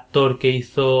el actor que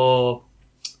hizo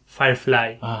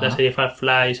Firefly, la serie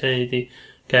Firefly, Serenity,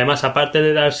 que además aparte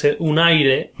de darse un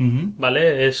aire,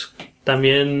 ¿vale? Es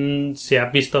también, si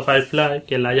has visto Firefly,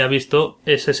 quien la haya visto,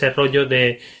 es ese rollo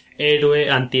de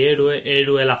héroe, antihéroe,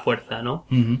 héroe a la fuerza, ¿no?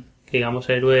 Que digamos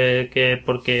héroe que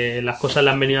porque las cosas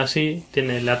le han venido así,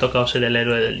 le ha tocado ser el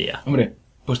héroe del día. Hombre,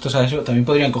 puestos a eso, también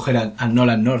podrían coger a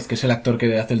Nolan North, que es el actor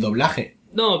que hace el doblaje.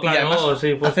 No, claro, y además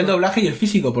sí. Pues, hace el doblaje y el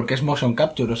físico, porque es motion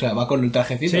capture, o sea, va con el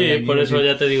trajecito. Sí, y por eso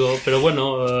ya te digo, pero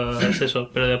bueno, es eso.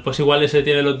 Pero después igual ese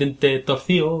tiene los dientes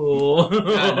torcidos o...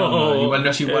 No, igual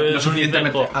no es igual, no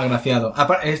suficientemente agraciado.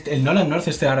 El Nolan North,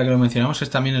 ahora que lo mencionamos, es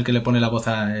también el que le pone la voz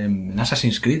en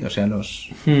Assassin's Creed, o sea, los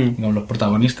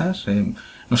protagonistas.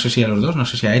 No sé si a los dos, no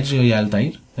sé si a Ezio y a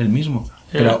Altair, el mismo.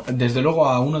 Pero desde luego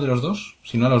a uno de los dos,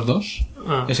 si no a los dos,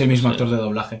 es el mismo actor de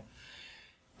doblaje.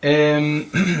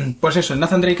 Pues eso,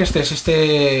 Nathan Drake es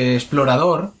este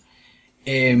explorador.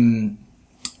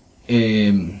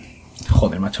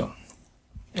 Joder, macho.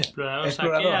 Explorador.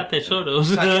 Saquea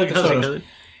tesoros.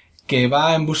 Que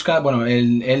va en busca, bueno,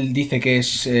 él dice que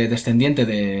es descendiente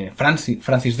de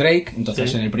Francis Drake,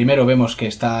 entonces en el primero vemos que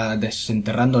está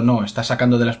desenterrando, está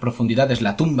sacando de las profundidades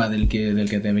la tumba del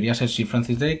que debería ser Sir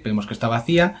Francis Drake, vemos que está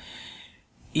vacía.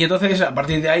 Y entonces, a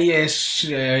partir de ahí es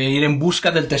ir en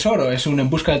busca del tesoro. Es un en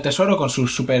busca del tesoro con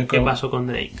sus super... ¿Qué pasó con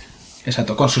Drake?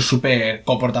 Exacto, con sus super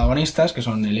coprotagonistas, que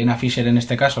son Elena Fisher en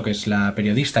este caso, que es la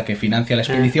periodista que financia la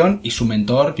expedición, y su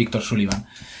mentor, Victor Sullivan.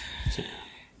 Sí.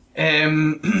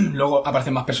 Luego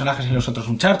aparecen más personajes en los otros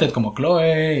Uncharted, como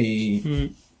Chloe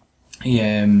y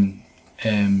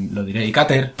lo diré, y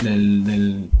Cutter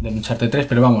del Uncharted 3,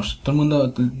 pero vamos, todo el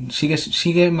mundo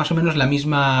sigue más o menos la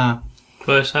misma...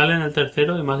 Pues sale en el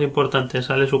tercero y más importante,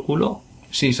 ¿sale su culo?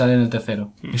 Sí, sale en el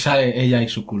tercero. Y sale ella y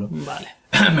su culo. Vale.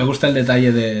 Me gusta el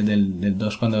detalle del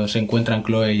 2 cuando se encuentran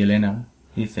Chloe y Elena.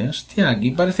 Y dice, hostia,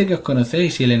 aquí parece que os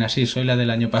conocéis. Y Elena, sí, soy la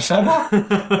del año pasado.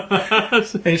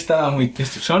 Estaba muy...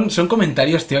 Son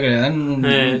comentarios, tío, que le dan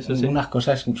unas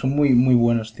cosas. Son muy, muy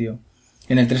buenos, tío.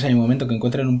 En el 3 hay un momento que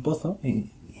encuentran un pozo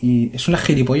y es una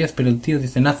gilipollez, pero el tío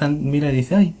dice, Nathan mira y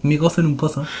dice, ay, mi gozo en un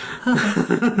pozo.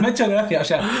 Me ha hecho gracia, o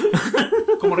sea,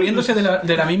 como riéndose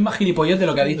de la misma gilipollez de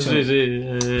lo que ha dicho. Sí.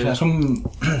 O sea, son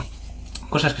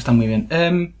cosas que están muy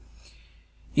bien.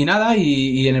 Y nada,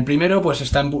 y en el primero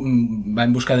pues va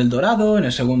en busca del dorado, en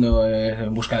el segundo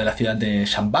en busca de la ciudad de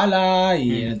Shambhala,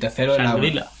 y en el tercero...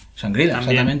 Shangri-La,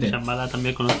 exactamente. Shambhala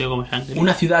también conocido como Shangri-La.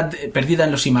 Una ciudad perdida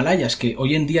en los Himalayas que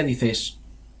hoy en día dices...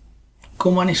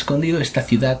 ¿Cómo han escondido esta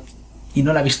ciudad y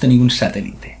no la ha visto ningún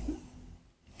satélite?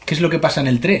 ¿Qué es lo que pasa en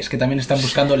el 3? Que también están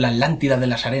buscando la Atlántida de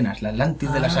las Arenas. La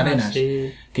Atlántida de las Arenas.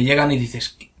 Sí. Que llegan y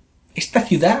dices... Esta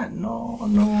ciudad no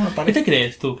aparece. ¿Qué te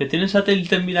crees tú? ¿Que tienes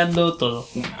satélites mirando todo?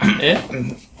 ¿Eh?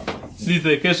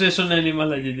 Dice, ¿qué es eso en el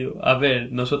Himalaya? Y digo, a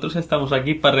ver, nosotros estamos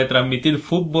aquí para retransmitir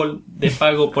fútbol de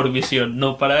pago por visión,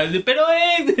 no para... Pero,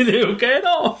 digo, ¿qué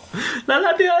no? La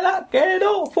Atlántida, ¿qué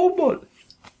no? Fútbol.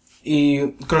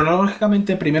 Y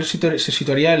cronológicamente primero se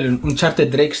situaría el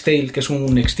Uncharted Drake's Tale, que es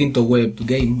un extinto web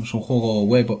game, es un juego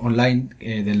web online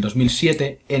del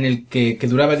 2007, en el que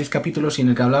duraba 10 capítulos y en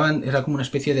el que hablaban, era como una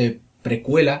especie de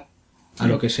precuela a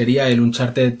lo que sería el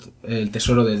Uncharted, el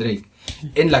tesoro de Drake,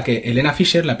 en la que Elena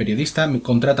Fisher, la periodista,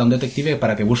 contrata a un detective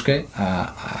para que busque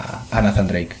a Nathan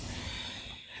Drake.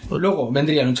 Luego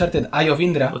vendría el Uncharted Eye of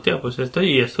Indra. Hostia, pues esto,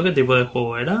 ¿y esto qué tipo de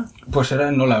juego era? Pues era,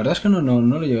 no, la verdad es que no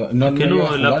lo llevo. Es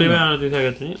la primera noticia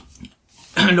que tenía.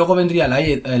 Luego vendría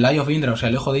el Eye of Indra, o sea,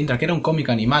 el ojo de Indra, que era un cómic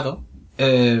animado.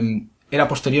 Era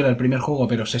posterior al primer juego,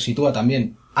 pero se sitúa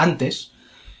también antes.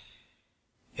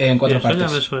 En 4 partes.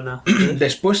 Ya me suena.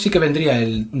 Después sí que vendría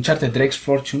el Uncharted Drake's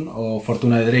Fortune, o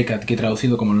Fortuna de Drake, aquí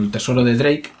traducido como el tesoro de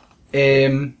Drake.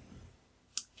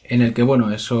 en el que,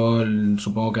 bueno, eso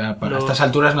supongo que a estas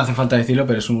alturas no hace falta decirlo,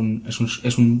 pero es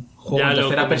un juego Ya en lo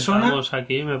tercera persona. comentamos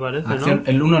aquí, me parece, Acción,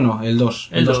 ¿no? el 1 no, el 2.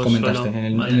 El 2 comentaste, solo.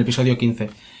 en Vale. el episodio 15.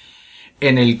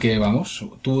 En el que, vamos,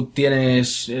 tú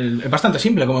tienes... es bastante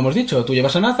simple, como hemos dicho. Tú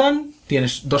llevas a Nathan,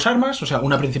 tienes 2 armas, o sea,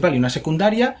 una principal y una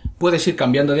secundaria. Puedes ir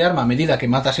cambiando de arma a medida que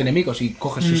matas enemigos y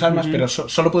coges sus armas, pero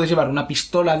solo puedes llevar una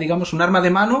pistola, digamos, un arma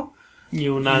de mano... Y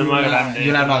un arma grande. Y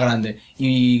un arma grande.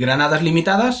 Y granadas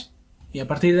limitadas. Y a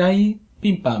partir de ahí,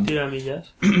 pim pam.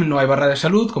 Tiramillas. No hay barra de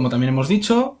salud, como también hemos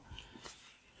dicho.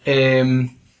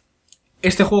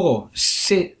 Este juego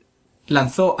se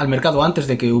lanzó al mercado antes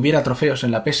de que hubiera trofeos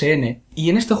en la PSN. Y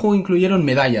en este juego incluyeron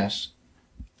medallas.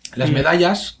 Las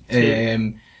medallas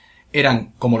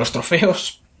eran como los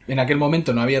trofeos. En aquel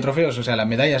momento no había trofeos, o sea, las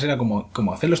medallas era como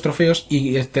hacer los trofeos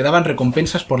y te daban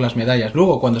recompensas por las medallas.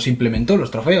 Luego, cuando se implementó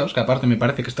los trofeos, que aparte me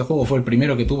parece que este juego fue el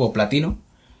primero que tuvo platino,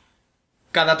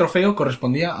 cada trofeo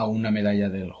correspondía a una medalla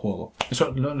del juego.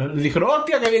 Eso, le dijeron,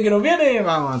 ¡hostia, qué bien que nos viene!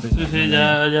 Vamos. Sí,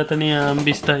 ya tenían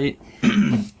vista ahí.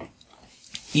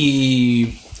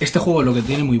 Y este juego lo que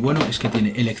tiene muy bueno es que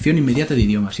tiene elección inmediata de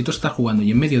idioma. Si tú estás jugando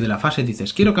y en medio de la fase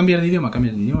dices, quiero cambiar de idioma,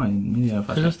 cambias de idioma en medio de la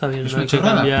fase. Eso está bien, Es no una hay que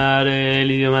chorrada. cambiar el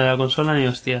idioma de la consola ni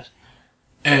hostias.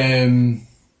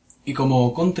 Y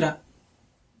como contra,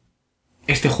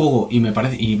 este juego, y me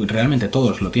parece, y realmente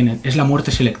todos lo tienen, es la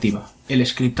muerte selectiva. El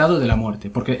scriptado de la muerte.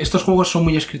 Porque estos juegos son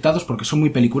muy scriptados porque son muy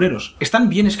peliculeros. Están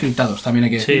bien scriptados, también hay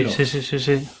que decirlo.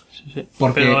 Sí.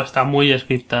 Porque- Pero está muy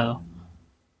scriptado.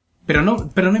 Pero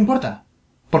no importa.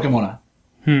 Porque mola.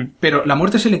 Pero la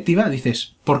muerte selectiva,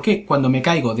 dices, ¿por qué cuando me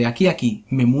caigo de aquí a aquí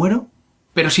me muero?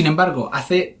 Pero sin embargo,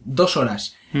 hace 2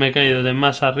 horas. Me he caído de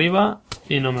más arriba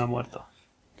y no me he muerto.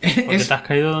 Porque te has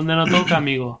caído donde no toca,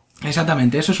 amigo.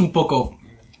 Exactamente, eso es un poco...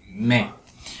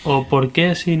 O ¿por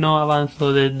qué si no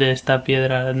avanzo desde esta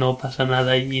piedra no pasa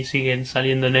nada y siguen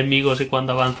saliendo enemigos y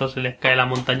cuando avanzo se les cae la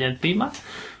montaña encima?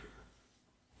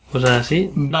 Cosas así.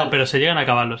 Vale. No, pero se llegan a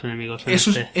acabar los enemigos. En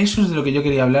Eso este. es de lo que yo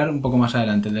quería hablar un poco más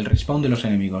adelante, del respawn de los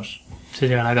enemigos. Se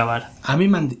llegan a acabar. A mí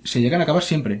se llegan a acabar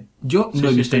siempre. Yo no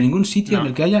he visto ningún sitio No. en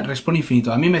el que haya respawn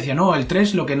infinito. A mí me decían, no, el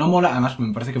 3 lo que no mola... Además,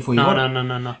 me parece que fue igual.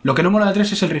 No. Lo que no mola del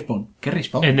 3 es el respawn. ¿Qué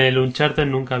respawn? En el Uncharted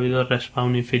nunca ha habido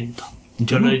respawn infinito.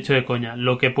 Yo no. lo he dicho de coña.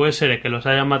 Lo que puede ser es que los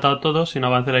hayan matado todos y no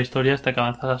avance la historia hasta que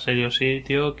avanzas a serio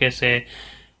sitio, que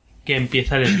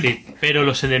empieza el script. Pero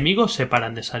los enemigos se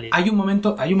paran de salir. Hay un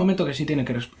momento que sí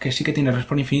que tiene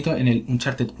respawn infinito en el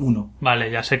Uncharted 1. Vale,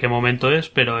 ya sé qué momento es,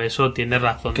 pero eso tiene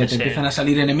razón Que de te ser. empiezan a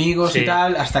salir enemigos Sí. y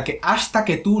tal, hasta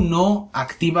que tú no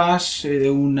activas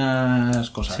unas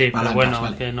cosas. Sí, pero palancas, bueno,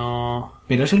 vale. que no...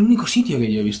 Pero es el único sitio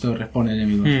que yo he visto respawn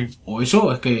enemigos. O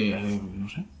eso es que... no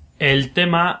sé. El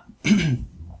tema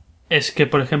es que,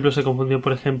 por ejemplo, se confundió,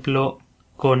 por ejemplo,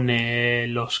 con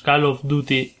los Call of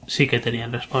Duty, sí que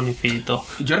tenían respawn infinito.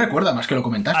 Yo recuerdo, además que lo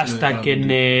comentaste. lo de Call Hasta of que en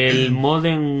Duty. el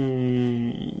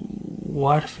Modern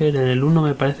Warfare, en el 1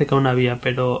 me parece que aún había,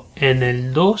 pero en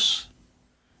el 2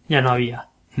 ya no había.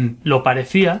 Lo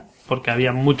parecía, porque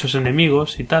había muchos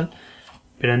enemigos y tal,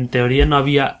 pero en teoría no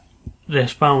había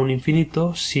respawn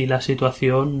infinito si la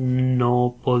situación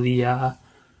no podía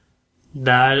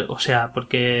dar, o sea,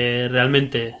 porque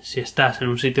realmente si estás en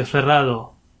un sitio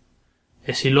cerrado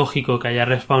es ilógico que haya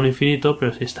respawn infinito,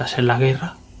 pero si estás en la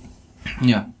guerra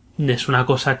Ya. es una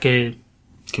cosa que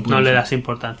 ¿Qué puede no le ser? das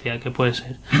importancia, que puede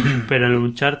ser. Pero en el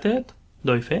Uncharted,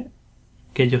 doy fe,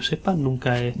 que yo sepa,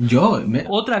 nunca he...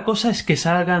 Otra cosa es que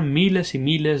salgan miles y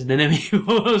miles de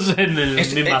enemigos en el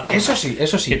misma zona. Eso sí.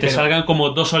 Que te pero salgan como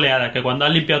 2 oleadas, que cuando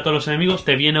has limpiado todos los enemigos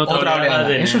te viene otra otra oleada.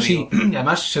 de Eso sí. enemigos. Y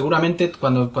además, seguramente,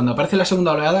 cuando aparece la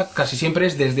segunda oleada, casi siempre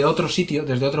es desde otro sitio,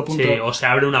 desde otro punto. Sí, o se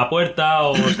abre una puerta,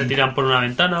 o se tiran por una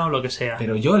ventana, o lo que sea.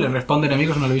 Pero yo el respawn de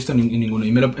enemigos no lo he visto en ninguno.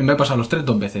 Y me he pasado los 3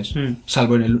 2 veces. Mm.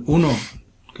 Salvo en el 1,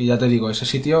 que ya te digo, ese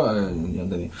sitio... ya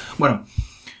te digo. Bueno,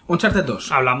 Uncharted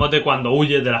 2. Hablamos de cuando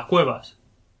huyes de las cuevas.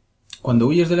 Cuando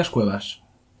huyes de las cuevas.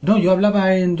 No, yo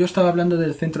estaba hablando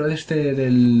del centro no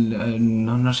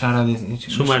sé ahora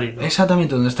Submarino.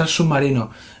 Exactamente, donde está el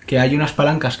submarino, que hay unas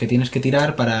palancas que tienes que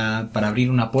tirar para abrir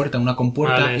una puerta, una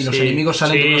compuerta, Vale, y los sí. enemigos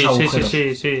salen de unos agujeros.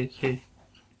 Sí.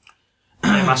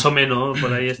 Más o menos,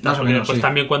 por ahí está. Más o Porque menos, pues sí.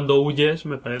 también cuando huyes,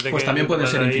 me parece Pues que... también pueden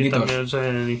ser ahí infinitos. También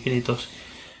son infinitos.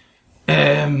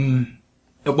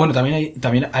 Bueno,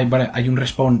 también hay un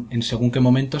respawn en según qué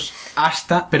momentos,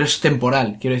 pero es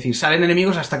temporal. Quiero decir, salen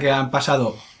enemigos hasta que han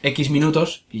pasado X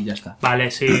minutos y ya está. Vale,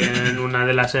 sí, en una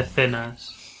de las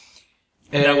escenas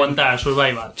de aguantar,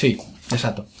 survival. Sí,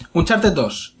 exacto. Uncharted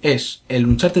 2 es el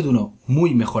Uncharted 1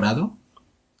 muy mejorado.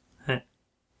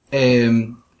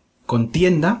 con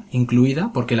tienda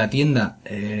incluida, porque la tienda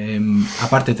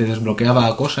aparte te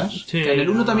desbloqueaba cosas. Sí, Que en el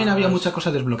 1 también había mucha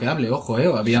cosa desbloqueable, ojo,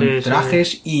 había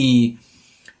trajes y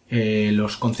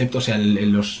los conceptos, o sea,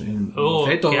 los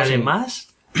bocetos. Que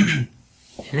además,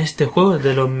 en este juego es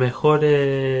de los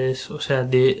mejores, o sea,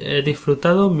 he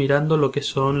disfrutado mirando lo que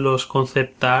son los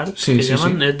concept art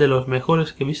es de los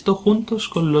mejores que he visto juntos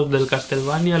con los del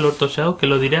Castlevania, Lord of Shadow, que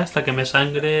lo diré hasta que me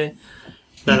sangre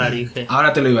la laringe.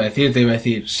 Ahora te iba a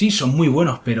decir, sí, son muy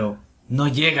buenos, pero no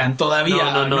llegan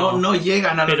todavía, no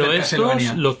llegan a los del Castlevania.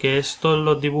 Pero lo que es todos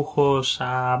los dibujos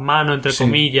a mano, entre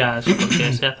comillas,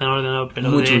 porque se hacen ordenados, pero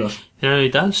muy chulos. Y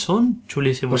tal, son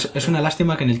chulísimos. Pues es una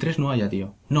lástima que en el 3 no haya,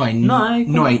 tío. No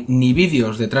hay ni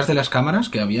vídeos detrás de las cámaras,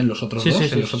 que había en los otros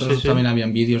dos, en los otros dos también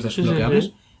habían vídeos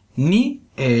desbloqueables, ni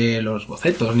los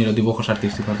bocetos, ni los dibujos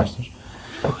artísticos de estos.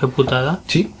 Pues qué putada.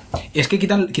 Sí. Es que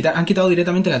han quitado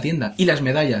directamente la tienda. Y las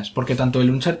medallas. Porque tanto el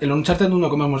Uncharted 1,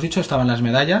 como hemos dicho, estaban las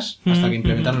medallas hasta que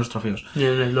implementaron los trofeos. Y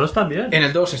en el 2 también. En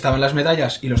el 2 estaban las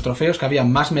medallas y los trofeos, que había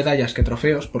más medallas que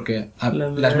trofeos, porque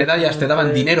las medallas te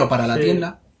daban dinero para la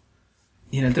tienda.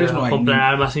 Y en el 3 no hay. Comprar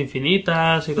armas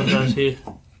infinitas y cosas así.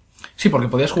 Sí, porque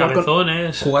podías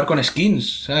jugar con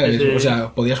skins, ¿sabes? Sí. O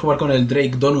sea, podías jugar con el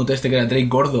Drake Donut que era Drake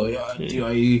gordo. Tío,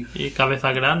 ahí... Y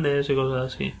cabezas grandes y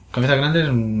cosas así. Cabezas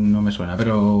grandes no me suena,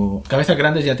 pero cabezas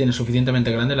grandes ya tienes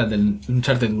suficientemente grandes las del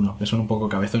Uncharted 1, que son un poco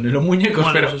cabezones los muñecos,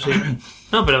 bueno, pero... Eso sí.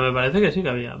 No, pero me parece que sí que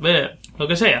había. Ve, lo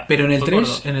que sea. Pero en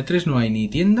el 3 no hay ni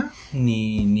tienda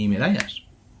ni medallas.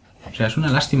 O sea, es una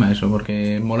lástima eso,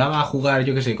 porque molaba jugar,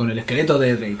 yo qué sé, con el esqueleto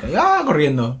de Drake.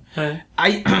 Corriendo.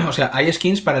 Hay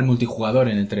skins para el multijugador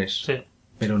en el 3. Sí.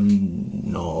 Pero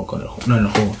no en el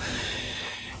juego.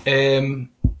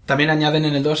 También añaden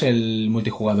en el 2 el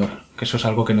multijugador, que eso es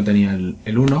algo que no tenía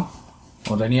el 1.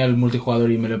 O tenía el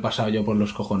multijugador y me lo he pasado yo por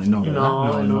los cojones. No,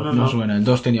 ¿verdad? No suena. El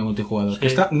 2 tenía multijugador.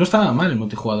 Sí. No estaba mal el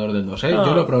multijugador del 2, ¿eh? No.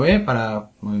 Yo lo probé para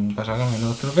sacarme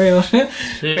los trofeos, ¿eh?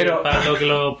 Sí, pero... para lo que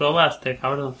lo probaste,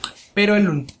 cabrón.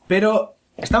 Pero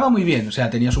estaba muy bien. O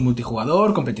sea, tenía su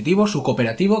multijugador competitivo, su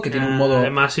cooperativo, que tiene un modo...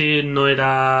 Además, sí, no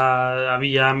era...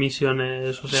 Había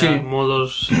misiones, o sea,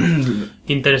 modos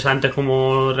interesantes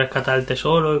como rescatar el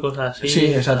tesoro y cosas así. Sí,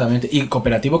 exactamente. Y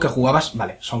cooperativo que jugabas...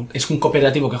 Vale, es un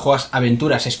cooperativo que juegas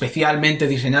aventuras especialmente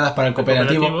diseñadas para el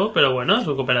cooperativo. Pero bueno, es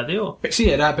un cooperativo. Sí,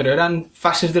 pero eran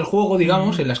fases del juego,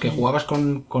 digamos, en las que jugabas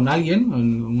con alguien,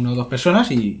 una o dos personas,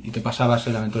 y te pasabas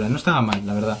la aventura. No estaba mal,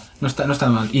 la verdad. No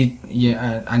estaba mal. Y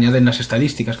añaden las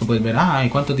estadísticas que puedes ver,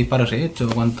 cuántos disparos he hecho,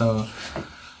 cuánto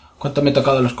me he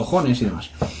tocado los cojones y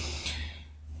demás.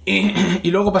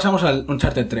 Y luego pasamos al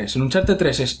Uncharted 3. El Uncharted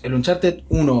 3 es el Uncharted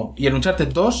 1 y el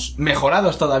Uncharted 2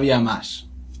 mejorados todavía más.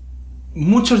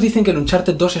 Muchos dicen que el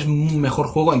Uncharted 2 es un mejor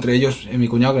juego, entre ellos mi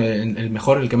cuñado, que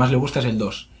el que más le gusta es el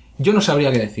 2. Yo no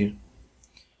sabría qué decir.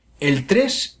 El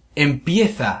 3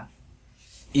 empieza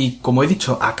y, como he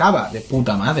dicho, acaba de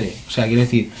puta madre. O sea, quiero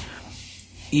decir...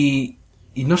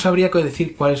 Y no sabría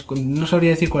decir cuál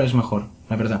es mejor,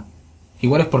 la verdad.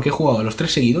 Igual es porque he jugado a los 3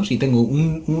 seguidos y tengo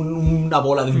una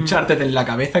bola de Uncharted en la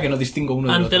cabeza que no distingo uno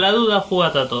del otro. Ante la duda,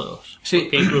 jugad a todos. Sí.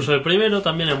 Porque incluso el primero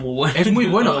también es muy bueno. Es muy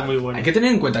bueno. Muy bueno. Hay que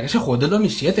tener en cuenta que ese juego es del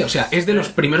 2007. O sea, es de los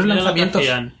primeros lanzamientos.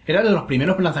 Era de los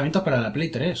primeros lanzamientos para la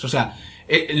Play 3. O sea,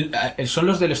 son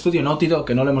los del estudio Naughty Dog,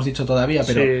 que no lo hemos dicho todavía,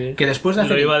 pero que después de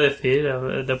hacer... Lo iba a decir.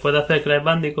 Después de hacer Crash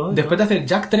Bandicoot. Después de hacer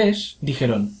Jak 3,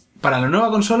 dijeron... Para la nueva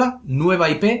consola, nueva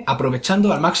IP,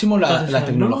 aprovechando al máximo la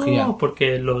tecnología. No,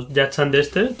 porque los Jak and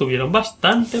Daxter tuvieron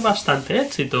bastante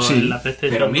éxito en la PC.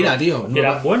 Pero mira, tío.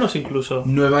 Eran buenos incluso.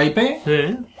 Nueva IP.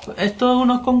 Sí. Esto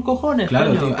unos con cojones.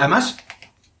 Claro, tío. Además,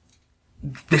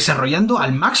 desarrollando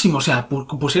al máximo. O sea,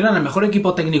 pusieron el mejor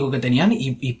equipo técnico que tenían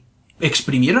y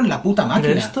exprimieron la puta máquina.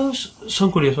 Pero estos son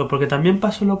curiosos, porque también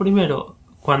pasó lo primero.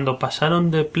 Cuando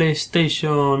pasaron de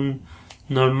PlayStation...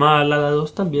 normal a la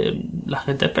 2 también la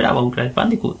gente esperaba un Crash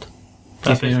Bandicoot.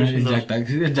 Jak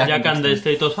and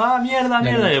Daxter y todos,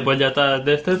 mierda, y después Jak and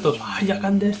Daxter todos, Jak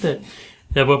and Daxter.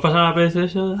 Y después pasaron a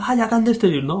PlayStation, Jak and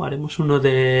Daxter, y no, haremos uno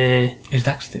de... Es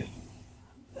Daxter.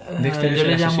 Yo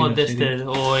le llamo Daxter,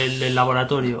 o el del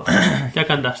laboratorio.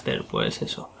 Jak and Daxter, pues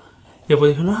eso. Y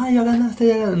después dijeron, Jak and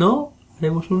Daxter, no,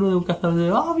 haremos uno de un cazador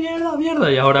de... mierda.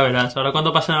 Y ahora verás, ahora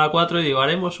cuando pasen a la 4 y digo,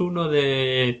 haremos uno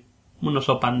de... un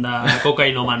oso panda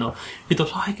cocainómano. Y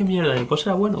todos, qué mierda, pues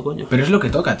era bueno, coño. Pero es lo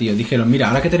que toca, tío. Dijeron, mira,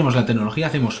 ahora que tenemos la tecnología,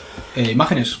 hacemos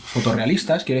imágenes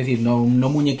fotorrealistas, quiero decir, no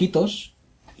muñequitos,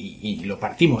 y lo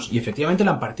partimos. Y efectivamente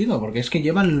lo han partido, porque es que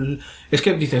es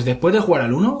que dices, después de jugar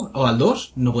al 1 o al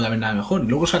 2, no puede haber nada mejor. Y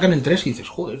luego sacan el 3 y dices,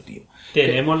 joder, tío.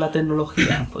 Tenemos la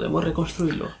tecnología, podemos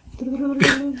reconstruirlo.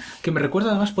 Que me recuerda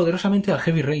además poderosamente al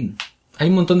Heavy Rain. hay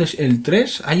un montón de... El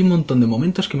 3, hay un montón de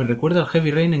momentos que me recuerda al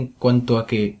Heavy Rain en cuanto a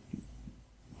que...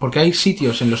 Porque hay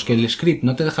sitios en los que el script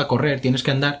no te deja correr, tienes que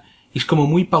andar, y es como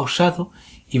muy pausado,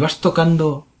 y vas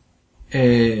tocando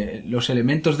los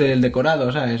elementos del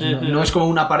decorado, ¿sabes? No es como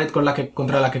una pared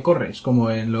contra la que corres,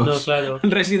 como en los No, claro.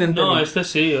 Resident Evil. No, este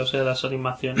sí, o sea, las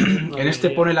animaciones. En este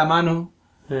pone la mano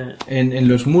en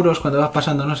los muros cuando vas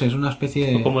pasando, no sé, es una especie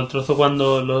de... O como el trozo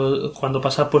cuando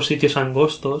pasas por sitios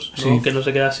angostos, ¿no? Sí. Que no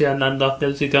se queda así andando hacia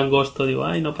el sitio angosto, digo,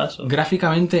 ay, no paso.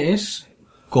 Gráficamente es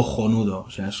cojonudo,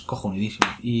 o sea, es cojonudísimo.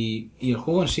 Y el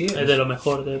juego en sí Es de lo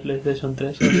mejor de PlayStation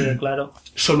 3, así de claro.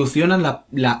 solucionan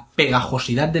la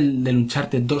pegajosidad del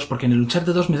Uncharted 2, porque en el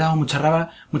Uncharted 2 me daba mucha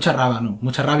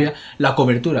rabia la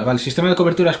cobertura, ¿vale? El sistema de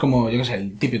cobertura es como, yo qué sé,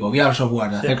 el típico Gears of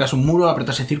War, acercas un muro,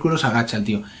 apretas el círculo, se agacha el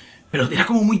tío. Pero era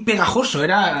como muy pegajoso,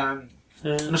 era...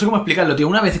 No sé cómo explicarlo, tío.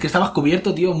 Una vez que estabas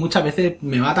cubierto, tío, muchas veces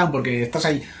me matan porque estás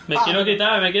ahí... Me quiero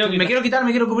quitar. Me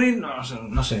quiero cubrir,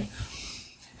 no sé.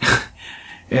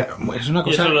 Es una Y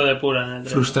cosa eso lo depuran en el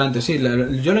tren. frustrante, sí.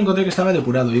 Yo lo encontré que estaba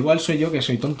depurado. Igual soy yo que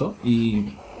soy tonto y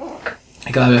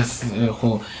cada vez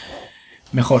juego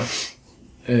mejor.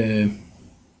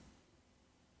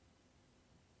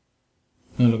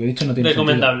 No, lo que he dicho no tiene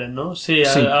Recomendable, ¿no? Sí,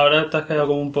 Sí. ahora te has quedado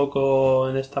como un poco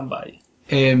en stand-by.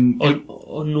 sentido.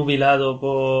 O nubilado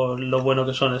por lo bueno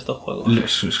que son estos juegos.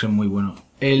 Es muy bueno.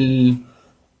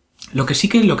 Lo que sí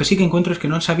que encuentro es que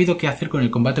no han sabido qué hacer con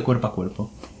el combate cuerpo a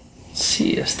cuerpo.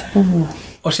 Sí, está como...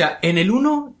 O sea, en el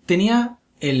 1 tenía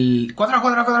el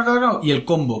cuadrado y el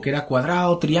combo, que era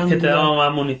cuadrado, triángulo... Que te daba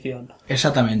más munición.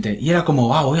 Exactamente. Y era como,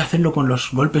 voy a hacerlo con los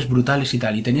golpes brutales y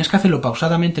tal. Y tenías que hacerlo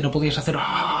pausadamente, no podías hacer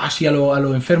así a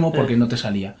lo enfermo porque no te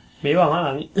salía. Me iba mal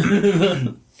a mí.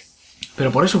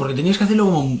 Pero por eso, porque tenías que hacerlo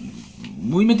como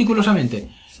muy meticulosamente.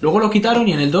 Luego lo quitaron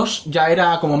y en el 2 ya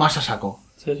era como más a saco.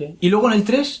 Sí, sí. Y luego en el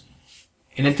 3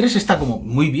 está como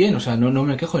muy bien, o sea, no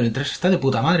me quejo, en el 3 está de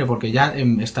puta madre porque ya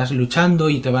estás luchando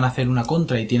y te van a hacer una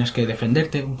contra y tienes que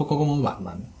defenderte, un poco como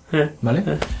Batman, ¿vale?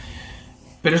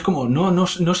 Pero es como, no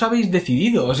os habéis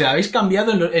decidido, o sea, habéis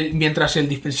cambiado, mientras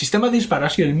el sistema de disparo ha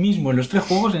sido el mismo en los 3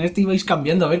 juegos, en este ibais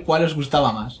cambiando a ver cuál os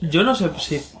gustaba más. Yo no sé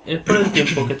si es por el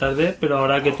tiempo que tardé, pero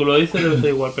ahora que tú lo dices debe ser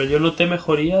igual. Pero yo noté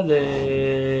mejoría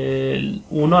del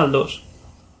 1 al 2.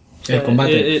 O sea, El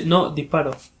combate. No,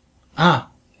 disparo. Ah,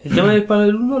 El tema de disparo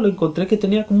del 1 lo encontré que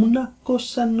tenía como una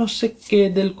cosa, no sé qué,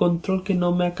 del control que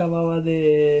no me acababa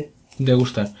de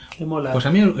gustar. molar. Pues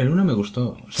a mí el 1 me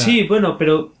gustó. O sea, Sí, bueno,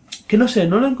 pero que no sé,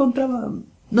 no lo encontraba,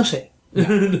 no sé.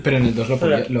 pero en el 2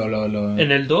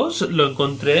 En el 2 lo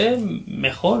encontré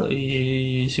mejor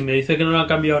y si me dice que no le ha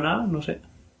cambiado nada, no sé.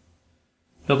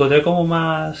 Lo encontré como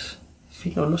más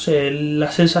fino, no sé,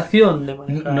 la sensación de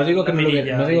manejar. No digo que, la no,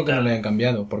 mirilla no digo y que no tal. le hayan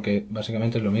cambiado, porque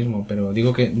básicamente es lo mismo, pero no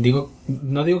digo que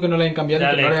no le hayan cambiado y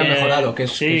Dale, que no le hayan mejorado, que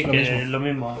es, sí, que es lo que mismo. es lo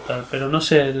mismo, tal, pero no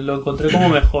sé, lo encontré como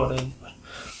mejor.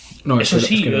 No, Eso es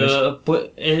sí, que no es. pues,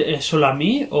 ¿es solo a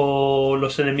mí o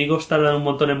los enemigos tardan un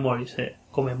montón en morirse?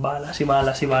 Comen balas y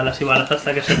balas y balas y balas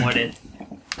hasta que se mueren.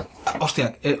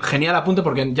 Hostia, genial apunte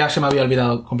porque ya se me había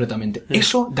olvidado completamente.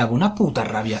 Eso daba una puta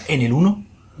rabia en el 1.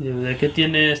 ¿De qué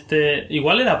tiene este...?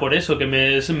 Igual era por eso que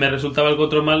me resultaba el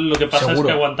control mal, lo que pasa Seguro, es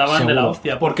que aguantaban de la seguro.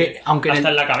 hostia. Porque aunque hasta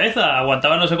en la cabeza,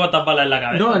 aguantaban no sé cuántas balas en la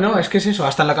cabeza. No, es que es eso,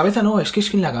 hasta en la cabeza no, es que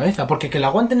en la cabeza, porque que la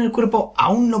aguante en el cuerpo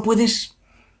aún no puedes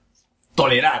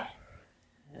tolerar.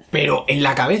 Pero en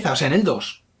la cabeza, o sea, en el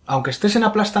 2, aunque estés en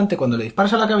aplastante, cuando le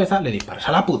disparas a la cabeza, le disparas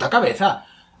a la puta cabeza.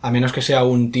 A menos que sea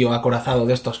un tío acorazado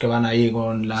de estos que van ahí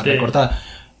con la recortada.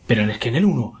 Pero es que en el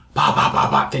 1,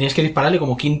 tenías que dispararle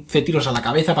como 15 tiros a la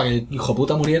cabeza para que el hijo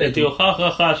puta muriera. El tío,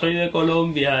 ja, soy de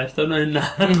Colombia, esto no es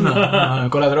nada. No,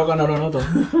 con la droga no lo noto.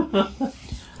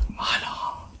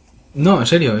 No, en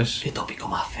serio, es... Qué tópico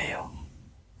más feo.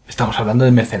 Estamos hablando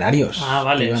de mercenarios. Ah,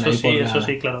 vale, que iban eso ahí por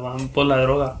sí, claro, van por la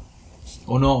droga.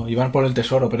 O no, iban por el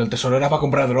tesoro, pero el tesoro era para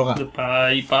comprar droga.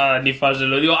 Para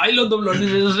nifárselo. Digo, ¡ay, los doblones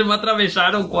esos se me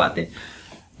atravesaron, cuate!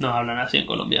 No hablan así en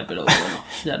Colombia, pero bueno,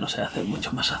 ya no sé hacer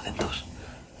muchos más acentos.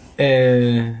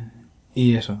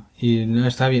 Y eso. Y no,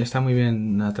 está bien, está muy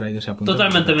bien atraído ese apunte.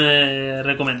 Totalmente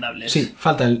recomendable. Sí,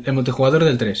 falta el multijugador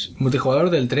del 3. Multijugador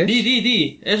del 3.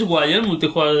 Di. Es guay el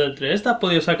multijugador del 3. ¿Te has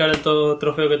podido sacar el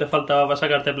trofeo que te faltaba para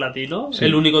sacarte platino? Sí.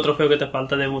 El único trofeo que te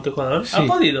falta de multijugador. Sí. ¿Has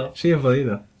podido? Sí, he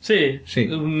podido. Sí. Sí.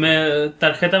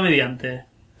 Tarjeta mediante.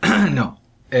 No.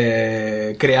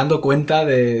 creando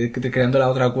la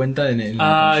otra cuenta en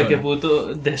la Ay, consola. qué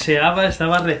puto.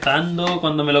 Estaba rezando.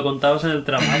 Cuando me lo contabas en el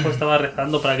trabajo, estaba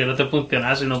rezando para que no te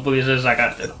funcionase y no pudieses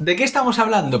sacártelo. ¿De qué estamos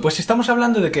hablando? Pues estamos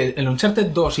hablando de que el Uncharted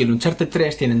 2 y el Uncharted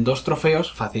 3 tienen 2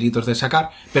 trofeos facilitos de sacar,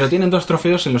 pero tienen 2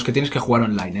 trofeos en los que tienes que jugar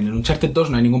online. En el Uncharted 2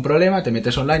 no hay ningún problema, te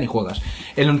metes online y juegas.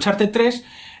 En el Uncharted 3,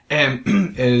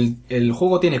 el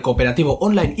juego tiene cooperativo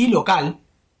online y local,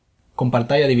 con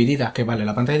pantalla dividida, que vale,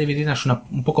 la pantalla dividida es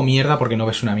un poco mierda porque no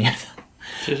ves una mierda.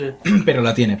 Sí, sí. Pero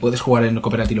la tiene, puedes jugar en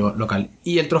cooperativo local.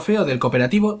 Y el trofeo del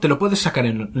cooperativo te lo puedes sacar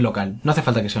en local, no hace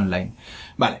falta que sea online.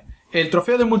 Vale, el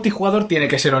trofeo del multijugador tiene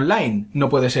que ser online, no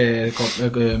puede ser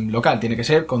local, tiene que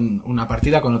ser con una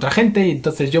partida con otra gente, y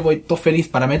entonces yo voy todo feliz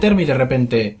para meterme y de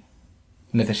repente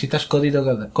necesitas código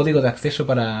de acceso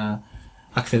para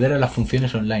acceder a las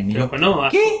funciones online. Y Pero yo, bueno,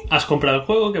 ¿qué? has comprado el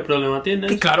juego, ¿qué problema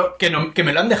tienes? Que claro, que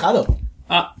me lo han dejado.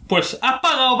 Ah, pues has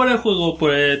pagado por el juego,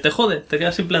 pues te jode, te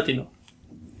quedas sin platino.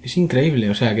 Es increíble,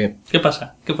 o sea que ¿Qué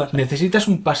pasa? ¿Qué pasa? necesitas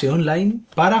un pase online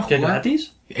para ¿Que jugar. es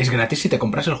gratis? Es gratis si te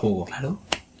compras el juego. Claro.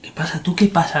 ¿Qué pasa? ¿Tú qué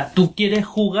pasa? ¿Tú quieres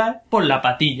jugar por la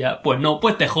patilla? Pues no,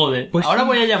 pues te jode. Pues Ahora sí.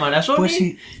 voy a llamar a Sony Pues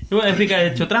sí. y voy a decir que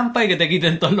has hecho trampa y que te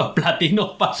quiten todos los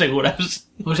platinos para asegurarse.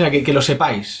 O sea, que lo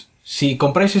sepáis. Si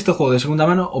compráis este juego de segunda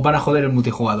mano, os van a joder el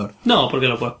multijugador. No, porque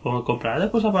lo puedes comprar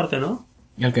después aparte, ¿no?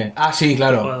 ¿Y el qué? Ah, sí,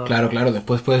 claro, Multijugador. claro.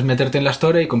 Después puedes meterte en la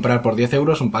Store y comprar por 10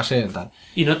 euros un pase tal.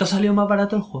 ¿Y no te ha salido más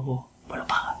barato el juego? Bueno,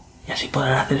 paga. Y así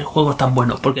podrán hacer juegos tan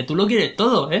buenos. Porque tú lo quieres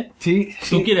todo, ¿eh? Sí,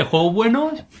 Tú quieres juegos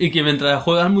buenos y que mientras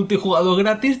juegas multijugador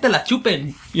gratis te la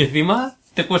chupen. Y encima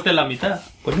te cueste la mitad.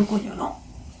 Pues no, coño, no.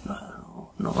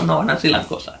 No van así las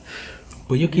cosas.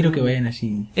 Pues yo quiero que vayan así.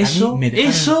 A mí Eso, me dejaron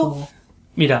el eso... juego.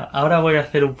 Mira, ahora voy a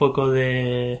hacer un poco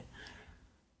de...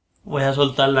 Voy a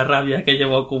soltar la rabia que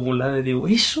llevo acumulada y digo,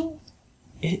 eso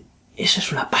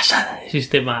es una pasada de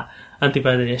sistema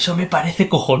antipiratería. Eso me parece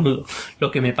cojonudo.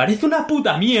 Lo que me parece una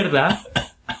puta mierda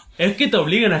es que te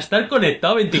obliguen a estar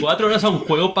conectado 24 horas a un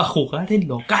juego para jugar en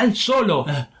local solo.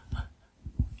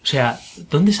 O sea,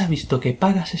 ¿dónde se ha visto que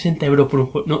pagas 60 euros por un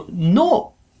juego?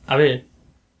 No. A ver,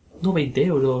 no 20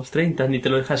 euros, 30, ni te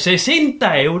lo dejas.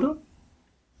 60 euros.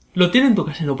 Lo tienes en tu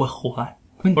casa y no puedes jugar.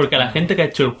 Porque a la gente que ha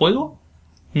hecho el juego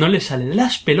no le sale de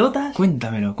las pelotas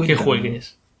Cuéntamelo. que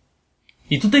juegues.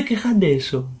 Y tú te quejas de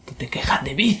eso. Tú te quejas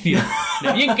de vicio.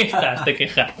 De bien que estás, te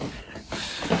quejas.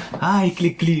 Ay,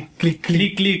 clic.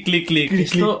 Clic.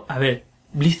 Esto, a ver,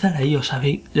 Blizzard ahí, os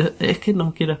sabéis. Es que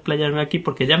no quiero explayarme aquí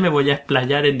porque ya me voy a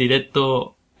explayar en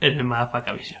directo en el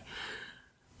Motherfucker Vision.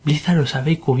 Blizzard os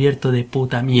habéis cubierto de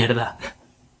puta mierda.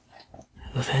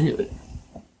 12 años.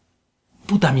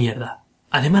 Puta mierda.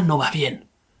 Además no va bien.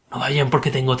 No va bien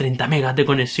porque tengo 30 megas de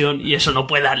conexión y eso no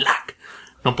puede dar lag.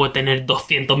 No puede tener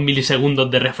 200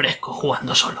 milisegundos de refresco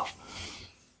jugando solo.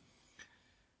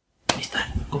 Blizzard,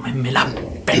 cómenme las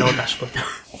pelotas, coño.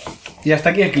 Y hasta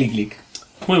aquí el clic.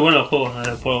 Muy bueno el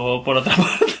juego, por otra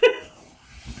parte.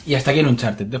 Y hasta aquí el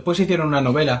Uncharted. Después hicieron una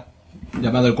novela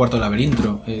llamado El Cuarto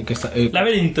Laberinto.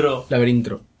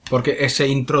 Laberinto. Porque se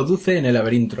introduce en el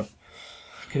laberinto.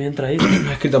 Qué bien traído.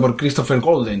 Escrito por Christopher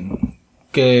Golden.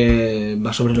 Que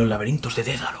va sobre los laberintos de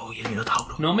Dédalo y el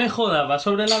Minotauro. No me jodas, va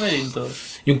sobre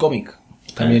laberintos. Y un cómic.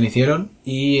 También hicieron.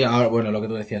 Y ahora, bueno, lo que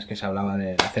tú decías, que se hablaba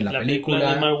de hacer la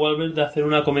película. de Mark Wahlberg de hacer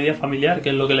una comedia familiar, que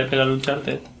es lo que le pega al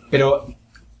Uncharted. Pero,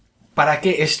 ¿para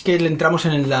qué? Es que le entramos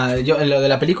en yo en lo de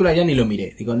la película ya ni lo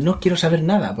miré. Digo, no quiero saber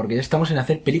nada, porque ya estamos en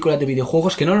hacer películas de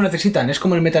videojuegos que no lo necesitan. Es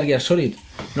como el Metal Gear Solid.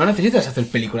 No necesitas hacer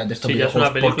películas de estos Sí, ya es videojuegos.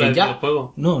 una película porque de ya...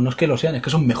 videojuego. No es que lo sean, es que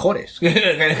son mejores.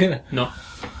 No,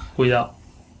 cuidado.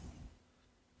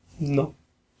 No.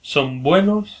 Son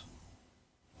buenos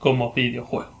como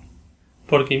videojuegos.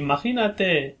 Porque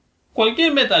imagínate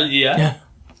cualquier Metal Gear.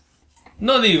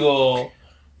 No digo...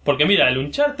 Porque mira, el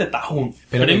Uncharted está aún.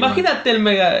 Pero da imagínate el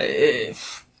Mega...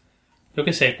 yo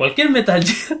qué sé, cualquier Metal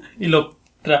Gear y lo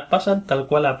traspasan tal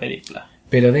cual a la película.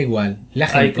 Pero da igual. La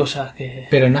gente... Hay cosas que...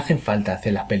 Pero no hacen falta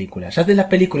hacer las películas. Hacen las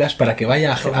películas para que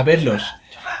vaya a verlos.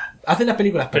 Hacen las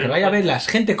películas para que vaya a verlas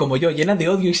gente como yo, llena de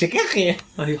odio y se queje.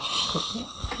 Ay.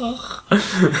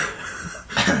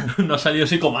 No ha salido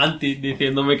Psicomantis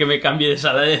diciéndome que me cambie de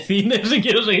sala de cine si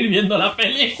quiero seguir viendo la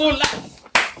película.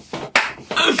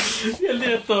 Y el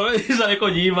director sale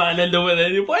Kojima en el DVD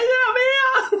y dice, pues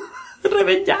ya vea.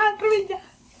 Revenge.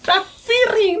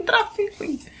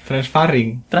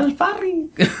 Transferring.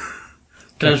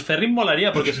 Transferring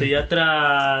molaría porque sería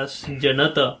tras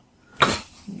Jonathan.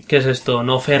 ¿Qué es esto?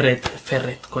 No, Ferret,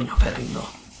 coño, Ferret, no.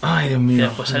 Ay, Dios Y mío.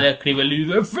 después sale el escribe y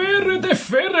dice,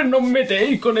 Ferret, no os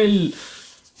metéis con el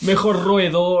mejor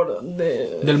roedor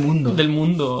Del mundo. Del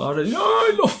mundo. Ahora dice,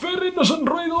 ay, los Ferret no son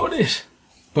roedores.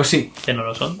 Pues sí. Que no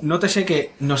lo son. Nótese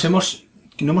que no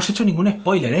hemos hecho ningún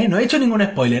spoiler, ¿eh? No he hecho ningún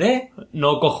spoiler, ¿eh?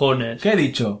 No cojones. ¿Qué he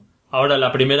dicho? Ahora,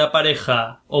 la primera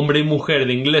pareja, hombre y mujer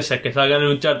de ingleses que salgan en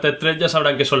Uncharted 3 ya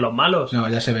sabrán que son los malos. No,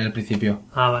 ya se ve al principio.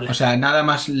 Ah, vale. O sea, nada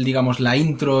más, digamos, la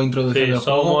introducción Sí, del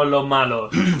somos juego. los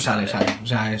malos. Sale. O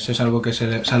sea, eso es algo que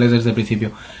sale desde el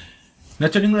principio. No he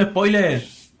hecho ningún spoiler.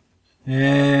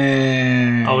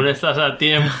 Aún estás a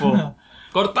tiempo.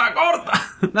 ¡Corta!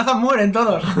 Nathan mueren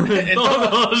todos.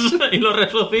 Todos. Y lo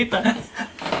resucitan.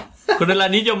 Con el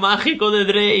anillo mágico de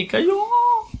Drake. ¡Ayú!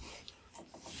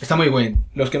 Está muy bien.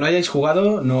 Los que no hayáis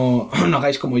jugado, no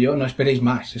hagáis como yo, no esperéis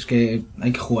más. Es que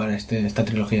hay que jugar a esta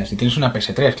trilogía. Si tienes una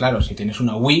PS3, claro. Si tienes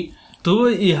una Wii... Tú,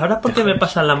 ¿y ahora por qué me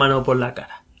pasas la mano por la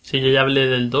cara? Si yo ya hablé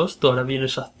del 2, tú ahora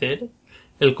vienes a hacer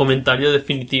el comentario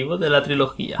definitivo de la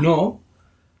trilogía. No.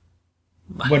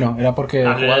 Vale. Bueno, era porque...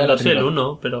 Hablé jugaba del la 2 y el trilogía.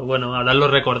 1, pero bueno, ahora lo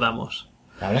recordamos.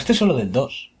 Hablaste solo del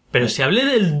 2. Pero si hablé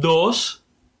del 2...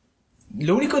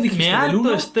 Lo único que dijiste Me del 1...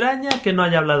 harto extraña que no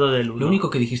haya hablado del 1. Lo único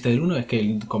que dijiste del 1 es que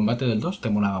el combate del 2 te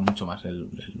molaba mucho más el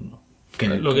 1. Que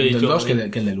el, Lo que he del dicho 2 hoy.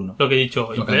 que el del 1. Lo que he dicho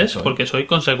hoy, Lo que has ¿ves? dicho hoy. Porque soy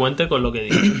consecuente con lo que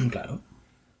he dicho. Claro.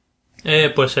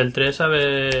 Pues el 3, a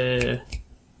ver...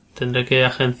 Tendré que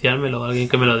agenciármelo, alguien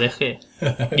que me lo deje.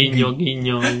 Guiño.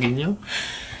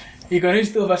 Y con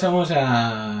esto pasamos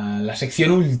a la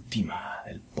sección última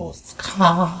del podcast.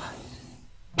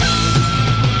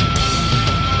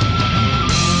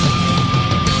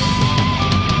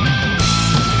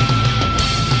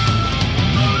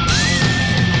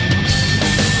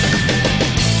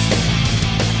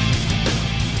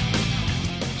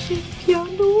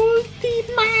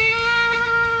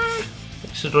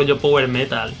 Es rollo power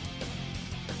metal.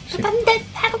 Sí.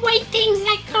 Waiting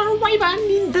like a raven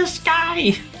in the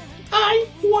sky. I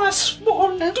was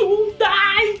born to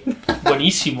die.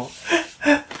 Buenísimo.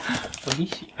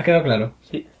 ¿Ha quedado claro?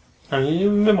 Sí. A mí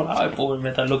me molaba el power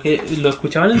metal. Lo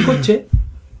escuchaba en el coche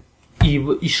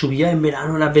y subía en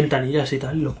verano las ventanillas y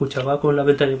tal. Lo escuchaba con las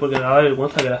ventanillas porque me daba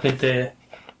vergüenza que la gente...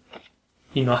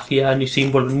 Y no hacía ni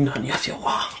símbolo ni nada, ni hacía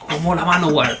guau, como la mano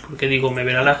guau. Porque digo, me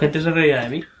verá la gente y se reía de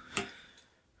mí.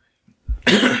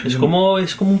 Es como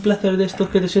un placer de estos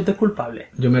que te sientes culpable.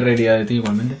 Yo me reiría de ti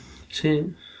igualmente. Sí.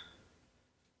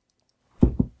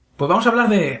 Pues vamos a hablar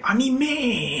de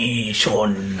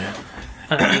Animation.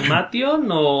 ¿Animation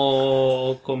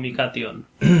o Comication?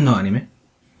 No, anime.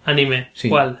 Anime. Sí.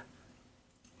 ¿Cuál?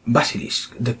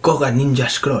 Basilisk, The Koga Ninja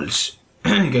Scrolls.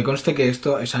 Que conste que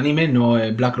esto es anime, no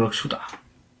Black Rock Shooter.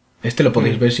 Este lo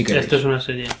podéis ver si queréis. Esto es una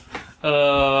serie.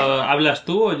 ¿Hablas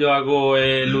tú o yo hago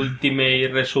el ultimate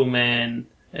resumen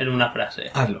en una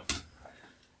frase? Hazlo.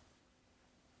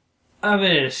 A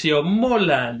ver, si os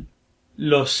molan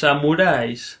los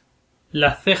samuráis,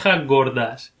 las cejas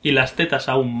gordas y las tetas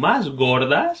aún más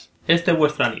gordas, este es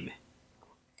vuestro anime.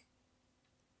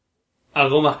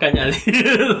 ¿Algo más que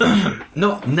añadir?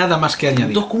 No, nada más que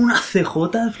añadir. Dos con unas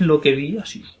cejotas, lo que vi,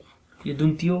 así. Y es de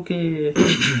un tío que...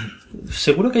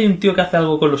 Seguro que hay un tío que hace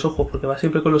algo con los ojos, porque va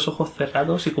siempre con los ojos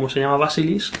cerrados y como se llama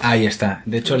Basilisk... Ahí está.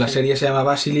 De hecho, la serie se llama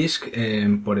Basilisk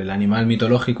por el animal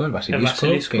mitológico, el basilisco,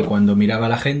 que cuando miraba a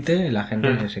la gente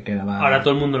se quedaba... Ahora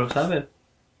todo el mundo lo sabe.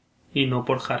 Y no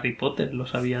por Harry Potter, lo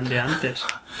sabían de antes.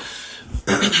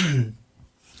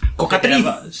 Cocatriz.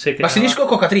 Se quedaba- Basilisco o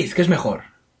cocatriz, ¿qué es mejor?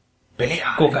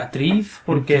 Pelea. Cocatriz,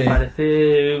 porque ¿Qué?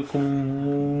 parece como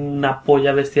una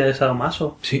polla vestida de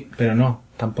sadomaso. Sí, pero no,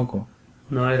 tampoco.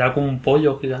 No, era como un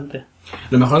pollo gigante.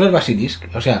 Lo mejor del basilisco,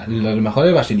 o sea, lo mejor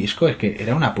del basilisco es que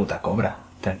era una puta cobra,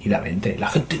 tranquilamente. La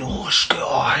gente no, es que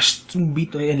es un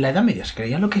vito. En la Edad Media se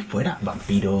creían lo que fuera.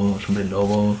 Vampiros, hombre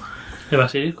lobo. El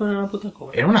basilisco era una puta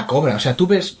cobra. Era una cobra, o sea, tú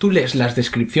lees las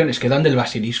descripciones que dan del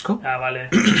basilisco Ah, vale.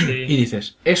 y Sí.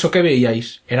 dices, ¿eso que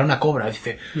veíais? Era una cobra.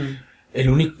 Dice,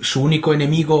 su único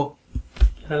enemigo.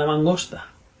 Era la mangosta.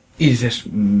 Y dices,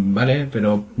 vale,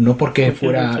 pero no porque Porque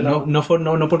fuera, no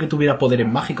no porque tuviera poderes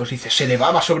mágicos. Dices, se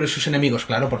elevaba sobre sus enemigos,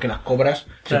 claro, porque las cobras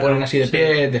se Claro, ponen así de sí.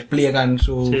 pie, despliegan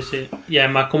su... Sí, sí. Y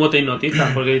además como te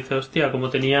hipnotizan, porque dices, hostia, como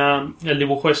tenía el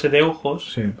dibujo ese de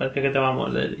ojos, Sí. parece que te va a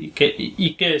morder. ¿Y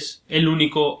qué es el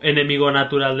único enemigo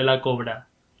natural de la cobra?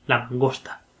 La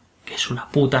mangosta. Que es una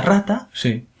puta rata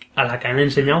Sí. a la que han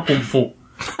enseñado Kung Fu.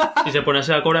 Y se pone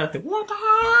así la cobra y hace...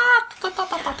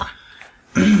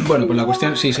 Bueno, pues la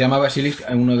cuestión, sí, se llama Basilisk,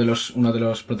 uno de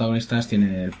los protagonistas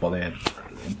tiene el poder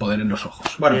en los ojos.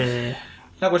 Bueno,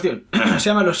 la cuestión, se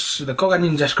llama los The Koga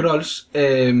Ninja Scrolls.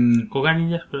 Koga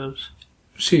Ninja Scrolls.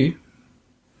 Sí.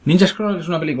 Ninja Scrolls es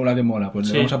una película que mola, pues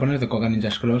Sí. le vamos a poner The Koga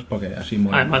Ninja Scrolls porque así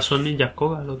mola. Además son ninjas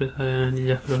Koga lo que sale en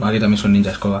Ninja Scrolls. Aquí también son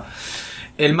ninjas Koga.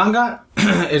 El manga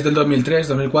es del 2003,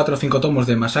 2004, 5 tomos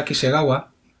de Masaki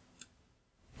Segawa,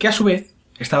 que a su vez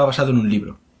estaba basado en un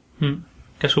libro.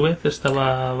 Que a su vez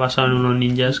estaba basado en unos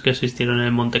ninjas que existieron en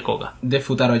el Monte Koga. De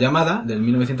Futaro Yamada, del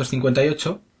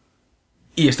 1958.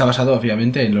 Y está basado,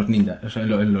 obviamente, en los ninjas. O sea,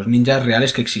 en los ninjas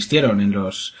reales que existieron, en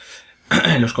los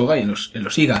Koga y en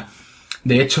los Iga.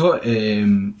 De hecho,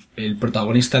 el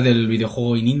protagonista del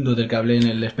videojuego Inindo del que hablé en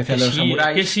el especial de los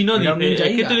samuráis... Que si no, era un ninja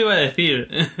 ¿qué Iga. te lo iba a decir?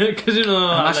 Que si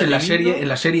no, Además, en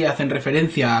la serie hacen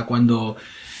referencia a cuando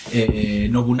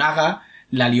Nobunaga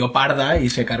la lió parda y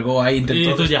se cargó ahí,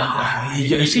 intentó... Y tú ya...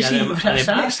 Sí, además, o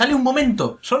sea, sale un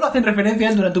momento. Solo hacen referencia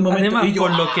a él durante un momento. Además, y yo,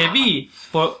 por lo que vi...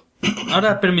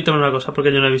 Ahora permíteme una cosa,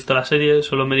 porque yo no he visto la serie,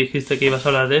 solo me dijiste que ibas a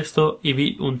hablar de esto y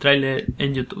vi un tráiler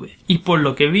en YouTube. Y por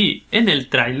lo que vi en el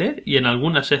tráiler y en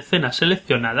algunas escenas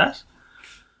seleccionadas,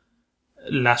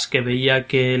 las que veía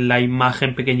que la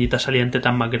imagen pequeñita salía en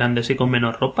tetas más grandes y con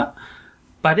menos ropa,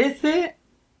 parece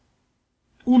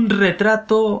un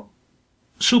retrato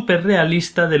súper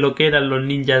realista de lo que eran los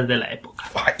ninjas de la época.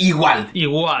 Igual.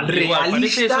 Igual.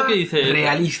 Parece eso que dice.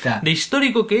 Realista. De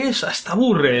histórico que es, hasta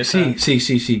aburre.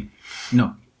 Sí.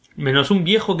 No. Menos un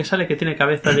viejo que sale que tiene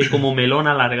cabeza de como melón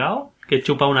alargado, que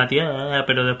chupa una tía,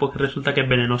 pero después que resulta que es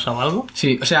venenosa o algo.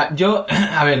 Sí, o sea,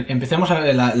 a ver, empecemos a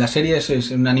ver, la serie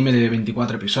es un anime de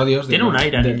 24 episodios. Tiene un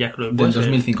aire a Ninja Scroll, del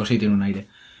 2005, sí, tiene un aire.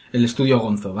 El estudio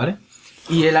Gonzo, ¿vale?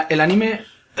 Y el anime...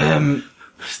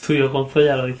 Estudio Gonzo,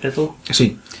 ya lo dices tú.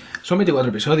 Sí, son 24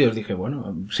 episodios. Dije,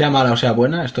 bueno, sea mala o sea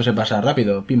buena, esto se pasa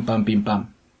rápido. Pim, pam, pim, pam.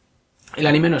 El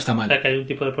anime no está mal. O sea, que hay un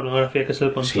tipo de pornografía que es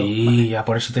el control. Sí, vale. ya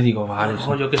por eso te digo, vale.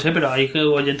 No, yo qué sé, pero hay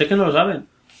oyentes que no lo saben.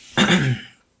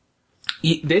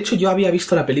 Y, de hecho, yo había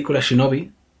visto la película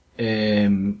Shinobi,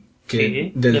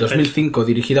 Sí, del 2005,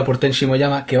 dirigida por Tenshi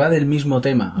Moyama, que va del mismo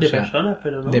tema. De personas,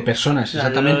 pero no. De personas, Ya,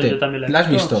 exactamente. yo también ¿La has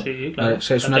visto? Sí, claro.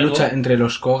 Es una lucha entre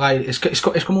los Koga y...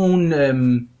 Es como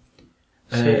un...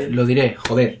 Sí. Lo diré,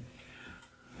 joder.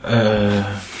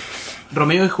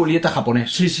 Romeo y Julieta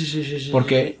japonés. Sí.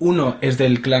 Porque uno es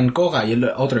del clan Koga y el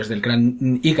otro es del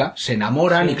clan Iga. Se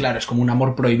enamoran y claro, es como un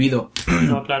amor prohibido.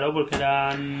 No, claro, porque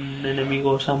eran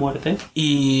enemigos a muerte.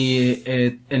 Y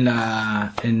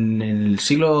en el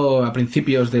siglo, a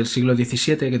principios del siglo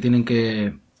XVII, que tienen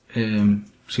que...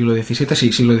 siglo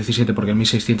XVII, porque en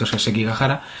 1600 es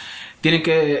Sekigahara, tienen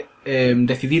que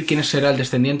decidir quién será el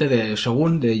descendiente de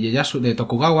Shogun, de Ieyasu, de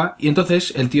Tokugawa, y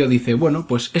entonces el tío dice, bueno,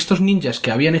 pues estos ninjas que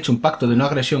habían hecho un pacto de no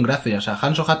agresión gracias a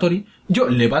Hanzo Hattori, yo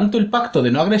levanto el pacto de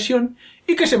no agresión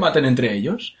y que se maten entre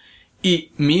ellos.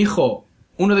 Y mi hijo,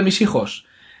 uno de mis hijos,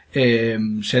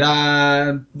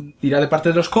 irá de parte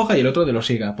de los Koga y el otro de los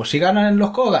Iga. Pues si ganan los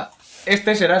Koga,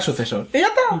 este será el sucesor. ¡Y ya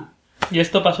está! Y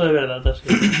esto pasó de verdad, así.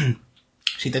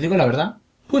 Si te digo la verdad,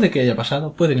 puede que haya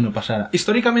pasado, puede que no pasara.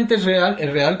 Históricamente es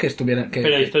real que estuviera...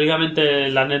 Pero históricamente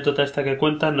la anécdota esta que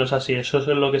cuentan no es así. Eso es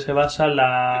en lo que se basa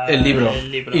el libro.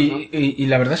 ¿no? Y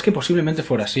la verdad es que posiblemente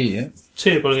fuera así, ¿eh?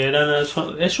 Sí, porque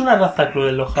es una raza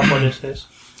cruel los japoneses.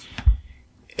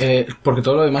 Porque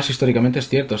todo lo demás históricamente es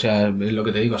cierto. O sea, es lo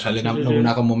que te digo, sale Sí.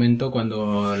 Nobunaga un momento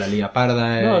cuando la lía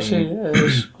parda... No, sí,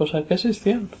 es cosa que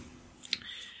existían.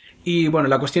 Y bueno,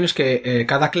 la cuestión es que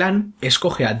cada clan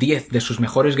escoge a 10 de sus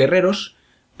mejores guerreros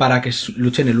para que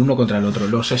luchen el uno contra el otro.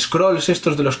 Los scrolls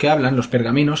estos de los que hablan, los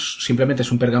pergaminos, simplemente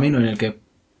es un pergamino en el que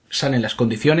salen las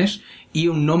condiciones y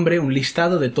un nombre, un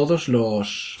listado de todos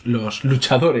los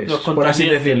luchadores, Los por así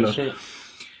decirlo. sí.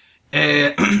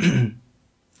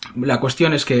 La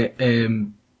cuestión es que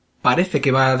parece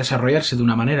que va a desarrollarse de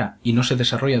una manera y no se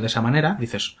desarrolla de esa manera,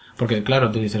 dices, porque claro,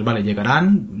 tú dices, vale,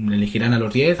 llegarán, elegirán a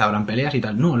los 10, habrán peleas y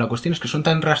tal. No, la cuestión es que son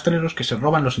tan rastreros que se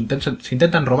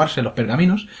intentan robarse los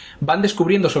pergaminos, van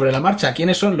descubriendo sobre la marcha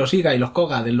quiénes son los Iga y los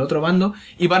Koga del otro bando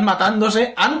y van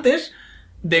matándose antes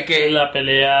de que... La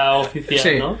pelea oficial,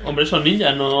 Sí. ¿no? Hombre, son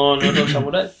ninjas, no son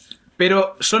samuráis.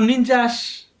 Pero ¿son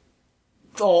ninjas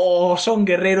o son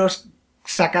guerreros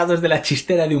sacados de la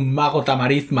chistera de un mago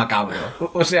tamariz macabro?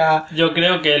 O sea... Yo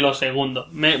creo que lo segundo.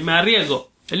 Me arriesgo.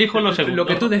 Elijo lo segundo. Lo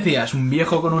que tú decías, un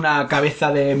viejo con una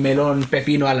cabeza de melón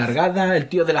pepino alargada, el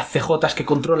tío de las cejotas que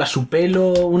controla su pelo,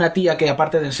 una tía que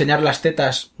aparte de enseñar las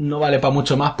tetas no vale para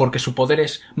mucho más porque su poder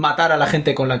es matar a la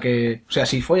gente con la que... O sea,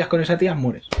 si follas con esa tía,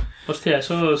 mueres. Hostia,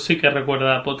 eso sí que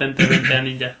recuerda potentemente a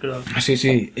Ninja Scroll.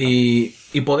 Sí.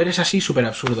 Y poderes así súper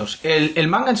absurdos. El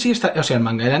manga en sí está... O sea, el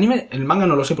manga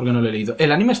no lo sé porque no lo he leído.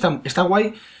 El anime está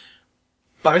guay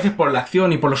a veces por la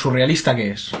acción y por lo surrealista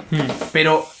que es.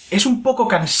 Pero es un poco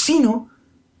cansino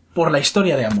por la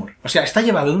historia de amor. O sea, está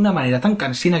llevado de una manera tan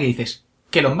cansina que dices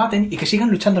que los maten y que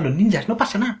sigan luchando los ninjas. No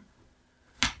pasa nada.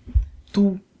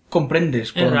 Tú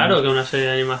comprendes. Es raro que una serie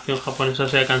de animación japonesa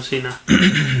sea cansina.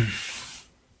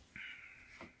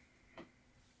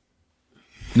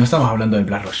 No estamos hablando de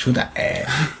Black Rose Shooter.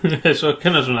 Eso es que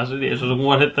no es una serie, eso son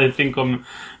 45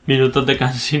 minutos de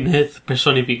cansinez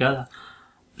personificada.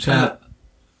 O sea,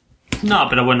 No,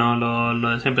 pero bueno, lo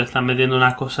de siempre, están metiendo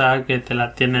una cosa que te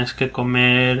la tienes que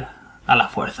comer a la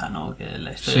fuerza, ¿no? Que es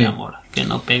la historia Sí. de amor, que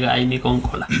no pega ahí ni con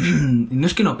cola. no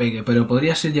es que no pegue, pero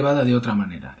podría ser llevada de otra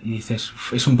manera. Y dices,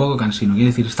 es un poco cansino.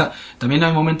 Quiere decir, también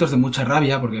hay momentos de mucha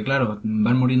rabia, porque claro,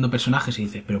 van muriendo personajes y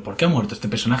dices, pero ¿por qué ha muerto este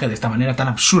personaje de esta manera tan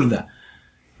absurda?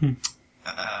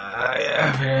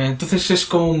 Entonces es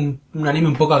como un anime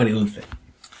un poco agridulce.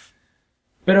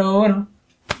 Pero bueno,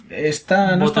 no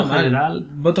está Voto mal. general.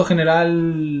 Voto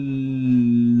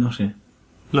general, no sé.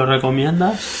 ¿Lo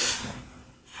recomiendas?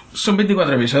 Son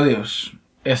 24 episodios.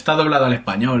 Está doblado al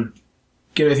español.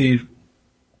 Quiero decir,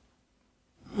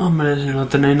 Hombre, si no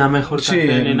tenéis nada mejor que Sí.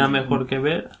 hacer ni nada mejor que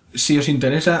ver. si os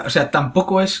interesa, o sea,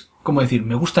 tampoco es como decir,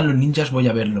 me gustan los ninjas, voy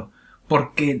a verlo.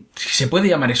 Porque si se puede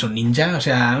llamar eso ninja, o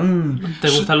sea, ¿Te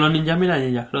gustan los ninjas? Mira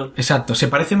Ninja Scroll. exacto, se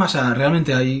parece más a,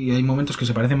 realmente hay momentos que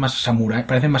se parecen más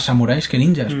parecen más samuráis que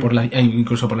ninjas,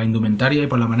 incluso por la indumentaria y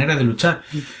por la manera de luchar.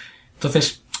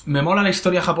 Entonces, me mola la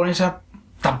historia japonesa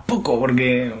tampoco,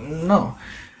 porque no.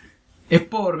 Es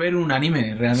por ver un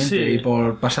anime, realmente, Sí. y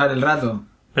por pasar el rato.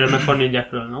 Pero mejor Ninja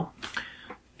Scroll, ¿no?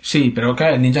 Sí, pero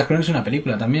claro, Ninja Scroll es una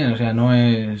película también, o sea, no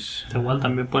es... Igual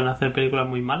también pueden hacer películas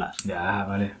muy malas. Ya,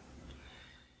 vale.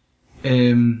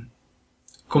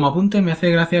 Como apunte me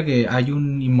hace gracia que hay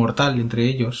un inmortal entre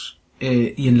ellos,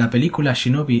 y en la película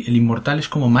Shinobi el inmortal es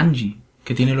como Manji,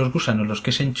 que tiene los gusanos, los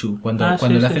Kesenchu, cuando Sí,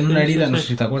 le sí, hacen sí, una herida, sí, no sí. sé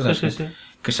si te acuerdas, Sí, sí, sí.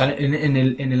 que sale en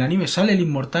el anime sale el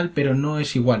inmortal, pero no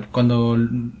es igual, cuando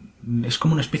es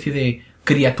como una especie de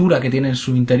criatura que tiene en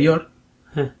su interior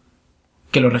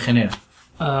que lo regenera.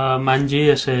 Manji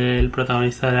es el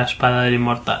protagonista de la espada del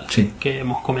inmortal, Sí. que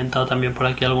hemos comentado también por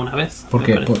aquí alguna vez. ¿Por me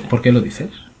qué? parece. ¿Por qué lo dices?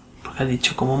 Porque ha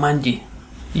dicho como Manji.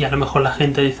 Y a lo mejor la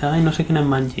gente dice, ay, no sé quién es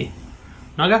Manji.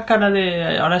 No hagas cara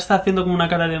de... Ahora está haciendo como una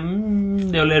cara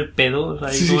de oler pedos.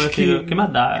 Ahí, Sí, como es decir, que- ¿qué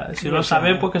más da? Si no lo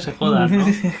saben, pues que se jodan, ¿no?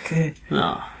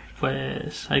 No,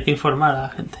 pues hay que informar a la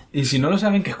gente. Y si no lo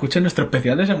saben, que escuchen nuestro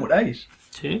especial de samuráis.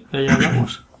 Sí, que ya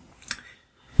hablamos.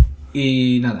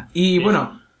 Y nada. Y Bien.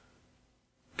 bueno,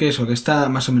 que eso, que está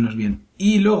más o menos bien.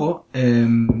 Y luego,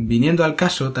 viniendo al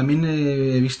caso, también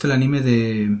he visto el anime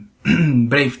de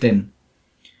Brave 10.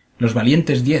 Los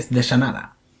Valientes 10 de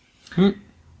Sanada.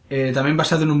 También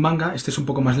basado en un manga, este es un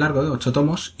poco más largo, de 8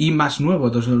 tomos, y más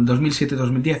nuevo,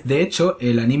 2007-2010. De hecho,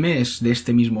 el anime es de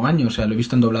este mismo año, o sea, lo he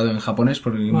visto en doblado en japonés,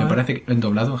 porque me Vale. parece que... ¿En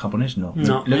doblado en japonés? No.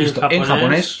 No, Lo he en visto en japonés,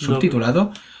 japonés,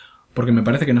 subtitulado, porque me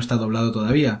parece que no está doblado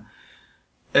todavía.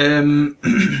 El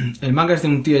manga es de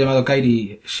un tío llamado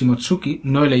Kairi Shimotsuki,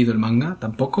 no he leído el manga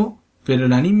tampoco, pero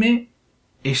el anime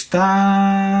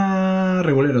está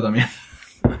regulero también.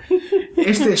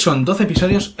 Este son 12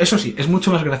 episodios, eso sí, es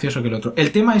mucho más gracioso que el otro.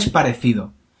 El tema es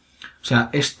parecido. O sea,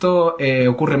 esto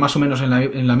ocurre más o menos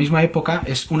en la misma época,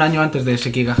 es un año antes de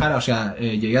Sekigahara, o sea,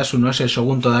 Ieyasu no es el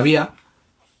Shogun todavía.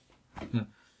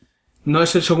 No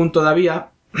es el Shogun todavía.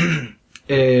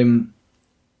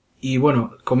 Y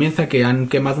bueno, comienza que han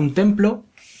quemado un templo.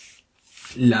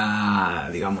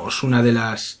 Digamos, una de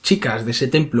las chicas de ese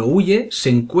templo huye, se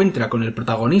encuentra con el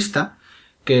protagonista,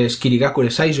 que es Kirigakure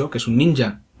Saizo, que es un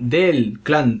ninja del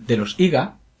clan de los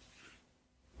Iga,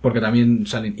 porque también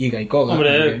salen Iga y Koga.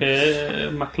 Hombre, porque- que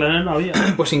más claro no había.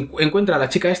 Pues encuentra a la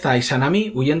chica esta,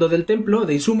 Izanami, huyendo del templo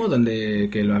de Izumo, donde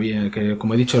que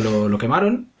como he dicho lo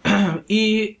quemaron,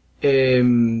 y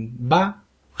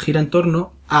gira en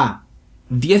torno a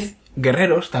 10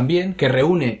 guerreros también, que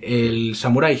reúne el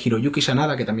samurái Hiroyuki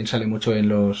Sanada, que también sale mucho en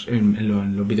los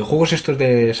videojuegos estos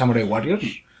de Samurai Warriors.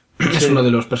 Es uno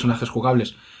de los personajes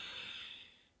jugables.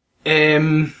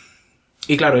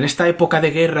 Y claro, en esta época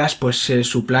de guerras, pues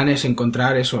su plan es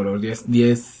encontrar eso, los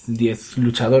 10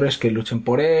 luchadores que luchen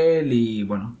por él, y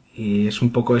bueno, y es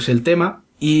un poco ese el tema.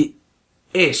 Y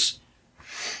es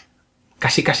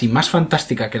casi más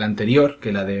fantástica que la anterior,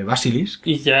 que la de Basilisk.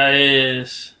 Y ya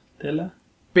es... ¿Tela?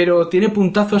 Pero tiene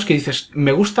puntazos que dices,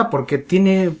 me gusta porque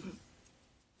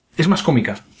es más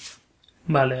cómica.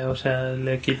 Vale, o sea,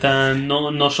 le quitan...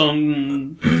 No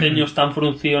son ceños tan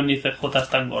fruncidos ni CJs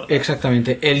tan gordos.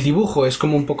 Exactamente. El dibujo es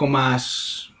como un poco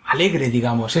más alegre,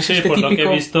 digamos. Es Sí, este por lo que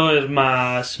típico... he visto es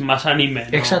más anime,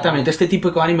 ¿no? Exactamente, este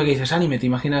típico anime que dices anime, te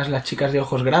imaginas las chicas de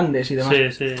ojos grandes y demás.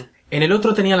 Sí, sí. En el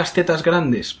otro tenía las tetas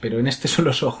grandes, pero en este son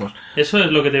los ojos. Eso es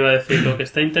lo que te iba a decir. Lo que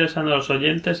está interesando a los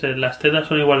oyentes es ¿las tetas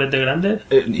son iguales de grandes?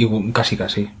 Casi.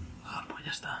 Ah, pues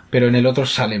ya está. Pero en el otro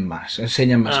salen más,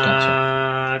 enseñan más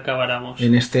cacho. Acabáramos.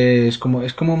 En este es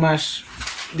como más...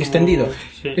 distendido.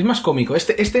 Sí. Es más cómico.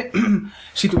 Este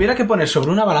si tuviera que poner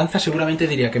sobre una balanza, seguramente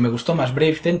diría que me gustó más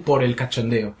Braveten por el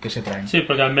cachondeo que se traen. Sí,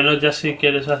 porque al menos ya si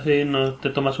quieres así, no te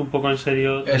tomas un poco en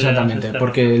serio. Exactamente,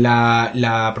 porque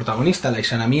la protagonista, la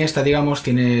Izanami esta, digamos,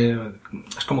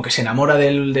 es como que se enamora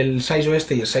del Saizo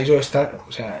este, y el Saizo está,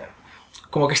 o sea,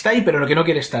 como que está ahí, pero que no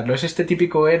quiere estarlo. Es este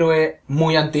típico héroe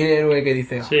muy antihéroe que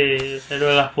dice... Sí, héroe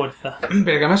de la fuerza. Pero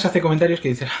que además hace comentarios que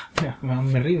dice, mira,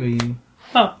 me río y...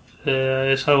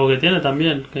 Es algo que tiene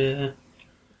también, que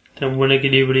tiene un buen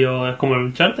equilibrio, es como el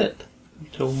Uncharted.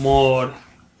 Mucho humor.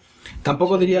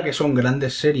 Tampoco diría que son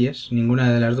grandes series,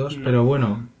 ninguna de las dos, pero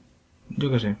bueno, yo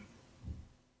qué sé.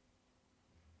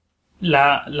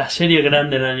 La serie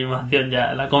grande de la animación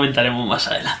ya la comentaremos más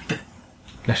adelante.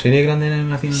 ¿La serie grande de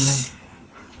animación?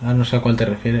 No sé a cuál te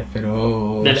refieres,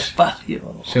 pero... Del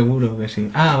espacio. Seguro que sí.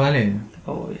 Ah, vale.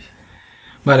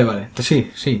 Vale. Entonces,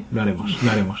 sí, lo haremos.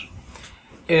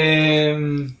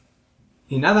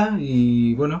 Y nada,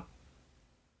 y bueno.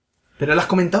 Pero las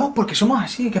comentamos porque somos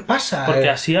así, ¿qué pasa? Porque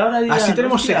así ahora dirán, así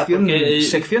tenemos hostia,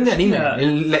 sección de anime.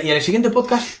 hostia. Y en el siguiente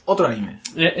podcast, otro anime.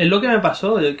 Es lo que me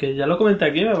pasó, que ya lo comenté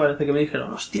aquí, me parece que me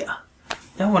dijeron, hostia,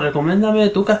 ya, pues recomiéndame,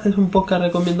 tú que haces un podcast,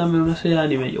 recomiéndame una serie de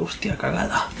anime. Y yo, hostia,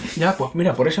 cagada. Ya, pues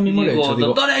mira, por eso mismo lo he hecho.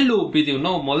 Doctor Loop, y digo,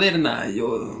 no, moderna. Y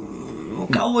yo,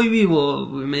 Cowboy Vivo.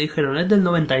 Me dijeron, es del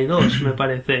 92, me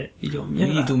parece. Y yo,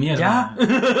 mierda. Y tu mierda.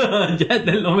 ¿Ya? Ya es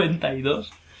del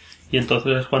 92. Y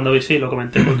entonces cuando vi, sí, lo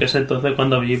comenté, porque es entonces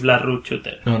cuando vi Black Root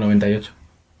Shooter. No, 98.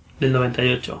 Del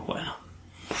 98, bueno.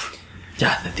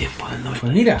 Ya hace tiempo, del 98.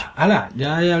 Pues mira, ala,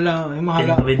 ya hemos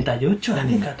hablado. Del 98,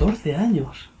 hace 14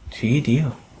 años. Sí,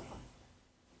 tío.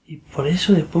 Y por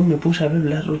eso después me puse a ver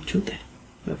Black Root Shooter.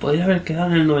 Me podría haber quedado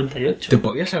en el 98. Te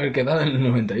podías haber quedado en el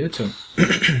 98.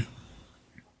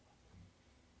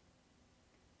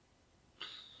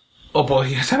 O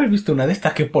podrías haber visto una de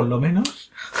estas que por lo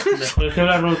menos... Después que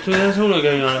Black Root Shooter seguro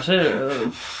que me iban a ser...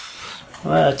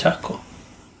 Vaya chasco.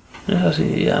 Es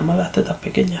así, además las tetas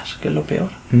pequeñas, que es lo peor.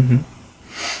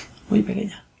 Muy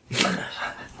pequeñas.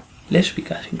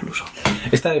 Lésbicas incluso.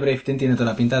 Esta de Braveten tiene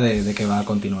toda la pinta de que va a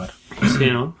continuar.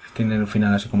 Sí, ¿no? Tiene el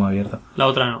final así como abierto. La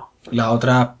otra no. La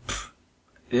otra...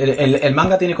 El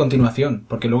manga tiene continuación,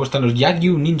 porque luego están los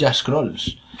Yagyu Ninja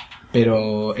Scrolls.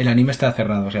 Pero el anime está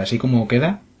cerrado, o sea, así como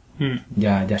queda...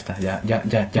 Ya está, ya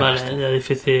vale, basta. ya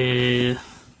difícil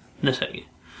de seguir.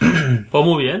 Pues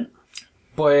muy bien.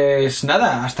 Pues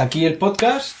nada, hasta aquí el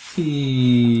podcast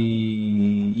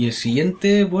y el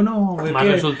siguiente, bueno... Me ha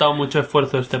resultado mucho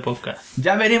esfuerzo este podcast.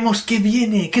 Ya veremos qué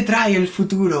viene, qué trae el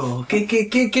futuro,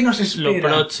 qué nos espera. Lo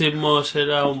próximo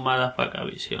será un Motherfucker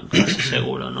Vision, casi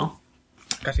seguro, ¿no?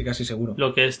 Casi seguro.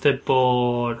 Lo que esté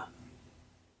por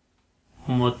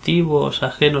motivos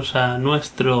ajenos a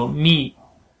mi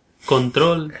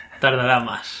control tardará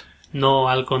más. No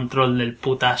al control del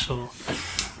putazo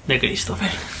de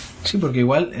Christopher. Sí, porque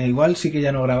igual sí que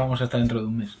ya no grabamos hasta dentro de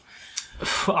un mes.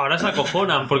 Ahora se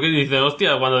acojonan porque dicen,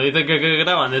 hostia, cuando dicen que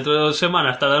graban dentro de 2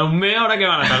 semanas tardan un mes, ¿ahora qué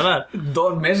van a tardar?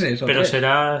 2 meses. Pero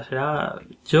será...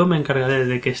 Yo me encargaré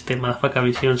de que este Motherfucker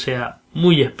Vision sea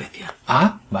muy especial.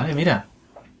 Ah, vale, mira.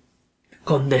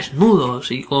 Con desnudos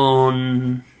y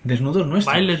con... Desnudos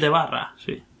nuestros. Bailes de barra,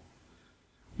 sí.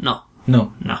 No.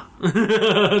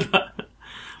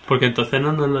 Porque entonces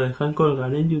no nos lo dejan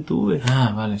colgar en YouTube.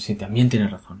 Ah, vale, sí, también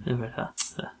tienes razón. Es verdad.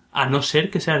 A no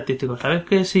ser que sea artístico. ¿Sabes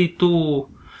que si tú,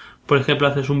 por ejemplo,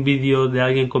 haces un vídeo de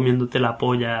alguien comiéndote la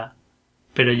polla,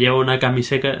 pero lleva una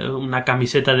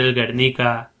camiseta del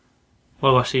Guernica o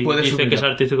algo así, y dice que es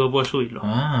artístico, puedes subirlo?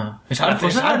 Ah, es Las arte,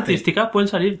 cosas es arte. artísticas pueden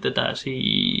salir tetas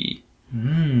y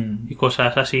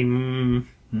cosas así.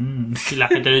 Y la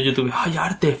gente de YouTube, ¡ay,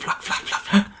 arte! ¡Flac, flac, flac,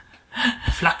 flac!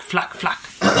 ¡Flac, flac, flac!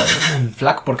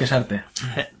 Flac porque es arte.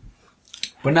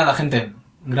 Pues nada, gente.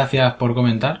 Gracias por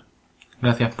comentar.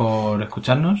 Gracias por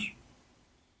escucharnos.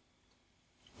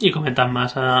 Y comentad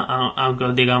más, aunque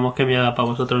os digamos que mierda para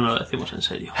vosotros, no lo decimos en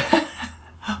serio.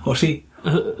 ¿O sí?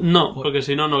 No, porque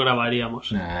si no, no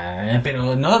grabaríamos.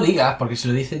 Pero no lo digas, porque si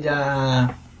lo dices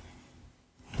ya...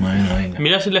 Bueno, venga.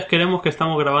 Mira si les queremos que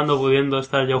estamos grabando pudiendo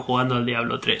estar yo jugando al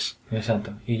Diablo 3.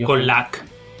 Exacto. Y yo con lag.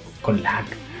 Con lag.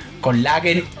 Con lag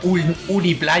en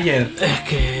Uniplayer. Es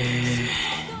que...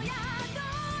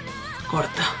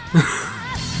 corta.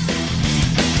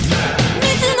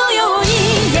 水のように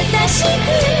優しく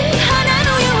花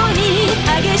のように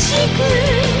激しく